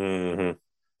 Mm-hmm.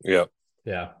 Yeah.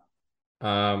 Yeah.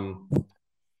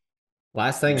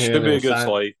 Last thing here, should be a good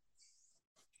slate.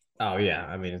 Oh yeah,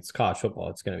 I mean it's college football.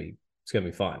 It's gonna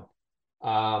be fun.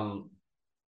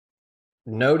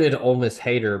 Noted Ole Miss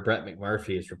hater Brett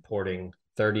McMurphy is reporting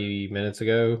 30 minutes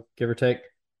ago, give or take,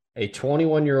 a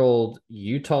 21-year-old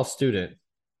Utah student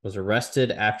was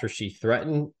arrested after she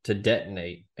threatened to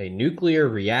detonate a nuclear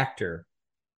reactor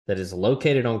that is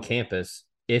located on campus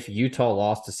if Utah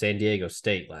lost to San Diego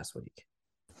State last week.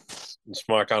 It's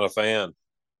my kind of fan.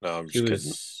 No, I'm just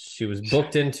kidding. She was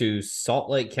booked into Salt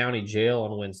Lake County Jail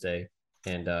on Wednesday,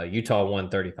 and Utah won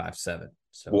 35-7.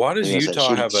 So why does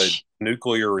Utah have a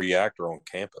nuclear reactor on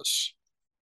campus?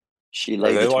 She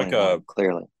laid the 21,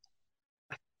 clearly.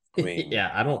 I mean,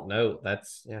 yeah, I don't know.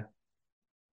 That's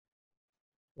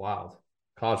wild.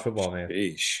 College football, man.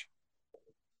 Sheesh.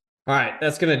 All right,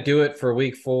 that's gonna do it for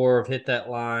week 4 of Hit That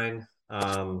Line.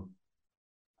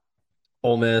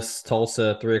 Ole Miss,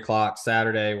 Tulsa, 3:00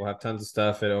 Saturday. We'll have tons of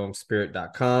stuff at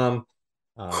omspirit.com.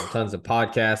 Tons of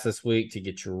podcasts this week to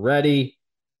get you ready.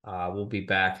 We'll be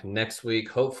back next week.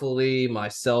 Hopefully,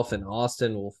 myself and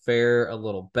Austin will fare a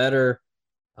little better.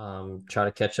 Try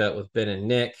to catch up with Ben and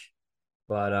Nick.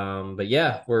 But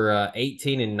yeah, we're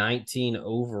 18-19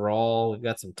 overall. We've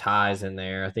got some ties in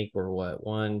there. I think we're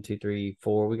 1, 2, 3,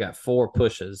 4. We got 4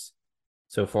 pushes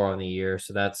so far on the year,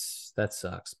 so that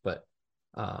sucks. But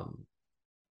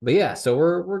yeah, so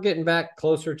we're getting back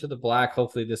closer to the black.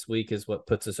 Hopefully this week is what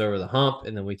puts us over the hump,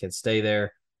 and then we can stay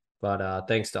there. But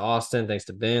thanks to Austin, thanks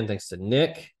to Ben, thanks to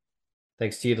Nick,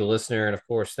 thanks to you, the listener, and of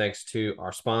course, thanks to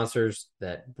our sponsors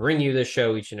that bring you this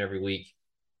show each and every week.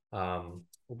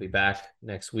 We'll be back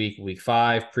next week, week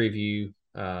 5, preview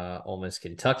Ole Miss,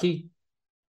 Kentucky.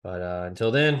 But until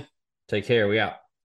then, take care. We out.